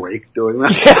just Drake doing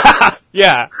that.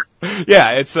 Yeah.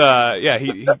 It's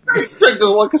he Drake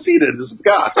does La Casita in his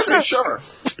guts. Okay, sure.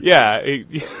 Yeah.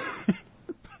 It's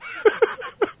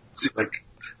like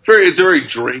it's a very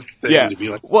Drake thing to be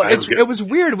like. Well, it was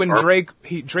weird when Drake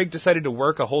decided to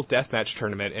work a whole deathmatch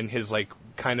tournament in his like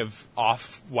kind of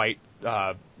off-white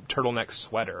turtleneck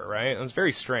sweater, right? It was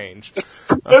very strange.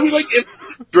 I mean, like, if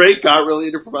Drake got really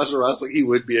into professional wrestling, he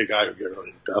would be a guy who would get really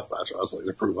into deathmatch wrestling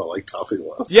to prove how like tough he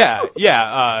was. Yeah.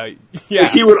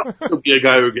 He would also be a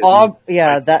guy who would get.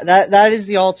 That is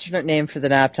the alternate name for the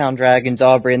Naptown Dragons,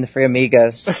 Aubrey and the Free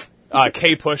Amigos.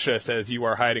 K. Pusha says you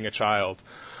are hiding a child.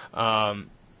 So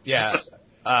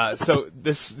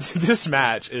this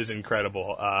match is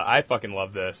incredible. I fucking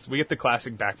love this. We get the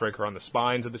classic backbreaker on the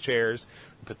spines of the chairs.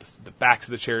 We put the backs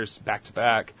of the chairs back to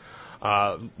back.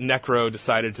 Necro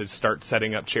decided to start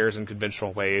setting up chairs in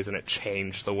conventional ways, and it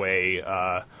changed the way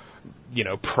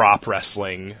prop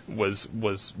wrestling was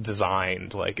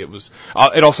designed. Like, it was.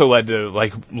 It also led to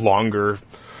like longer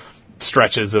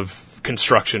stretches of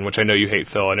construction, which I know you hate,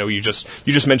 Phil. I know you just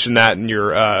mentioned that in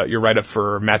your write-up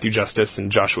for Matthew Justice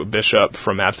and Joshua Bishop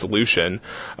from Absolution,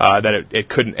 that it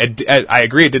couldn't. I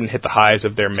agree, it didn't hit the highs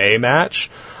of their May match,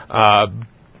 but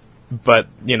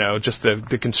just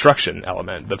the construction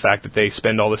element, the fact that they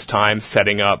spend all this time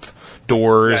setting up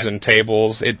doors and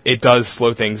tables, it does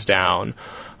slow things down.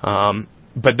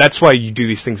 But that's why you do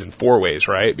these things in 4 ways,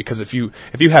 right? Because if you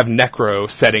have Necro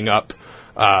setting up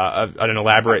an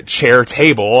elaborate chair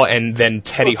table, and then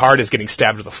Teddy Hart is getting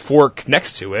stabbed with a fork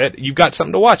next to it, you've got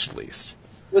something to watch at least.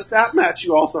 With that match,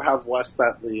 you also have Wes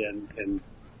Bentley and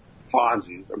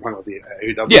Fonzie. I'm talking about the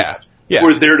AEW match. Yeah. Who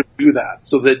are there to do that,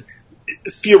 so that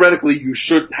theoretically you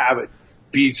shouldn't have it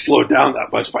be slowed down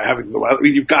that much by having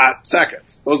you've got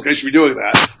seconds. Those guys should be doing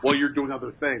that while you're doing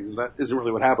other things, and that isn't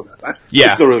really what happened.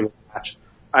 It's still really a match.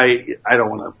 I don't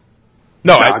want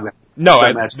to. I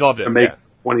loved it. Make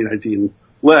 2019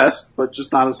 list, but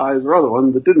just not as high as their other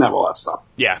one that didn't have all that stuff.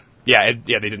 Yeah, they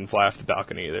didn't fly off the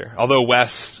balcony either. Although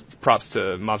Wes, props to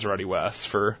Maserati Wes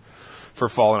for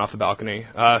falling off the balcony.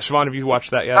 Siobhan, have you watched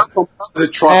that yet? I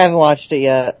haven't watched it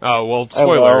yet. Oh, well,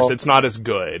 spoilers. It's not as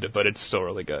good, but it's still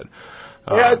really good.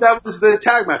 That was the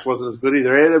tag match wasn't as good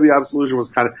either. AEW Absolution was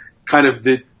kind of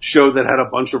the show that had a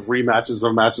bunch of rematches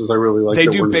of matches I really liked. They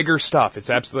do bigger stuff. It's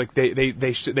absolutely like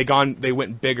they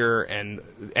went bigger,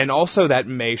 and also that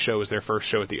May show was their first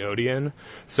show at the Odeon,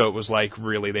 so it was like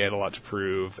really they had a lot to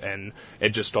prove, and it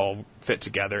just all fit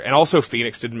together. And also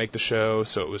Phoenix didn't make the show,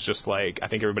 so it was just like I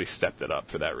think everybody stepped it up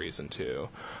for that reason too.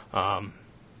 AIW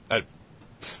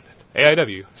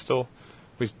still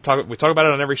we talk about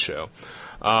it on every show.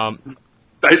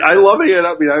 I love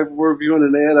AEW. We're reviewing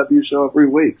an AEW show every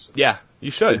week. So. Yeah,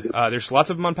 you should. There's lots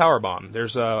of them on Powerbomb.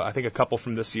 There's, I think, a couple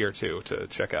from this year, too, to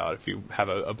check out if you have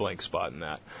a blank spot in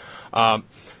that.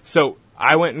 So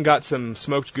I went and got some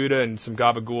smoked Gouda and some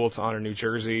Gabagool to honor New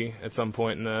Jersey at some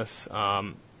point in this.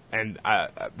 And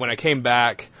when I came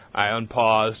back, I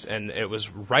unpaused, and it was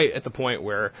right at the point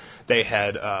where they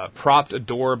had propped a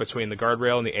door between the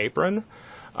guardrail and the apron.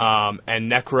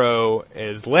 And Necro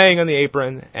is laying on the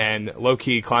apron, and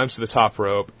Low-Ki climbs to the top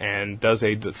rope and does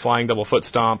a flying double foot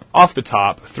stomp off the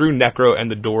top through Necro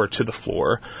and the door to the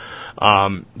floor.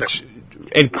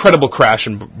 Incredible crash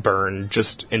and burn,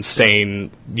 just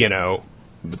insane,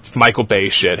 Michael Bay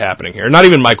shit happening here. Not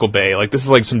even Michael Bay, like this is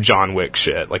like some John Wick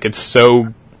shit. Like it's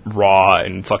so raw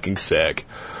and fucking sick.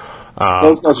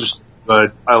 Those guys are so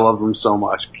good. I love them so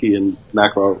much, Key and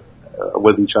Necro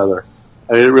with each other.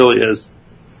 I mean, it really is.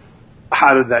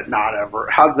 How was that not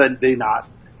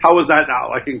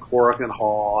like in Korakuen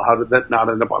Hall? How did that not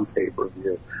end up on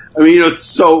pay-per-view? I mean, it was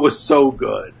so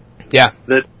good. Yeah.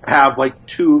 That have like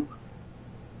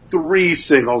 3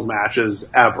 singles matches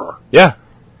ever. Yeah.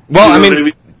 Well, I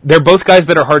mean, they're both guys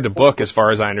that are hard to book as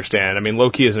far as I understand. I mean,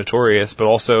 Low-Ki is notorious, but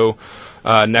also,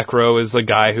 Necro is the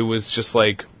guy who was just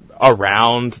like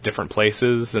around different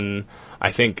places, and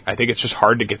I think it's just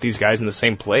hard to get these guys in the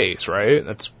same place, right?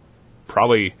 That's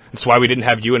why we didn't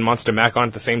have you and Monster Mac on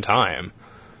at the same time.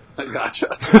 I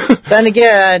gotcha. Then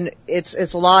again,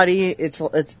 it's a lot.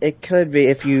 It could be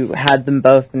if you had them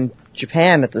both in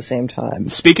Japan at the same time.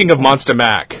 Speaking of Monster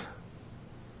Mac,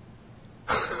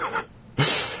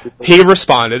 he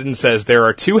responded and says there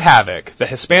are 2 Havoc. The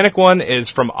Hispanic one is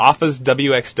from Alpha's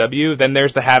WXW. Then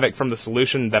there's the Havoc from the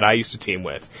Solution that I used to team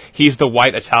with. He's the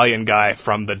white Italian guy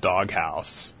from the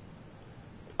Doghouse.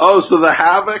 Oh, so the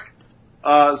Havoc.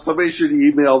 Somebody should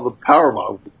email the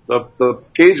Powerbomb, the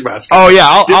cage match. Oh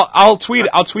yeah, I'll tweet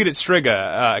at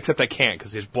Striga, except I can't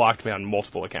because he's blocked me on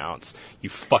multiple accounts. You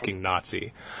fucking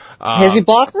Nazi. Has he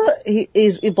blocked he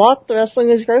blocked the Wrestling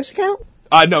is Gross account?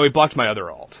 No, he blocked my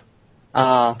other alt.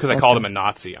 Because I called him a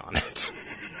Nazi on it.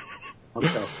 Okay,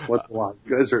 what's the line?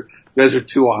 You guys are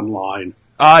too online.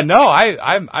 No,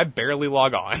 I barely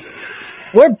log on.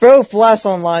 We're both less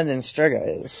online than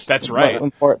Striga is. That's right.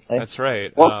 Importantly. That's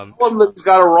right. One of them's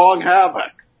got a wrong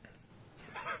Havoc.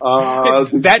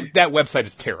 That website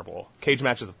is terrible. Cage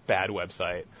Match is a bad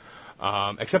website.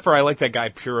 Except for I like that guy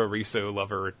Puro Riso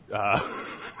lover. You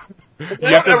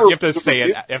have to say it.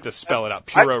 You have to spell it out.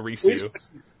 Puro Riso.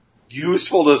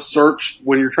 Useful to search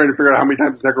when you're trying to figure out how many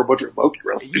times Necro Butcher and Low-Ki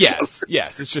wrestled.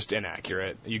 Yes, it's just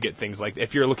inaccurate. You get things like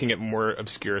if you're looking at more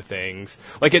obscure things,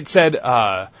 like it said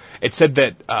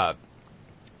that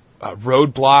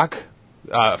Roadblock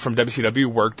from WCW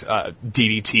worked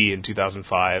DDT in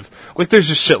 2005. Like there's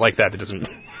just shit like that doesn't.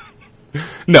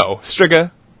 No,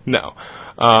 Striga, no.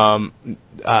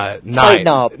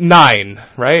 9,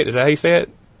 right? Is that how you say it?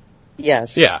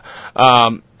 Yes. Yeah.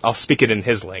 I'll speak it in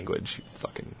his language. You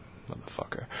fucking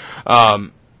motherfucker.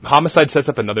 Homicide sets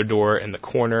up another door in the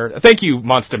corner. Thank you,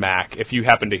 Monster Mac, if you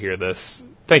happen to hear this.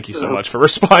 Thank you so much for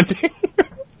responding.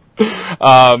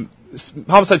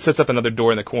 Homicide sets up another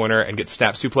door in the corner and gets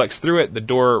snap suplexed through it. The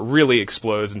door really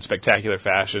explodes in spectacular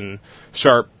fashion.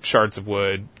 Sharp shards of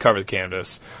wood cover the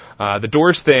canvas. The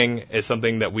doors thing is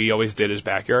something that we always did as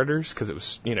backyarders because it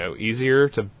was, easier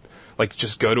to like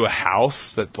just go to a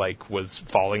house that like was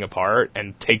falling apart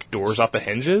and take doors off the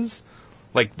hinges.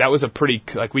 Like that was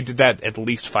we did that at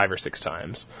least 5 or 6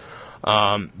 times.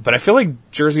 But I feel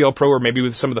like Jersey All Pro were maybe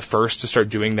some of the first to start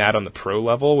doing that on the pro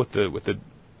level with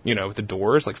the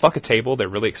doors. Like fuck a table, they're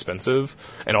really expensive,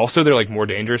 and also they're like more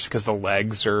dangerous because the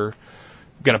legs are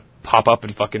gonna pop up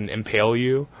and fucking impale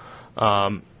you.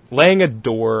 Laying a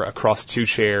door across 2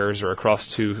 chairs or across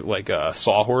 2 like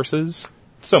sawhorses,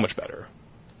 so much better.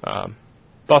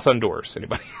 Thoughts on doors,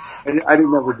 anybody? I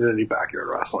never did any backyard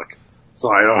wrestling, so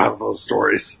I don't have those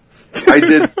stories.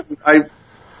 I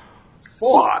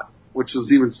fought, which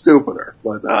was even stupider,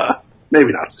 but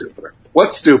maybe not stupider.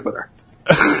 What's stupider?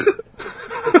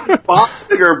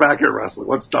 Boxing or backyard wrestling?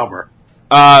 What's dumber?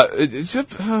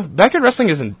 Backyard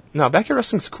wrestling backyard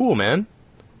wrestling's cool, man.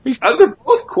 They're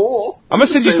both cool. I'm gonna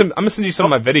send you some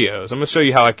of my videos. I'm gonna show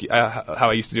you how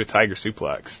I used to do a tiger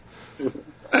suplex.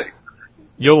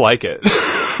 You'll like it.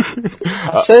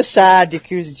 I'm so sad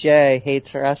Yakuza J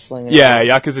hates wrestling. Yeah,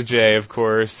 Yakuza J, of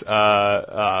course.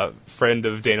 Friend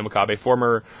of Dana Makabe,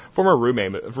 former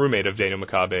roommate of Dana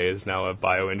Makabe, is now a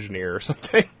bioengineer or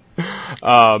something.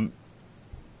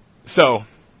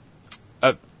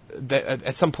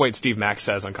 At some point, Steve Mack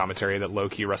says on commentary that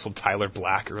Low-Ki wrestled Tyler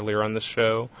Black earlier on this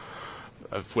show,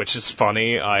 which is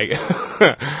funny.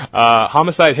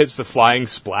 Homicide hits the flying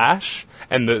splash,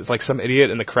 and there's like some idiot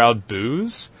in the crowd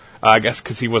boos. I guess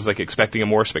because he was like expecting a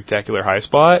more spectacular high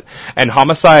spot, and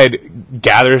Homicide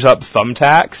gathers up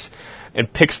thumbtacks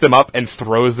and picks them up and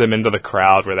throws them into the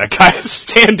crowd where that guy is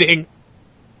standing.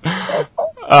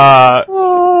 Doesn't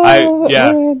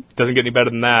get any better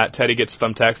than that. Teddy gets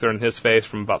thumbtacks thrown in his face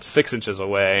from about 6 inches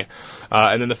away.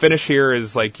 And then the finish here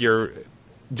is like your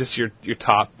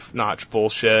top-notch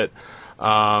bullshit.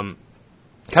 Kind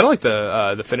of like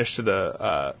the finish to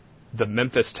the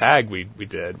Memphis tag we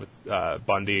did with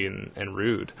Bundy and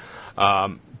Rude.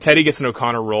 Teddy gets an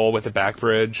O'Connor roll with a back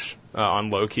bridge on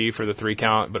Low-Ki for the 3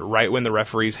 count, but right when the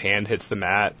referee's hand hits the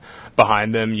mat,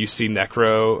 behind them you see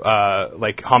Necro,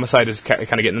 like Homicide is kind of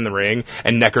getting in the ring,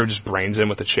 and Necro just brains him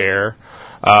with a chair.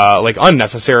 Like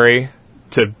unnecessary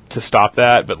to stop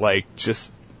that, but like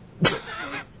just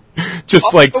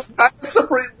like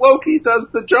Low-Ki does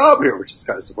the job here, which is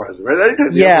kind of surprising, right?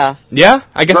 Yeah,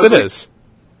 I guess it is.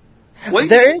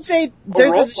 There's a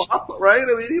right? I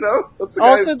mean, that's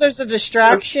also there's a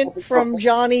distraction from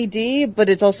Johnny D, but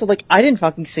it's also like I didn't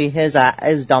fucking see his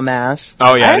dumb ass.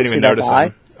 Oh yeah, I didn't even notice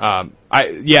him. I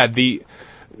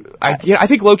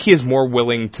think Low-Ki is more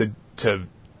willing to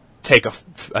take a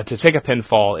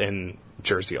pinfall in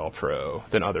Jersey All Pro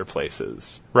than other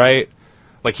places, right?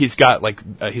 Like he's got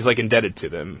he's indebted to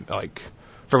them, like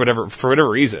for whatever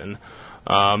reason.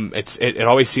 It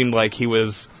always seemed like he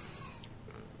was,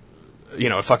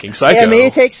 a fucking psycho. Yeah, I mean, he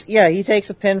takes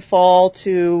a pinfall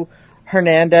to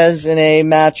Hernandez in a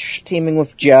match teaming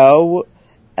with Joe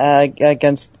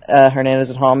against Hernandez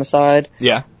and Homicide.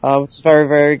 Yeah. It's very,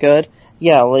 very good.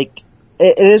 Yeah, like,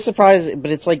 it is surprising,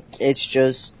 but it's like, it's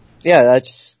just, yeah,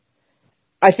 that's,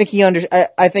 I think he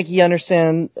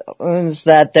understands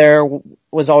that there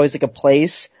was always like a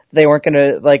place they weren't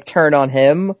gonna like turn on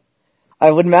him.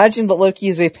 I would imagine that Low-Ki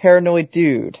is a paranoid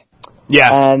dude.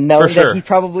 Yeah, knowing for sure.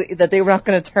 that they were not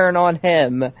going to turn on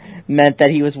him meant that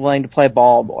he was willing to play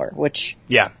ball more, which,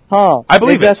 I believe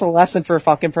maybe that's a lesson for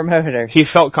fucking promoters. He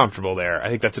felt comfortable there. I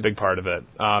think that's a big part of it.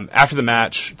 After the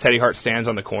match, Teddy Hart stands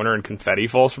on the corner and confetti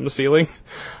falls from the ceiling.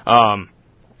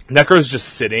 Necro's just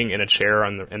sitting in a chair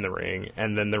in the ring,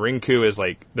 and then the ring crew is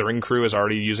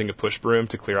already using a push broom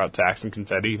to clear out tacks and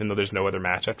confetti, even though there's no other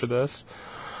match after this.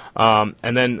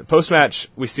 And then post-match,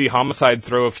 we see Homicide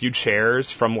throw a few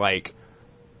chairs from like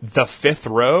the 5th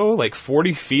row, like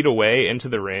 40 feet away into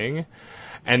the ring.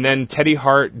 And then Teddy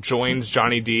Hart joins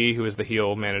Johnny D, who is the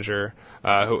heel manager,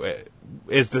 who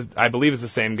is I believe is the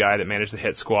same guy that managed the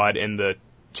Hit Squad in the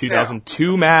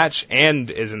 2002 match and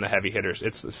is in the Heavy Hitters.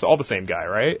 It's all the same guy,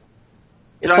 right?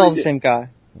 It's all the same guy.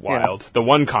 Wild. Yeah. The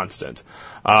one constant.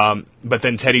 But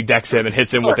then Teddy decks him and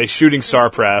hits him with a shooting star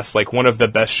press, like one of the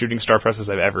best shooting star presses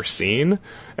I've ever seen,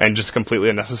 and just completely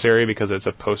unnecessary because it's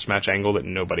a post-match angle that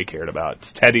nobody cared about.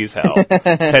 It's Teddy as hell.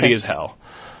 Teddy as hell.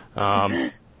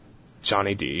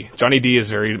 Johnny D. Johnny D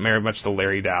is very, very much the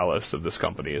Larry Dallas of this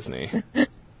company, isn't he?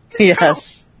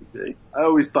 Yes. I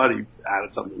always thought he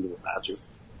added something to the matches.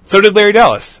 So did Larry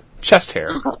Dallas. Chest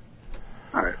hair.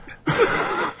 Alright.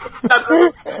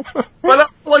 But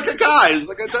like a guy, it's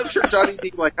like I'm sure Johnny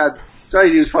D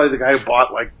Johnny D was probably the guy who bought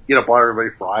everybody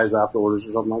fries afterwards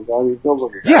or something like that. He feels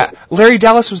like a guy. Yeah, Larry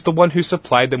Dallas was the one who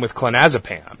supplied them with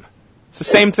clonazepam. It's the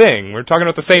same thing. We're talking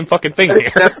about the same fucking thing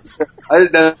here. I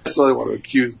didn't necessarily want to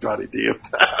accuse Johnny D of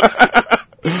that.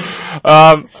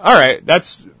 All right,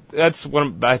 that's I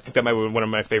think that might be one of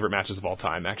my favorite matches of all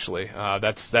time. Actually,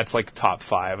 that's like top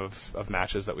 5 of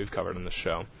matches that we've covered on this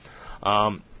show.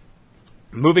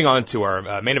 Moving on to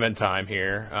our main event time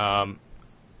here,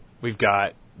 we've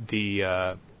got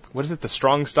the what is it? The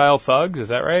Strong Style Thugs, is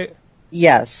that right?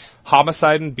 Yes.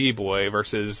 Homicide and B-Boy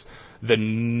versus the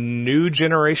New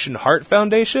Generation Hart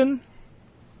Foundation.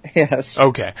 Yes.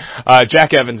 Okay.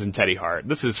 Jack Evans and Teddy Hart.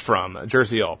 This is from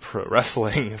Jersey All Pro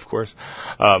Wrestling, of course.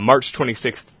 March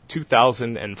 26th,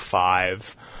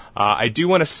 2005. I do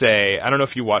want to say, I don't know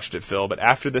if you watched it, Phil, but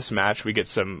after this match, we get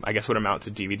some, I guess what amount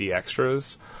to DVD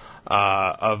extras,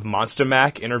 of Monster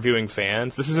Mac interviewing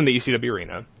fans. This is in the ECW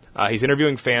arena. He's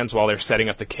interviewing fans while they're setting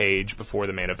up the cage before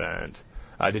the main event.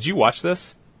 Did you watch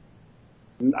this?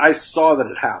 I saw that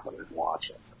it happened. I didn't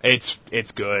watch it.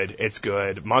 It's good. It's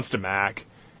good. Monster Mac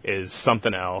is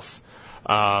something else.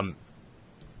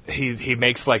 He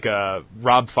makes like a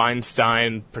Rob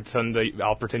Feinstein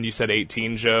I'll pretend you said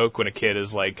 18 joke when a kid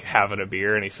is like having a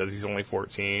beer and he says he's only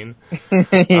 14,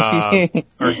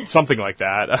 or something like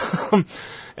that.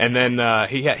 And then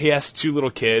he asks 2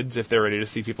 little kids if they're ready to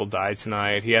see people die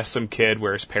tonight. He asks some kid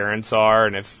where his parents are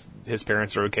and if his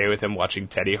parents are okay with him watching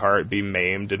Teddy Hart be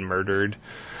maimed and murdered.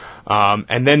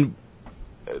 And then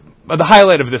the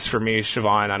highlight of this for me,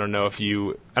 Siobhan, I don't know if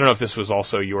this was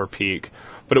also your peak,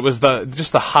 but it was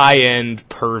just the high end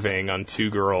perving on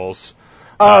 2 girls.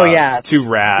 Oh yeah, 2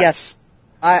 rats. Yes,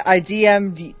 I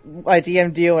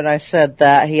DM'd you and I said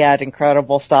that he had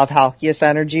incredible Stav Halkias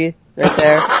energy. right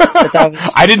there. That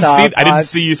was I didn't Stav. I didn't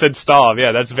see you said Stav.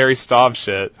 Yeah, that's very Stav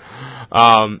shit.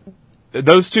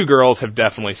 Those two girls have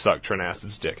definitely sucked Trent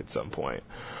Acid's dick at some point.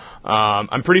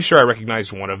 I'm pretty sure I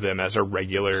recognized one of them as a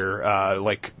regular,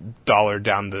 like, dollar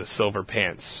down the silver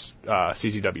pants,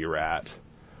 CZW rat.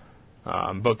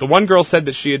 But the one girl said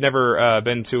that she had never,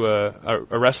 been to a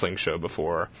wrestling show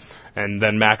before. And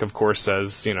then Mac, of course,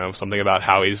 says, you know, something about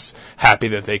how he's happy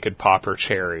that they could pop her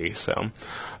cherry. So,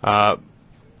 a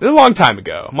long time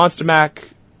ago. Monster Mac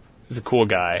is a cool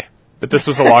guy. But this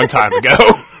was a long time ago.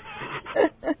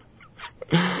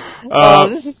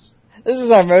 This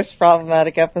is our most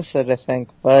problematic episode, I think.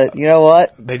 But you know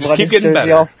what? They just keep getting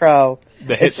better. All Pro.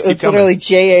 The hits it's keep coming. Literally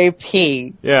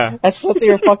JAP. Yeah. That's what they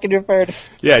were fucking referred to.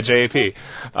 Yeah, JAP.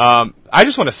 I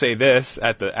just want to say this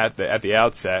at the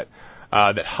outset,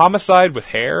 that homicide with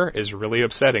hair is really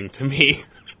upsetting to me.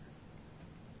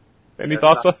 Any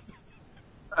thoughts on?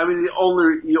 I mean,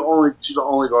 you should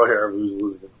only go here if he was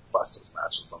losing a Festus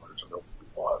match or something, which I don't think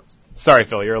he was. Sorry,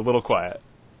 Phil, you're a little quiet.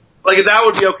 Like, that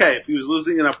would be okay. If he was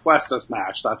losing in a Festus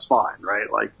match, that's fine,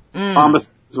 right? Like, Thomas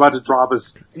is about to drop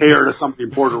his hair to somebody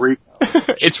in Puerto Rico.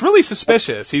 It's really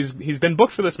suspicious. He's been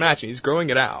booked for this match and he's growing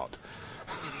it out.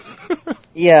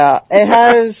 Yeah, it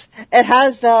has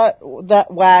that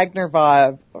Wagner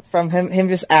vibe from him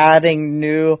just adding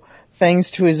new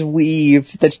things to his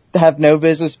weave that have no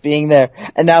business being there.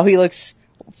 And now he looks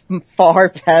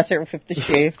far better with the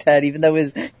shaved head, even though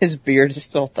his beard is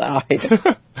still dyed.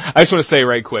 I just want to say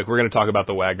right quick, we're going to talk about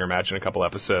the Wagner match in a couple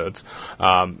episodes.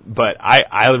 But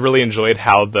I really enjoyed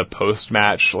how the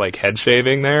post-match, like, head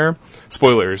shaving there.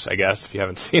 Spoilers, I guess, if you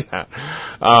haven't seen that.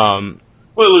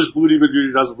 Spoilers, Blue Demon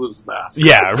Jr. doesn't lose his mask.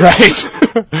 Yeah, right.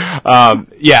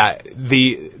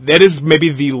 That is maybe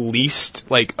the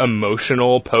least, like,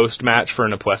 emotional post-match for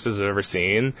an Apuestas I've ever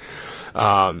seen.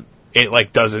 It,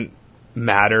 like, doesn't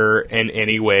matter in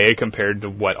any way compared to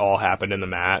what all happened in the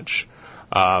match.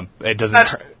 It doesn't.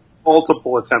 That's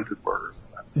multiple attempted murders.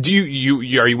 Do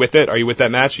you are you with it? Are you with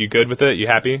that match? Are you good with it? You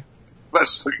happy?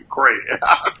 That's fucking great.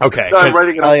 Okay. No, I'm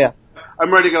writing it up. Oh yeah.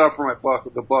 I'm writing it up for my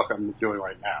book. The book I'm doing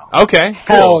right now. Okay.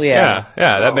 Hell cool. yeah.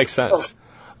 Yeah, that makes sense.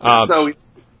 So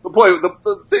the point,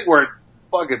 the thing where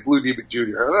fucking Blue Demon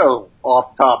Jr.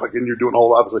 Off topic, and you're doing a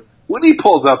whole episode when he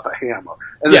pulls out the hammer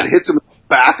and then hits him in the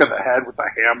back of the head with the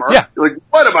hammer. Yeah. You're like,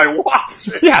 what am I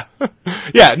watching? Yeah.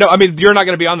 Yeah, no, I mean, you're not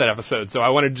going to be on that episode, so I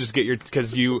wanted to just get your,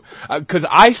 because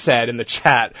I said in the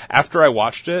chat, after I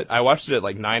watched it at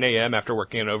like 9 a.m. after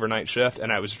working an overnight shift, and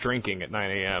I was drinking at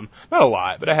 9 a.m. Not a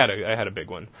lot, but I had a big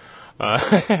one. I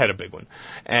had a big one.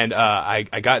 And, I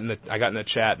got in the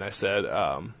chat and I said,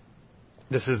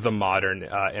 this is the modern,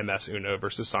 MS Uno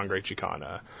versus Sangre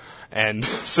Chicana. And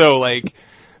so, like,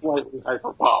 Slightly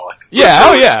hyperbolic. yeah,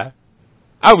 oh yeah.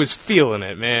 I was feeling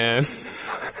it, man.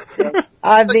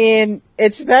 I mean,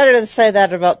 it's better to say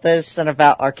that about this than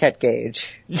about Arquette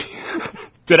Gage.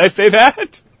 Did I say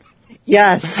that?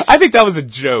 Yes. I think that was a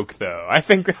joke, though. I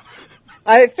think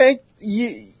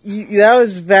you that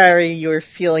was you were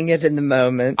feeling it in the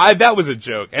moment. that was a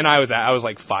joke, and I was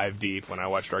like 5 deep when I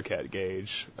watched Arquette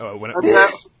Gage.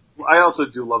 I also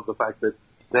do love the fact that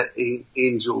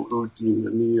Angel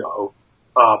Udinio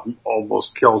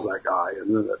almost kills that guy,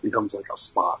 and then that becomes like a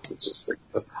spot that's just like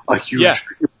a huge,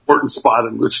 important spot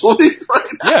in Lucha League right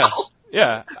now.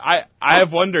 Yeah. I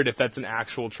have wondered if that's an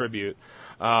actual tribute.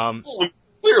 Well, it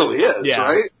clearly is, Yeah.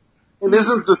 right? And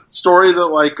isn't the story that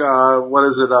like, what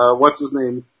is it, what's his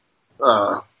name?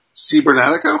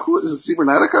 Cibernatico? Who is it,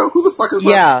 Cibernatico? Who the fuck is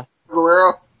that?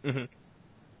 Guerrero? Mm-hmm.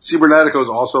 Cibernatico is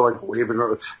also like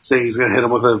waving, saying he's gonna hit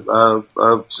him with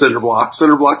a cinder block.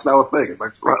 Cinder block's now a thing.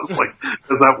 Like,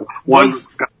 that one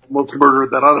guy almost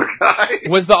murdered that other guy.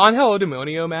 Was the Angel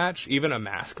Demonio match even a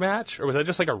mask match, or was that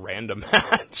just like a random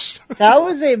match? That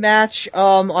was a match,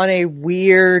 on a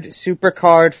weird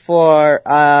supercard for,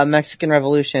 Mexican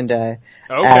Revolution Day.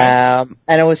 Okay.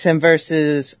 And it was him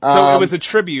versus, so it was a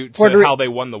tribute to how they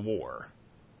won the war.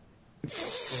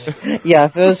 Yeah,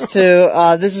 if it was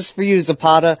to, this is for you,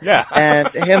 Zapata. Yeah. And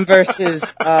him versus,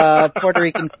 Puerto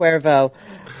Rican Cuervo,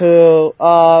 who,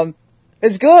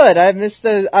 is good. I missed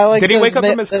those, I like Did he those wake up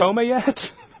from his coma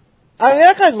yet? I mean,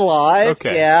 that guy's alive.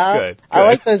 Okay, yeah. good. I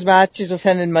like those matches with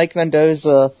him and Mike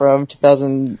Mendoza from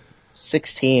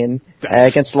 2016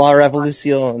 against La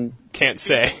Revolucion. Can't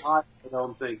say. I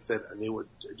don't think that they would.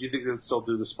 Do you think they'd still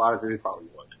do the spot? I think they probably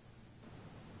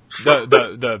would.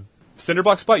 The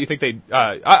Cinderblock spot, you think they,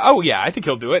 I think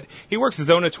he'll do it. He works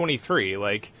Zona 23,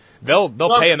 like, they'll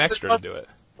pay him extra to do it.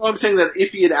 Well, I'm saying that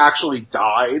if he had actually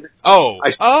died, I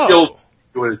still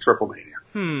do it at Triple Mania.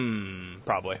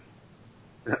 Probably.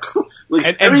 Like,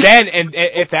 and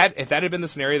if that had been the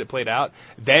scenario that played out,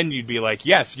 then you'd be like,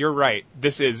 yes, you're right.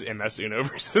 This is MS Uno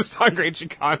versus Sangre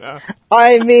Chicana.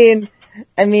 I mean,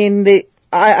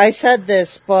 I said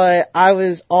this, but I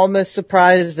was almost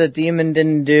surprised that Demon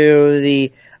didn't do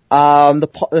the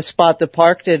spot that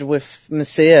Park did with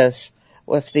Macias,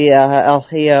 with the El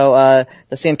Hijo,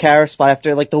 the San Carlos spot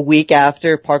after, like, the week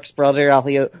after Park's brother, El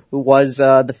Hijo, who was,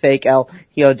 the fake El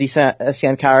Hijo de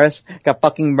San Carlos, got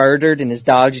fucking murdered in his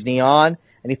Dodge Neon,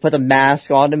 and he put a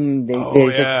mask on him, and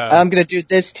he's like, I'm gonna do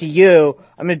this to you,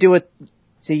 I'm gonna do it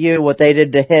to you what they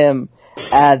did to him,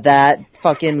 that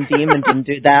fucking Demon didn't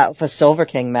do that with a Silver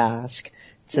King mask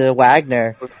to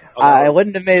Wagner. It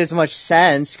wouldn't have made as much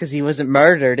sense, because he wasn't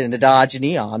murdered in the Dodge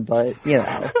Neon, but, you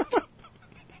know.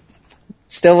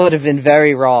 Still would have been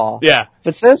very raw. Yeah.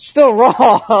 But that's still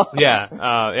raw.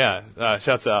 Yeah.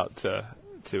 Shouts out to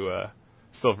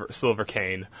Silver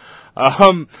Cane.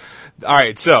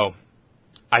 Alright, so,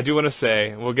 I do want to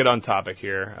say, we'll get on topic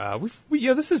here.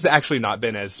 This has actually not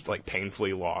been as, like,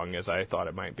 painfully long as I thought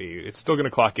it might be. It's still going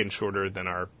to clock in shorter than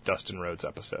our Dustin Rhodes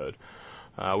episode,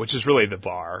 which is really the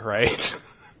bar, right?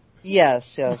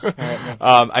 Yes. I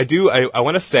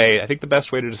want to say, I think the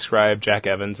best way to describe Jack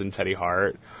Evans and Teddy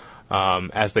Hart,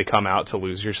 as they come out to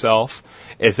Lose Yourself,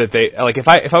 is that they, like, if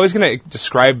I was going to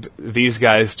describe these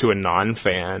guys to a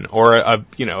non-fan, or a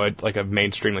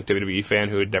mainstream, like, WWE fan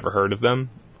who had never heard of them,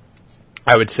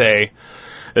 I would say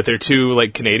that they're two,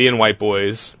 like, Canadian white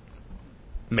boys,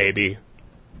 maybe,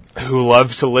 who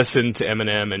love to listen to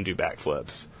Eminem and do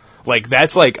backflips. Like,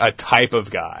 that's, like, a type of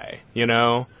guy, you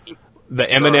know? The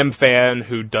Eminem fan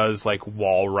who does, like,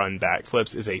 wall run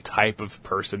backflips is a type of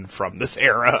person from this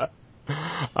era.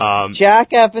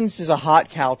 Jack Evans is a hot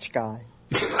couch guy.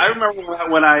 I remember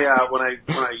when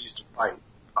I used to fight.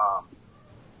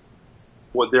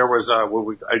 There was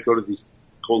I'd go to these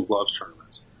Golden Gloves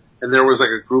tournaments, and there was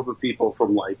like a group of people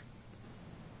from like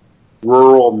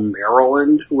rural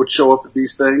Maryland who would show up at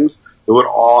these things. They would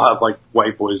all have like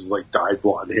white boys with like dyed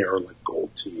blonde hair and like gold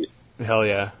teeth. Hell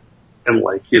yeah! And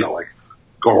like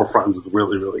girlfriends with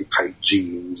really really tight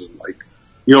jeans and like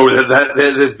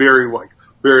that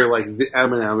very like the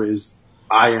Eminem is.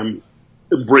 I am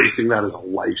embracing that as a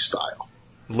lifestyle.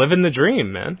 Living the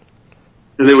dream, man.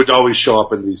 And they would always show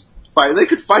up in these fight. They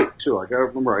could fight too. Like I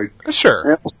remember,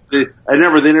 sure. They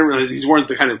never really. These weren't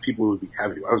the kind of people who would be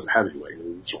heavy. I was a heavyweight.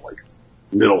 And these were like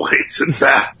middleweights and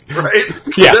fast, right?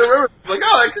 Yeah. I remember like,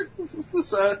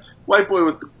 this white boy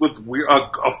with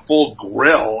a full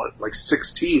grill at like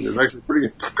 16 is actually pretty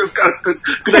good. It's got a good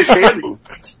nice hand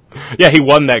movement. Yeah, he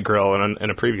won that grill in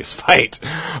a previous fight.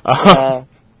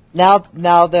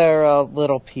 Now they're a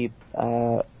little peep,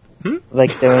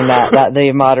 like doing that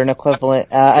the modern equivalent,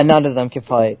 and none of them can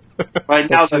fight. Right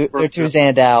now, they're too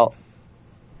zanned out.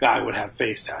 Guy would have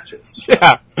face tattoos.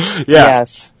 Yeah.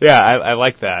 Yes. Yeah, I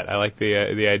like that. I like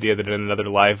the idea that in another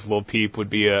life, Lil Peep would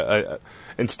be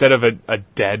instead of a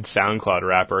dead SoundCloud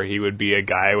rapper, he would be a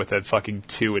guy with a fucking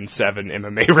 2-7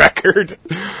 MMA record.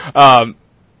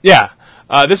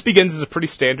 This begins as a pretty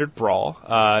standard brawl.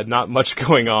 Not much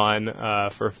going on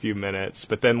for a few minutes,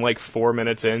 but then like 4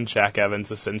 minutes in, Jack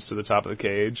Evans ascends to the top of the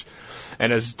cage,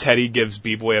 and as Teddy gives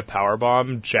B-Boy a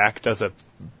powerbomb, Jack does a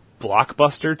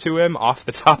blockbuster to him off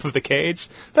the top of the cage.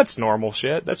 That's normal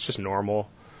shit. That's just normal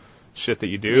shit that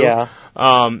you do. Yeah.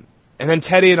 And then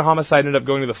Teddy and Homicide ended up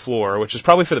going to the floor, which is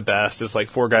probably for the best. It's like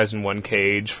 4 guys in one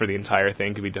cage for the entire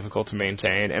thing can be difficult to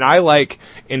maintain. And I like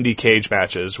indie cage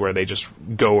matches where they just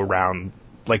go around,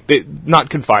 like, not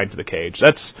confined to the cage.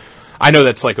 I know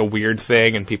that's like a weird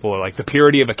thing, and people are like, the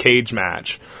purity of a cage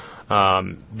match.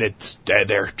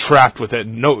 They're trapped with it,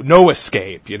 no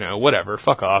escape, whatever,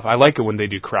 fuck off. I like it when they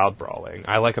do crowd brawling.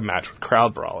 I like a match with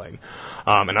crowd brawling.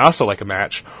 And I also like a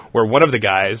match where one of the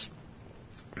guys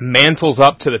mantles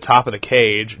up to the top of the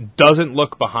cage, doesn't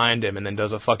look behind him, and then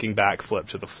does a fucking backflip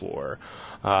to the floor.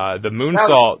 The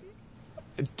moonsault,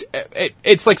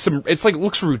 it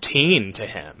looks routine to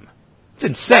him. It's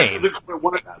insane.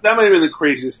 That might have been the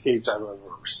craziest cage I've ever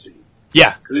seen.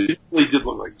 Yeah. Because it really did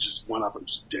look like he just went up and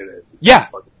just did it. Yeah.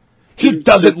 He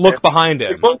doesn't look behind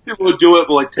him. Most people who do it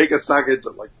will like take a second to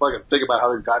like fucking think about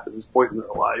how they got to this point in their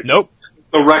life. Nope.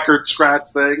 The record scratch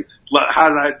thing. How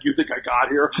do you think I got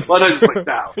here? Let it just like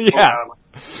down. Yeah.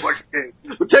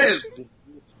 But Teddy just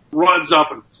runs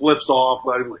up and flips off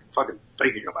without even like fucking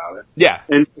thinking about it. Yeah.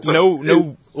 And it's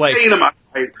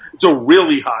a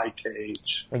really high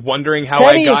cage. Wondering how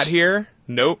I got here?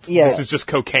 Nope. Yeah. This is just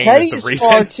cocaine Teddy is the is reason.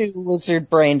 far too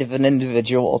lizard-brained of an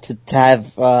individual to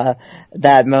have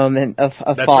that moment of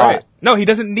That's thought. right. No, he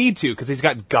doesn't need to, because he's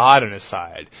got God on his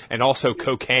side, and also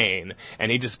cocaine,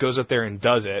 and he just goes up there and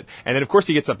does it. And then, of course,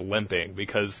 he gets up limping,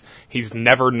 because he's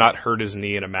never not hurt his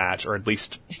knee in a match, or at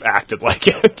least acted like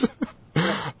it.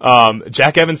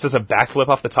 Jack Evans does a backflip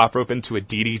off the top rope into a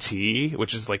DDT,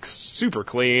 which is, like, super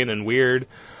clean and weird.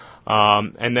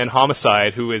 And then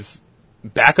Homicide, who is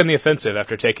back on the offensive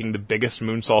after taking the biggest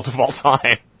moonsault of all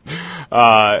time,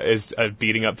 is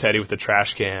beating up Teddy with a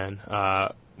trash can.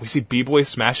 We see B-Boy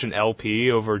smash an LP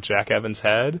over Jack Evans'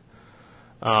 head,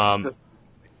 and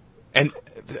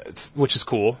which is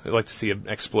cool. I like to see an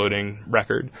exploding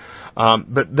record.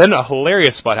 But then a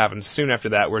hilarious spot happens soon after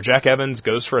that, where Jack Evans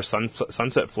goes for a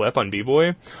sunset flip on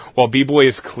B-Boy, while B-Boy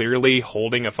is clearly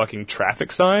holding a fucking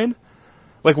traffic sign.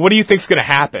 Like, what do you think's going to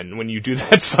happen when you do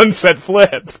that sunset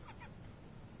flip?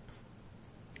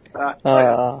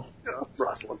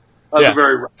 Wrestling. That's a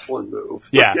very wrestling move.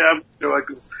 Yeah.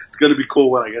 It's going to be cool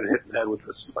when I get hit in the head with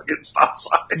this fucking stop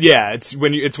sign. Yeah, it's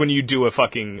when you do a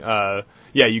fucking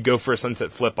you go for a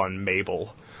sunset flip on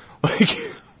Mabel. Like,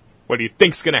 what do you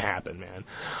think's going to happen, man?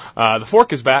 The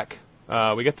fork is back.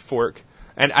 We get the fork,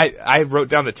 and I wrote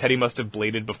down that Teddy must have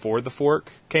bladed before the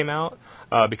fork came out,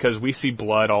 because we see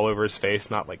blood all over his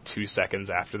face not like 2 seconds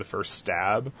after the first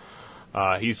stab.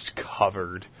 He's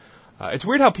covered. It's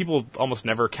weird how people almost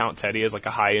never count Teddy as, like,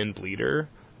 a high-end bleeder.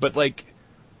 But, like,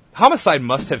 Homicide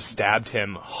must have stabbed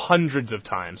him hundreds of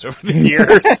times over the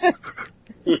years.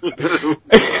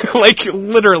 Like,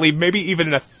 literally, maybe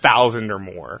even 1,000 or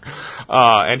more.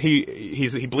 And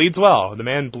he bleeds well. The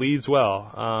man bleeds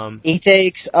well. He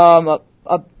takes a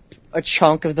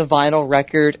chunk of the vinyl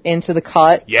record into the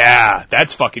cut. Yeah,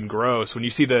 that's fucking gross. When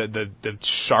you see the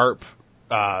sharp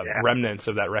remnants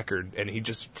of that record, and he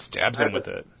just stabs him with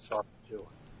it.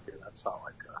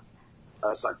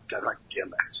 That's not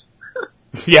gimmicked.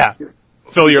 Yeah.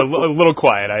 Phil, you're a little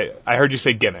quiet. I heard you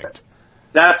say gimmicked.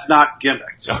 That's not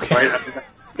gimmicked, okay. Right? I mean, that's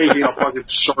taking a fucking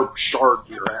sharp shard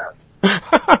to your head.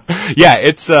 Yeah,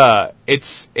 it's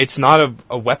not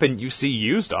a weapon you see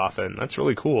used often. That's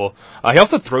really cool. He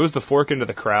also throws the fork into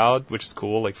the crowd, which is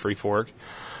cool, like free fork.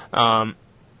 Then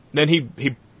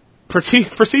he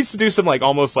proceeds to do some, like,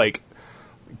 almost like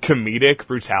comedic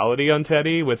brutality on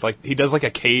Teddy with, like, he does like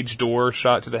a cage door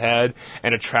shot to the head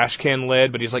and a trash can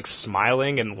lid, but he's like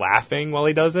smiling and laughing while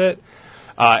he does it.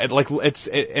 And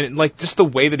like just the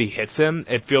way that he hits him,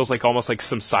 it feels like almost like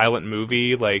some silent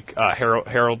movie, like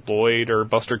Harold Lloyd or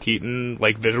Buster Keaton,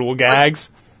 like visual gags.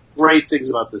 Great things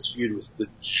about this feud was the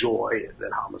joy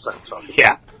that Homicide was talking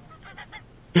about.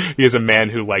 Yeah, he is a man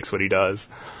who likes what he does.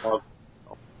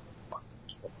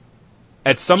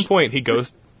 At some point, he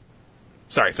goes.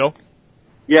 Sorry, Phil?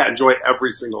 Yeah, enjoy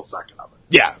every single second of it.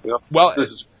 Yeah. You know? Well,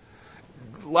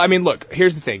 I mean, look,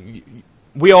 here's the thing.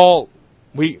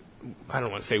 I don't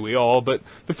want to say we all, but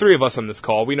the three of us on this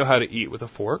call, we know how to eat with a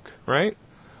fork, right?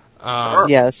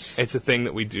 Yes. It's a thing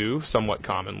that we do somewhat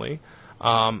commonly.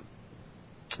 Now,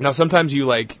 sometimes you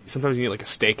need like a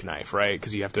steak knife, right?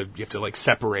 Because you have to like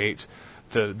separate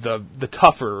the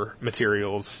tougher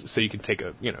materials so you can take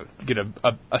get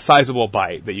a sizable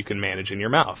bite that you can manage in your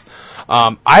mouth.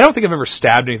 I don't think I've ever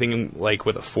stabbed anything like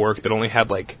with a fork that only had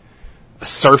like a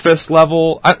surface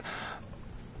level.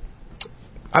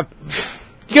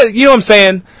 You know what I'm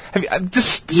saying?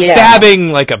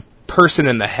 Stabbing like a person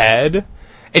in the head.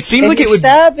 It seems like it would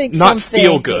not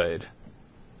feel good.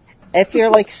 If you're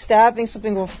like stabbing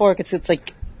something with a fork, it's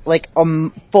like a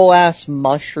full ass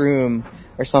mushroom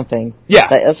or something. Yeah.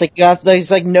 It's like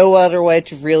there's like no other way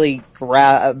to really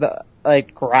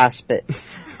grasp it.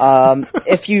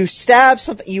 If you stab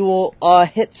something, you will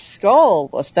hit skull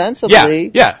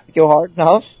ostensibly. Yeah. If you go hard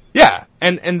enough. Yeah,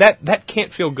 and that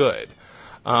can't feel good.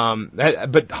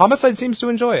 But Homicide seems to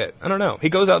enjoy it. I don't know. He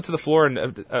goes out to the floor,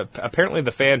 and apparently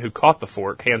the fan who caught the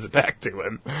fork hands it back to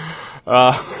him.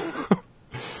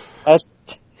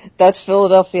 That's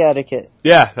Philadelphia etiquette.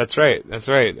 Yeah, that's right. That's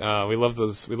right. We love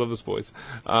those boys.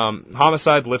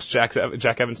 Homicide lifts Jack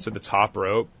Evans to the top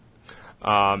rope.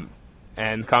 And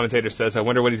the commentator says, "I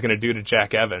wonder what he's going to do to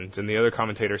Jack Evans." And the other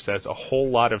commentator says, "A whole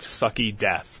lot of sucky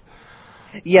death."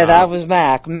 Yeah, that was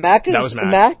Mac. Mac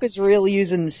was really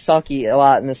using sucky a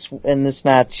lot in this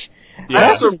match. Yeah.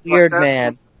 That's a weird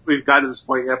man. We've got to this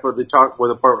point yet where they talk where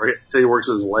the part where Teddy works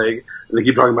his leg, and they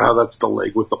keep talking about how that's the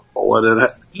leg with the bullet in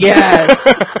it. Yes,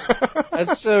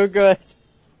 that's so good.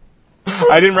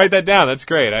 I didn't write that down. That's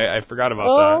great. I forgot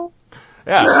about that.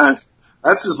 Yeah.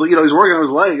 That's his. He's working on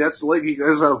his leg. That's the leg he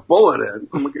has a bullet in.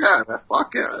 I'm like, yeah,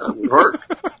 fuck yeah, that would hurt.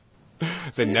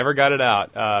 They never got it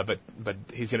out, but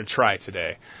he's going to try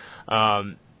today.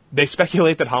 They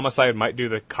speculate that Homicide might do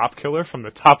the cop killer from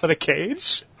the top of the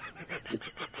cage.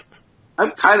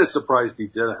 I'm kind of surprised he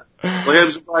didn't. Like, I'm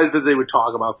surprised that they would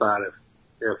talk about that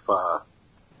if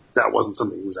that wasn't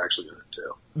something he was actually going to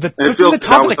do. The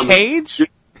top of the cage?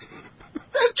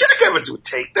 Jack Evans would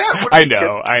take that. I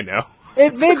know.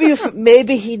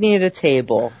 Maybe he needed a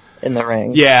table in the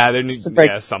ring. Yeah, there needs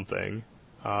something.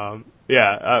 I'm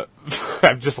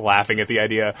just laughing at the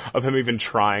idea of him even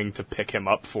trying to pick him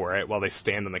up for it while they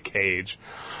stand in the cage.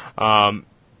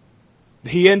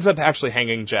 He ends up actually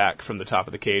hanging Jack from the top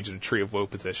of the cage in a Tree of Woe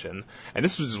position, and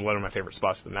this was one of my favorite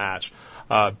spots of the match.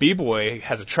 B-Boy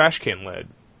has a trash can lid,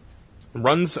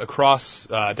 runs across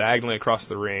diagonally across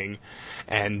the ring,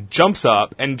 and jumps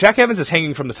up. And Jack Evans is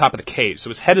hanging from the top of the cage,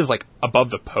 so his head is like above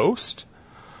the post.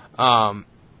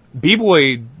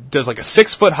 B-Boy does like a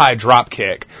 6-foot high drop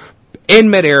kick. In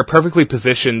midair, perfectly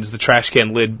positions the trash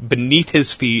can lid beneath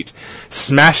his feet,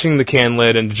 smashing the can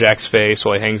lid into Jack's face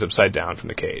while he hangs upside down from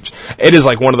the cage. It is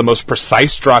like one of the most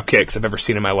precise drop kicks I've ever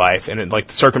seen in my life, and the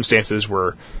circumstances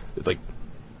were like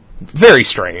very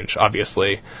strange,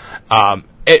 obviously.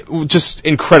 It just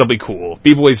incredibly cool.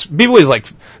 B-Boy's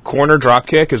like corner drop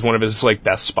kick is one of his like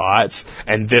best spots,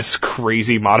 and this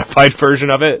crazy modified version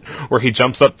of it where he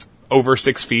jumps up over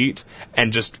 6 feet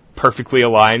and just perfectly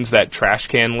aligns that trash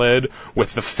can lid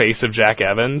with the face of Jack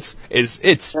Evans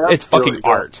it's fucking really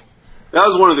art. That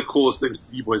was one of the coolest things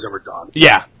B-Boy's ever done.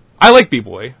 Yeah. I like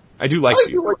B-Boy. I do like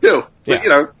B-Boy too. Yeah.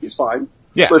 But, he's fine.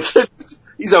 Yeah. But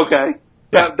he's okay.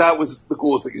 Yeah. That was the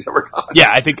coolest thing he's ever done.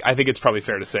 Yeah, I think it's probably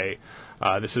fair to say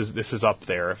this is up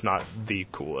there, if not the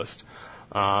coolest.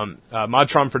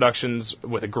 Modtron Productions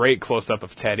with a great close-up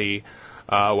of Teddy,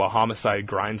 while Homicide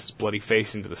grinds his bloody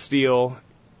face into the steel.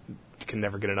 You can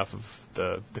never get enough of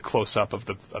the close-up of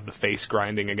the face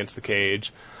grinding against the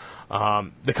cage.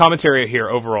 The commentary here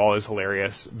overall is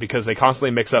hilarious because they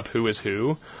constantly mix up who is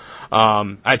who.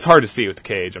 It's hard to see with the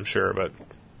cage, I'm sure, but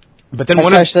then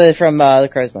especially from the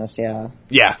Crow's Nest, yeah.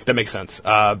 Yeah, that makes sense.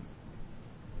 I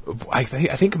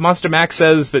think Monster Max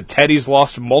says that Teddy's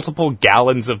lost multiple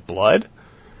gallons of blood.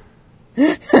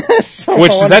 So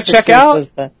which does that check out?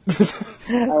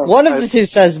 One of the two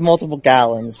says multiple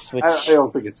gallons. Which I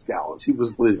don't think it's gallons. He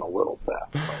was bleeding a little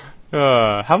bit.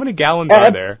 How many gallons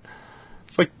are there?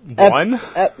 It's like one?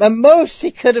 At most,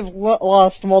 he could have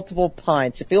lost multiple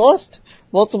pints. If he lost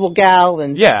multiple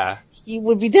gallons, yeah, he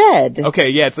would be dead. Okay,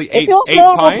 yeah, it's like if 8 he lost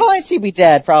multiple pints, he'd be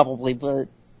dead, probably, but...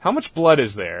 How much blood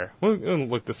is there? We'll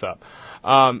look this up.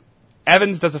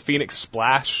 Evans does a Phoenix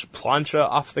Splash plancha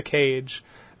off the cage.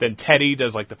 Then Teddy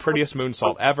does like the prettiest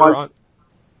moonsault ever.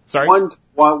 Sorry? 1 to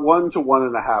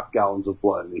 1.5 gallons of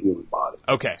blood in the human body.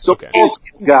 Okay. So okay.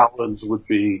 multiple gallons would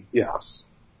be, yes.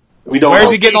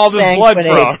 Where's he getting all this blood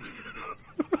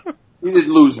from? He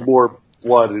didn't lose more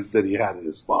blood than he had in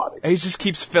his body. He just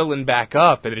keeps filling back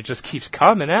up, and it just keeps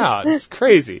coming out. It's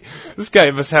crazy. This guy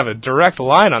must have a direct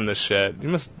line on this shit. He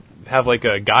must have like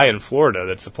a guy in Florida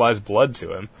that supplies blood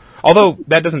to him. Although,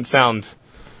 that doesn't sound...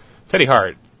 Teddy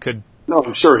Hart could... No,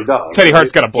 I'm sure he does. Teddy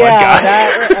Hart's got a blood guy.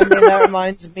 That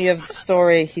reminds me of the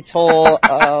story he told.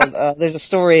 There's a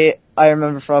story I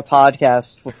remember from a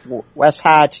podcast with Wes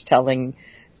Hatch talking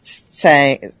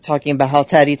about how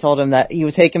Teddy told him that he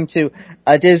would take him to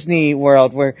a Disney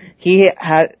World where he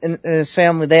had, in his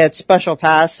family, they had special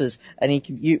passes, and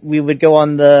we would go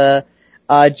on the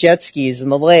jet skis in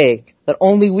the lake that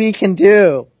only we can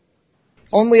do.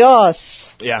 Only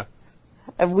us. Yeah.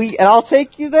 And I'll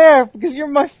take you there because you're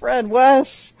my friend,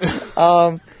 Wes.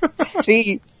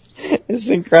 Teddy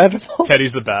is incredible.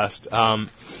 Teddy's the best. I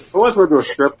once went to a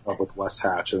strip club with Wes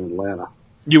Hatch in Atlanta.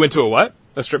 You went to a what?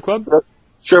 A strip club?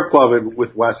 Strip club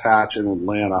with Wes Hatch in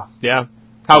Atlanta. Yeah.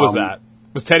 How was that?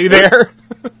 Was Teddy there?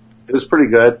 It was pretty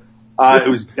good. It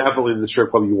was definitely the strip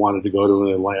club you wanted to go to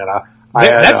in Atlanta.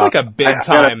 That's like a big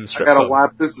time strip club. I got a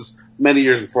lap. This is many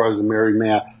years before I was a married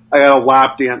man. I got a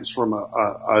lap dance from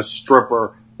a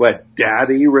stripper who had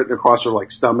 "Daddy" written across her like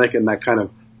stomach in that kind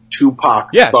of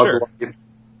Tupac thug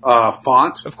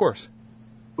font. Of course.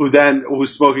 Who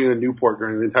was smoking a Newport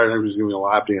during the entire time she was giving me a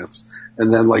lap dance,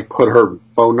 and then like put her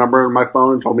phone number in my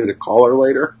phone and told me to call her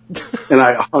later, and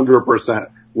I 100%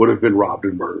 would have been robbed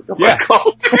and murdered if I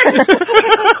called.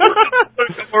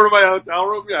 Or to my hotel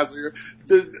room, yes,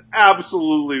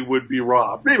 absolutely would be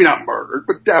robbed. Maybe not murdered,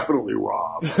 but definitely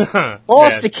robbed.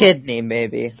 Lost a kidney,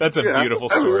 maybe. That's a beautiful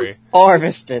story.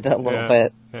 Harvested a little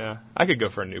bit. Yeah, I could go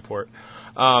for a Newport.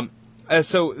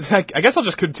 So I guess I'll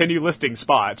just continue listing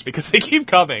spots because they keep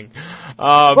coming.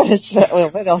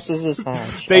 What else is this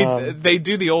match? They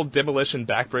do the old demolition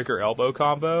backbreaker elbow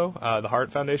combo. The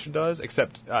Hart Foundation does,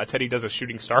 except Teddy does a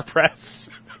shooting star press.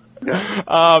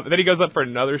 Then he goes up for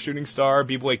another shooting star.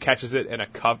 B-Boy catches it in a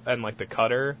cup and like the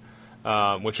cutter,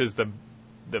 which is the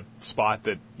the spot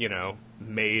that,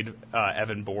 made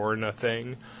Evan Bourne a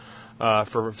thing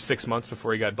for 6 months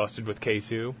before he got busted with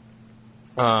K2.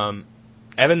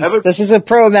 This is a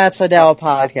pro Matt Sydal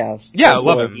podcast. Yeah, I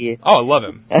love him. Oh, I love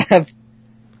him.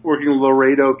 Working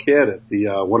Laredo Kid at the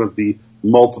one of the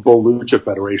multiple lucha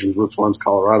federations, which runs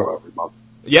Colorado every month.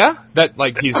 Yeah, that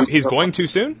he's going too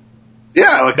soon.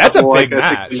 Yeah, that's a big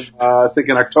match. I think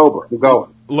in October I'm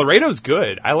going. Laredo's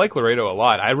good. I like Laredo a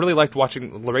lot. I really liked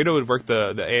watching Laredo would work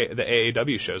the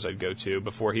AAW shows I'd go to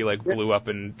before he blew up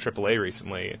in AAA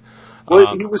recently.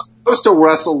 Well, he was supposed to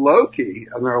wrestle Loki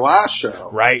on their last show,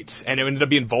 right? And it ended up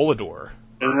being Volador.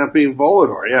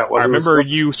 Yeah. I remember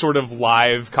you sort of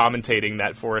live commentating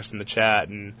that for us in the chat,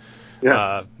 and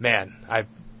man, I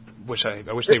wish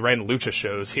they ran lucha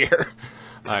shows here.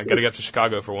 Got to get up to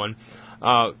Chicago for one.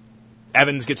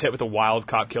 Evans gets hit with a wild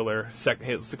cop killer. It's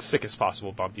the sickest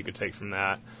possible bump you could take from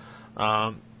that.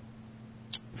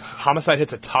 Homicide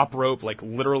hits a top rope,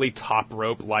 literally top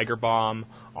rope Liger bomb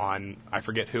on, I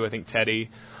forget who, I think Teddy.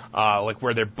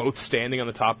 Where they're both standing on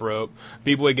the top rope.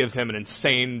 B-Boy gives him an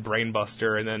insane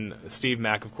brainbuster, and then Steve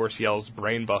Mack, of course, yells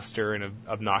brainbuster in an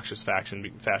obnoxious fashion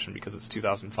because it's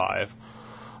 2005.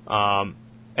 And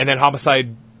then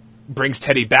Homicide brings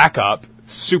Teddy back up,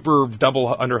 super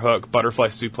double underhook, butterfly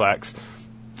suplex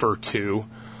for 2.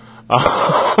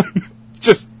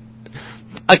 Just,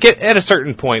 at a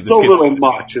certain point, this gets a little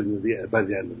much by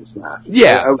the end of this match.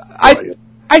 Yeah,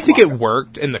 I think it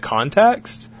worked in the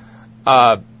context.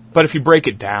 But if you break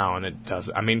it down, it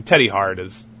does. I mean, Teddy Hart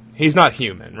he's not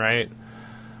human, right?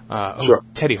 Sure.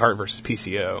 Teddy Hart versus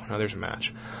PCO. Now there's a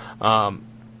match.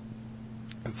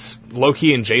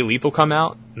 Loki and Jay Lethal come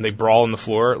out, and they brawl on the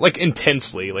floor,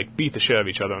 intensely, beat the shit out of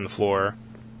each other on the floor.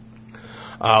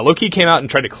 Loki came out and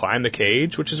tried to climb the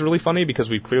cage, which is really funny because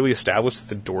we've clearly established that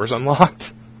the door's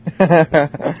unlocked. Yeah.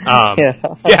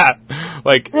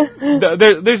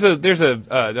 There's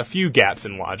a few gaps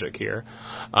in logic here.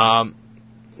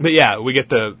 But yeah, we get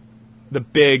the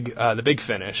big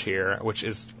finish here, which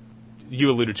is,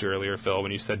 you alluded to earlier, Phil,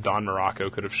 when you said Don Morocco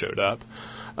could have showed up.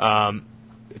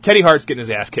 Teddy Hart's getting his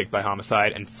ass kicked by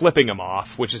Homicide and flipping him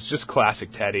off, which is just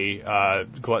classic Teddy,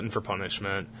 glutton for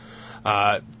punishment.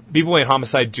 B-Boy and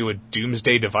Homicide do a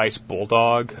Doomsday Device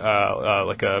Bulldog,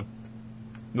 it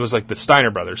was the Steiner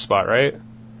Brothers spot, right?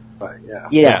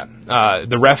 Yeah.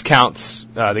 The ref counts.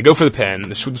 They go for the pin.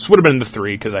 This would have been the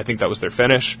 3 because I think that was their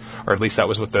finish, or at least that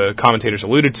was what the commentators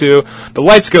alluded to. The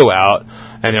lights go out,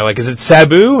 and they're like, "Is it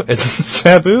Sabu? Is it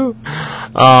Sabu?"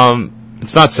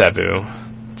 It's not Sabu.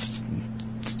 It's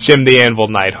Jim the Anvil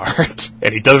Neidhart,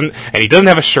 and he doesn't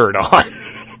have a shirt on.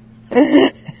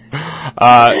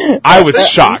 I was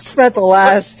shocked. He spent the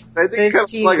last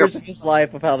 15 years of his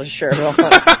life without a shirt on.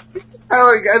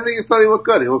 I think he thought he looked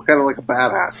good. He looked kind of like a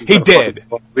badass. He did.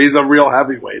 He's a real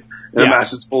heavyweight in a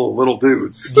match that's full of little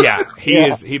dudes. Yeah,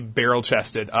 he barrel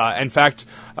chested. In fact,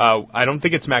 I don't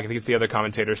think it's Mac. I think it's the other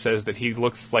commentator says that he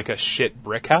looks like a shit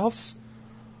brick house.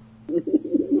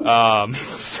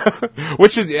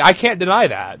 Which is, I can't deny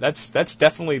that. That's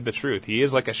definitely the truth. He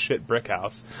is like a shit brick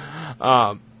house.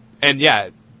 And yeah,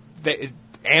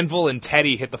 Anvil and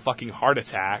Teddy hit the fucking heart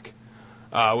attack.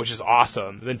 Which is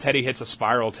awesome. Then Teddy hits a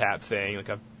spiral tap thing, like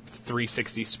a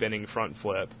 360 spinning front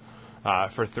flip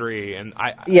for 3. And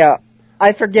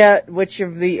I forget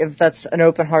if that's an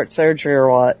open heart surgery or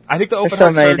what. I think the open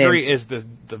heart surgery is the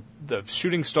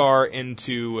shooting star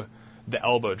into the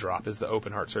elbow drop is the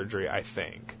open heart surgery, I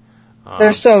think.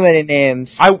 There's so many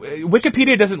names.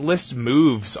 Wikipedia doesn't list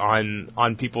moves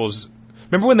on people's.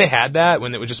 Remember when they had that?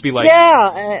 When it would just be like...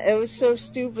 Yeah, it was so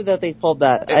stupid that they pulled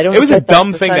that. It was a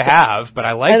dumb thing to have, but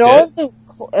I liked it.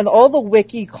 And all the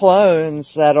wiki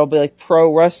clones that'll be like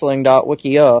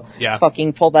prowrestling.wikio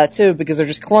fucking pulled that too, because they're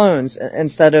just clones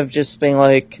instead of just being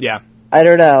like... Yeah. I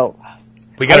don't know.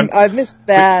 I've missed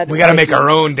bad... We gotta make our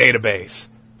own database.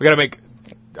 We gotta make...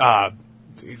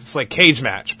 it's like Cage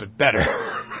Match, but better.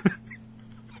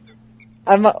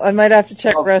 I might have to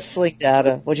check wrestling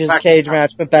data, which is Cage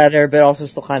Match, but better, but also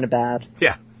still kind of bad.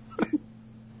 Yeah.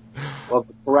 Well,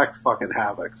 the correct fucking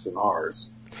Havocs in ours.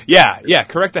 Yeah,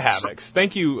 correct the Havocs.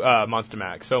 Thank you, Monster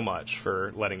Mac, so much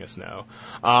for letting us know.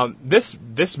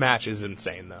 This match is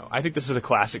insane, though. I think this is a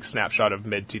classic snapshot of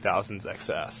mid-2000s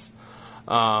XS.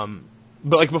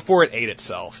 But, before it ate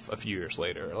itself a few years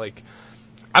later.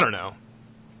 I don't know.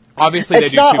 Obviously,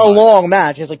 it's not a long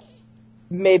match. It's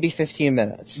maybe 15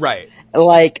 minutes. Right.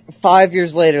 5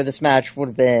 years later, this match would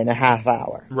have been a half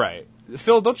hour. Right.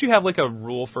 Phil, don't you have a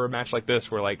rule for a match like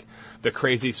this where the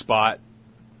crazy spot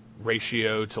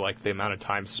ratio to the amount of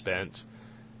time spent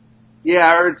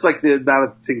Yeah, or it's like the amount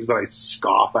of things that I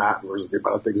scoff at versus the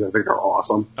amount of things I think are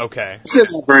awesome. Okay. It's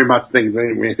not very much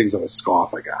many things that I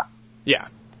scoff I got. Yeah.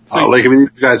 You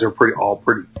guys are all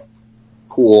pretty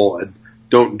cool and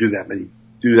don't do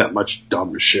that much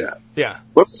dumb shit. Yeah.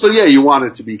 But you want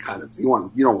it to be you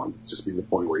don't want it to just be the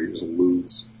point where you just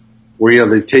lose. Where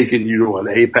they've taken you to an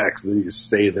apex and then you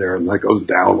stay there and that goes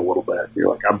down a little bit. You're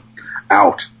like, I'm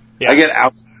out. Yeah. I get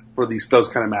out for those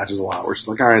kind of matches a lot where it's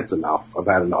like, all right, it's enough. I've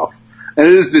had enough. And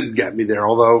it just didn't get me there,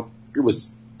 although there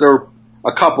were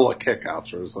a couple of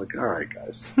kickouts where it was like, all right,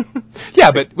 guys.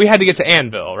 Yeah, but we had to get to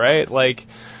Anvil, right? Like,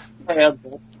 I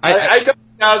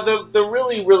the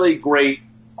really, really great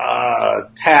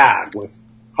tag with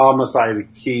Homicide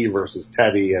and Key versus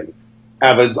Teddy and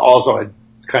Evans also had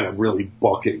kind of really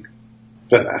booking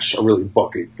finish, a really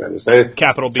booking finish.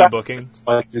 Capital B booking.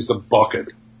 Like just a bucket.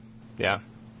 Yeah.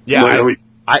 Yeah.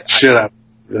 Shit out of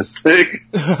this thing.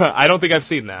 I don't think I've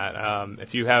seen that.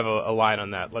 If you have a line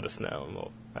on that, let us know.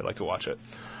 And I'd like to watch it.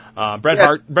 Bret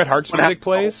Hart's music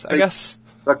plays, I guess.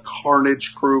 The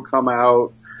Carnage Crew come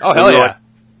out. Oh, hell yeah.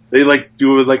 They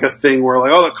do a thing where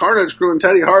the Carnage Crew and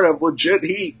Teddy Hart have legit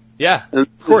heat. Yeah, and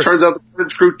of course. It turns out the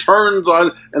Carnage Crew turns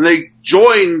on and they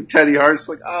join Teddy Hart. It's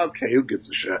like, okay, who gives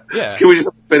a shit? Yeah. Can we just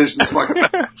finish this fucking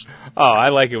match? Oh, I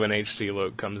like it when HC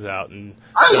Loke comes out and.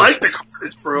 I like the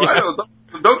Carnage Crew. Yeah.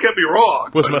 Don't get me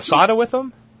wrong. Was Masada with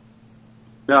them?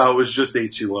 No, it was just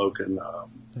HC Loke and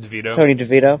DeVito. Tony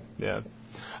DeVito. Yeah.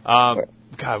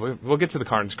 God, we'll get to the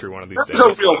Carnage Crew one of these days.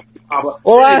 That's a real problem.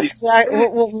 We'll ask Zach,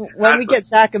 when we get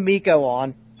Zach Amico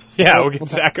on. Yeah, we'll get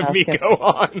Zach Amico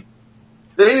on.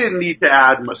 They didn't need to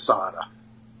add Masada.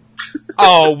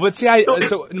 Oh, but see,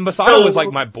 Masada was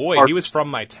like my boy. He was from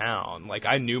my town. Like,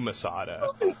 I knew Masada.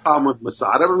 No problem with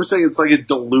Masada. I remember saying it's like it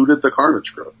diluted the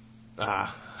Carnage Crew.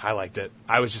 I liked it.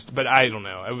 But I don't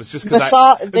know. It was just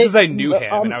because I knew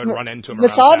him and I would run into him.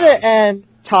 Masada and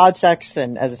Todd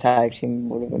Sexton as a tag team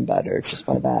would have been better just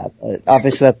by that. But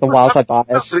obviously, that's the wild side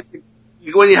bias.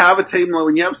 When you have a team,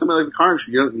 when you have something like the Carnage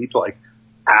Crew, you don't need to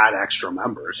add extra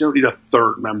members. You don't need a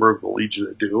third member of the Legion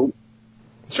of Doom.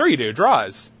 Sure you do.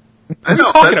 Draws. What are you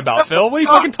talking about, Phil? What are you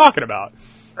fucking talking about?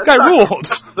 This guy ruled.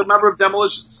 The member of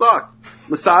Demolition sucked.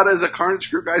 Masada as a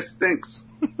Carnage Crew guy stinks.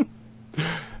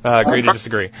 Agree to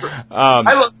disagree.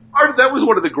 That was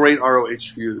one of the great ROH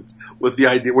feuds with the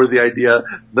idea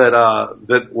that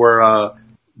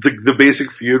the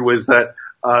basic feud was that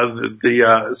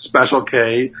the Special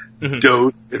K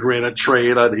dosed and ran a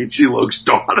train on H.C. Loke's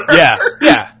daughter.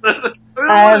 Yeah.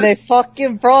 And they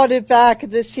fucking brought it back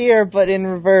this year, but in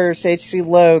reverse. H.C.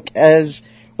 Loke as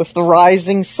with the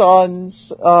Rising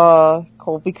Suns,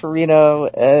 Colby Carino,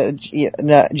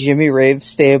 Jimmy Rave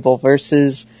stable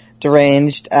versus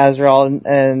Deranged, Azrael,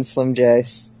 and Slim J.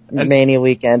 Mania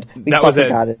weekend. That was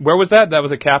it. Where was that? That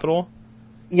was at Capitol?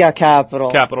 Yeah,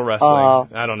 Capitol. Capitol Wrestling.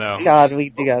 I don't know. God, we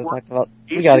gotta talk about.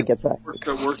 We gotta get that.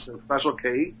 Works the Special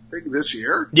K thing this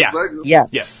year. Yeah.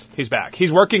 Yes, he's back.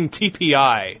 He's working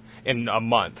TPI in a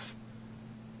month.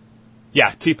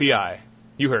 Yeah, TPI.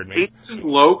 You heard me. H.C.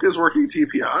 Loke is working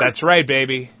TPI. That's right,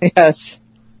 baby. Yes.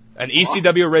 An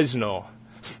ECW original.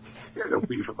 Yeah, no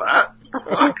beef with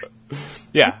that.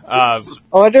 Yeah. I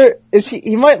wonder,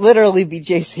 he might literally be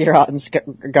J.C. Rotten's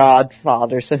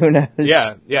godfather, so who knows?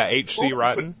 Yeah, H.C.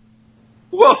 Rotten.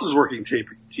 Who else is working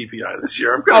TPI this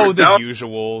year? The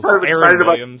usuals. Aaron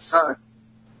Williams.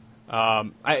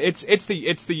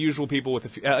 It's the usual people with a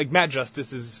few, like Matt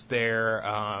Justice is there,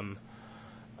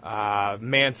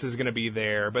 Mance is gonna be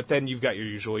there, but then you've got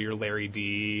your Larry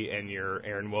D and your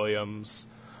Aaron Williams,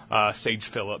 Sage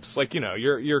Phillips,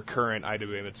 your current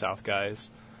IWA Mid-South guys.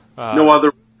 No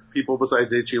other people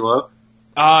besides H.E. Lowe?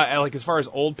 As far as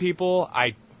old people,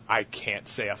 I can't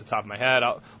say off the top of my head.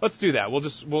 Let's do that.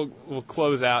 We'll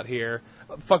close out here.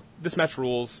 Fuck, this match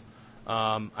rules.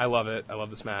 I love it. I love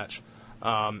this match.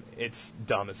 It's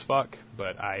dumb as fuck,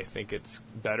 but I think it's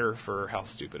better for how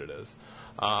stupid it is.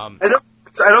 I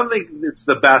don't think it's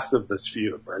the best of this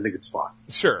feud, but I think it's fun.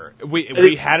 Sure.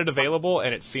 We had it available,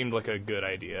 and it seemed like a good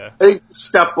idea. I think it's a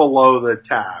step below the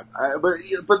tag,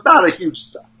 but not a huge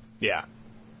step. Yeah.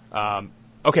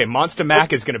 Okay, Monster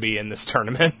Mac is going to be in this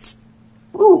tournament.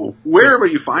 Ooh, where are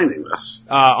you finding this?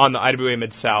 On the IWA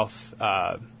Mid-South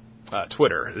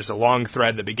Twitter. There's a long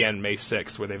thread that began May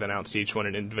 6th where they've announced each one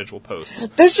in individual posts.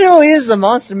 This really is the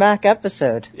Monster Mac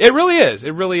episode. It really is.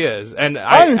 It really is. And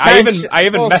I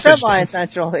even messaged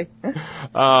semi-intentionally.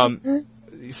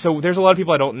 So there's a lot of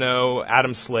people I don't know.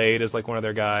 Adam Slade is one of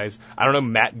their guys. I don't know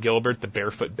Matt Gilbert, the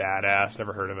Barefoot Badass.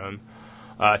 Never heard of him.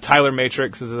 Tyler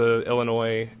Matrix is a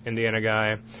Illinois, Indiana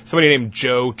guy. Somebody named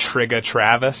Joe Trigga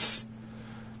Travis.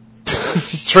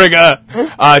 Trigger.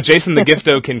 Jason the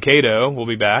Gifto Kincado will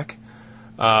be back.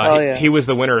 He was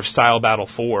the winner of Style Battle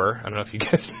 4. I don't know if you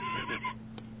guys...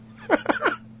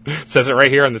 says it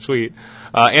right here on the tweet.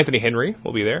 Anthony Henry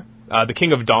will be there. The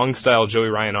King of Dong Style, Joey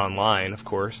Ryan Online, of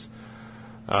course.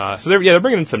 So they're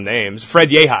bringing in some names. Fred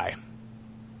Yehai.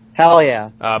 Hell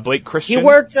yeah. Blake Christian. He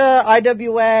worked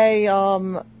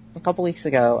IWA a couple weeks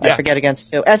ago. Yeah. I forget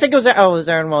against who. I think it was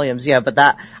Aaron Williams. Yeah, but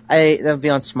that would be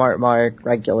on Smart Mark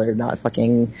regular, not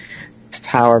fucking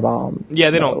Powerbomb.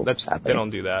 Yeah, they don't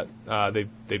do that.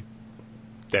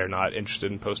 They're not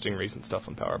interested in posting recent stuff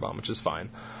on Powerbomb, which is fine.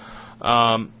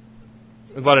 A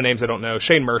lot of names I don't know.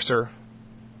 Shane Mercer.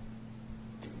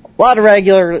 A lot of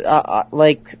regular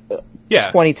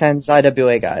 2010s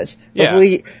IWA guys.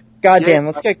 Yeah. Goddamn,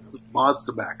 let's get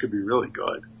Monster Mac could be really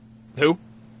good. Who?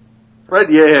 Fred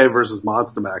Yehai versus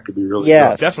Monster Mac could be really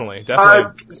Yes. good. Definitely.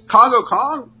 Congo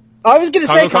Kong. I was going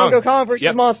to say Congo Congo Kong versus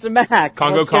Yep. Monster Mac.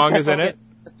 Congo Kong is in it.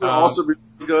 Could also be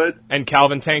really good. And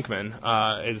Calvin Tankman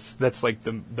that's like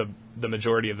the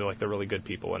majority of the really good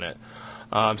people in it.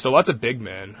 So lots of big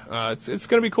men. It's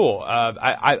going to be cool.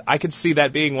 I could see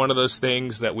that being one of those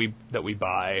things that we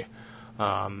buy,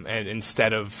 and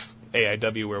instead of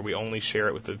AIW where we only share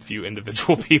it with a few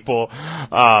individual people,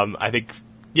 I think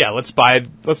let's buy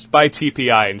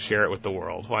TPI and share it with the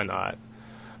world. Why not?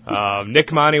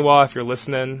 Nick Maniwa, if you're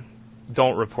listening,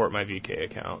 don't report my VK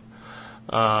account.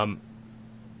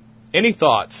 Any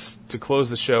thoughts to close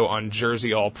the show on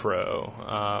Jersey All Pro?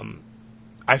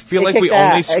 I feel like we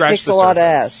only scratched the surface. A lot of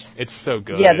ass. It's so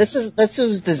good. Yeah, this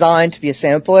was designed to be a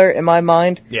sampler in my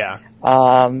mind. Yeah.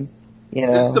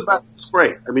 It's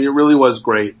great. I mean, it really was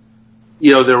great.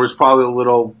 There was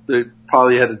probably they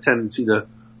probably had a tendency to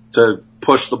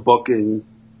push the booking,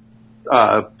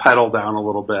 pedal down a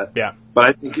little bit. Yeah. But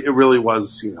I think it really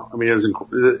was, it was,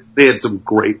 they had some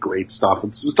great stuff.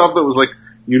 And some stuff that was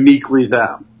uniquely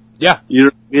them. Yeah. You know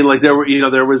what I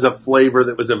mean? There was a flavor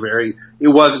that was it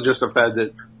wasn't just a Fed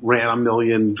that ran a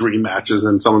million dream matches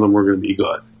and some of them were going to be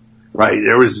good. Right?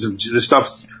 There was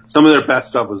some of their best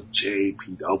stuff was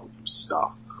JPW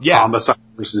stuff. Yeah. Homicide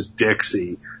versus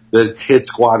Dixie. The Hit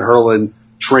Squad hurling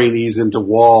trainees into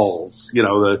walls.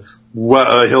 The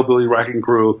Hillbilly Wrecking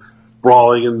Crew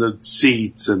brawling in the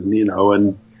seats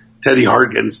and Teddy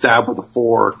Hart getting stabbed with a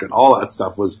fork and all that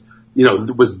stuff was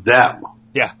them.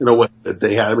 Yeah. In a way that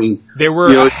they had. I mean, there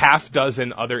were a half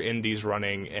dozen other indies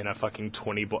running in a fucking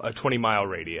 20-mile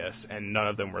radius, and none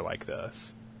of them were like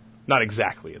this. Not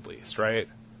exactly, at least, right?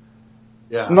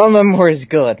 Yeah. None of them were as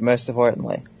good, most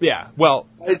importantly. Yeah. Well,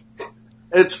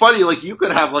 it's funny. You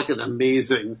could have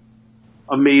an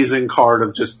amazing card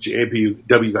of just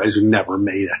JPW guys who never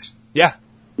made it. Yeah.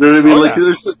 You know what I mean? Oh, yeah.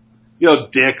 There's,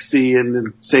 Dixie and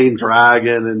Insane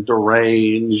Dragon and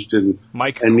Deranged and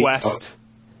Mike Quest.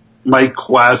 Mike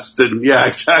Quest and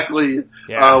exactly.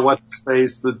 Yeah. What's his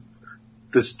face?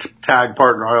 This tag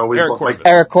partner I always Eric look Corvus. like.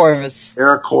 Eric Corvus.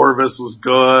 Eric Corvus was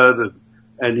good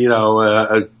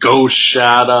and Ghost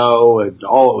Shadow and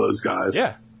all of those guys.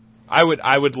 Yeah.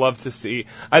 I would love to see,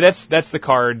 that's the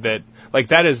card that,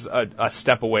 that is a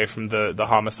step away from the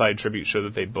Homicide tribute show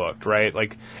that they booked, right?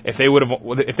 If they would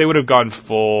have gone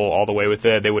full all the way with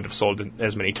it, they would have sold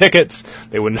as many tickets.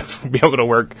 They wouldn't have been able to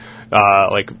work,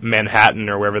 Manhattan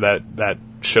or wherever that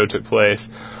show took place.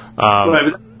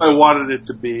 I wanted it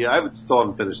to be, I still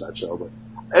haven't finished that show,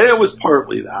 and it was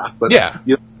partly that, but yeah.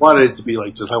 I wanted it to be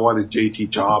I wanted JT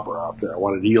Jobber out there. I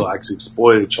wanted Elax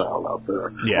Exploited Child out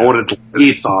there. Yeah. I wanted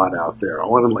Lathon out there. I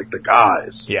wanted the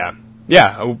guys. Yeah.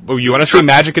 Yeah. Oh, you want to see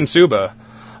Magic and Suba.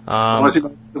 I want to see,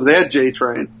 they had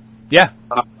J-Train. Yeah.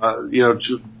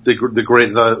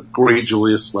 The great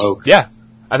Julius Smokes. Yeah.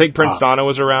 I think Prince Donna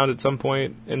was around at some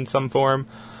point in some form.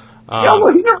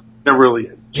 He never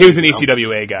really. He was an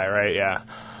ECWA guy, right? Yeah.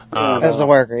 As a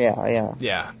worker, yeah.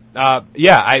 Yeah.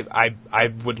 I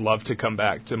would love to come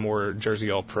back to more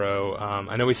Jersey All Pro.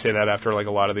 I know we say that after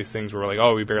a lot of these things where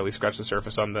we're we barely scratched the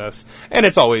surface on this, and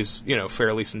it's always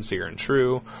fairly sincere and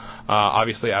true.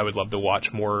 Obviously, I would love to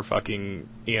watch more fucking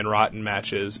Ian Rotten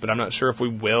matches, but I'm not sure if we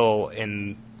will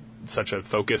in such a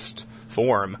focused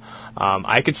form.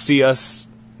 I could see us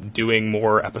doing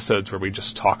more episodes where we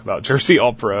just talk about Jersey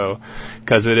All Pro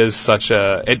because it is such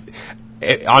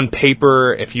on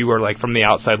paper, if you are from the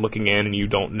outside looking in and you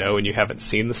don't know and you haven't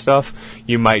seen the stuff,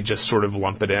 you might just sort of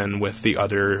lump it in with the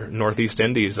other Northeast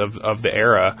Indies of the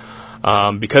era,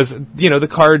 because the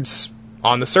cards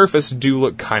on the surface do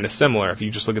look kind of similar if you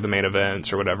just look at the main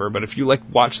events or whatever. But if you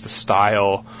watch the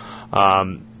style,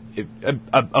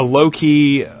 a low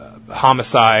key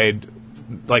Homicide,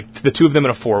 the two of them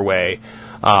in a 4-way,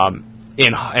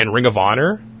 in Ring of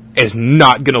Honor. is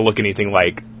not going to look anything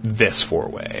like this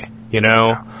 4-way. You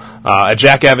know, a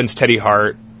Jack Evans Teddy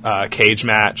Hart cage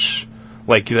match,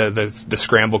 like the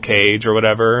scramble cage or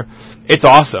whatever. It's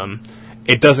awesome.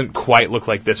 It doesn't quite look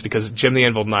like this because Jim the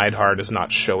Anvil Neidhart is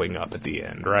not showing up at the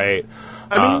end, right?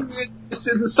 I mean,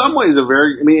 it's in some ways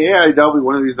AIW,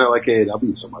 one of the reasons I like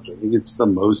AIW so much, I think it's the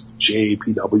most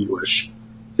JPW-ish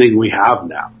thing we have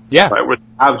now. Yeah. Right? Where they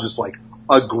have just like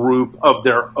a group of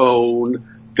their own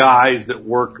guys that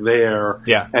work there.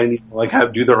 Yeah. And like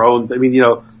do their own, I mean,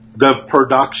 the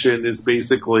production is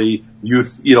basically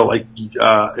is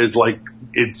like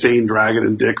Insane Dragon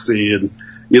and Dixie and,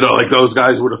 like those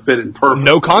guys would have fit in perfect.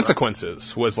 No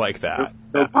Consequences was like that.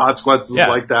 No Consequences was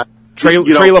like that. Trey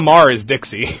Lamar is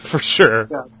Dixie for sure.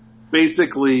 Yeah.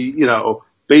 Basically,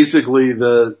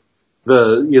 the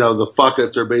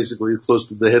fuck-ups are basically as close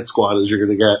to the hit squad as you're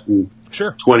going to get in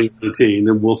 2018.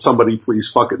 And will somebody please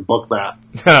fucking book that?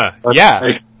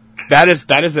 Yeah. That is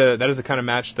the kind of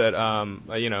match that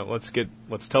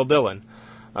let's tell Dylan.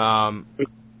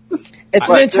 It's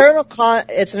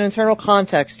an internal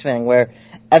context thing where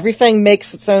everything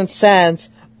makes its own sense,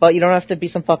 but you don't have to be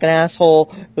some fucking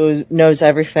asshole who knows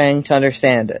everything to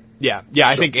understand it. Yeah.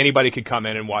 I think anybody could come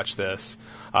in and watch this,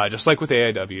 just like with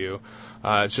AIW.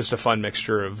 It's just a fun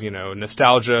mixture of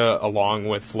nostalgia along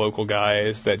with local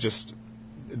guys that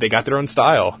they got their own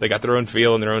style, they got their own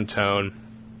feel and their own tone.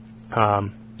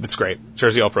 That's great.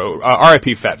 Jersey All Pro.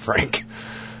 R.I.P. Fat Frank.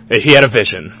 He had a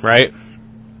vision, right?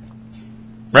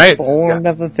 Right? Born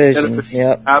of a vision.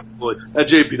 Yep. Absolutely. That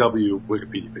JPW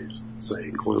Wikipedia page is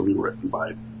saying clearly written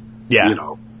by,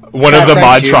 one of the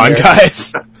Modtron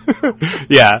guys.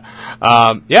 Yeah.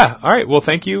 All right. Well,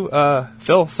 thank you,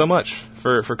 Phil, so much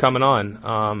for coming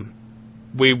on.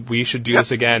 We should do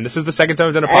this again. This is the second time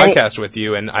I've done a podcast with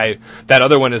you, and that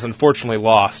other one is unfortunately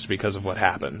lost because of what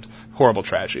happened. Horrible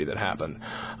tragedy that happened.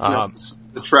 It's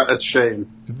a shame.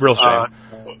 Real shame.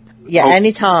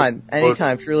 Anytime,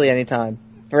 truly anytime.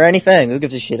 For anything, who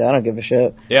gives a shit? I don't give a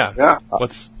shit. Yeah.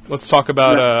 Let's talk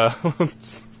about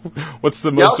what's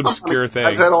the most obscure thing.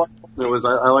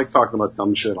 I like talking about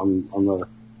dumb shit on the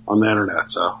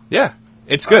internet. So yeah,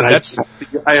 it's good.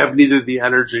 I have neither the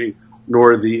energy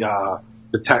nor the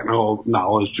technical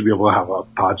knowledge to be able to have a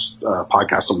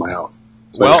podcast of my own.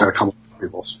 So I just gotta come up with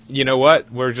people's. You know what?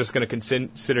 We're just going to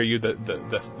consider you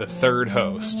the third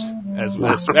host, as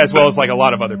well as like a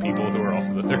lot of other people who are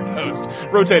also the third host.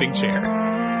 Rotating chair.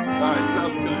 All right,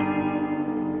 sounds good.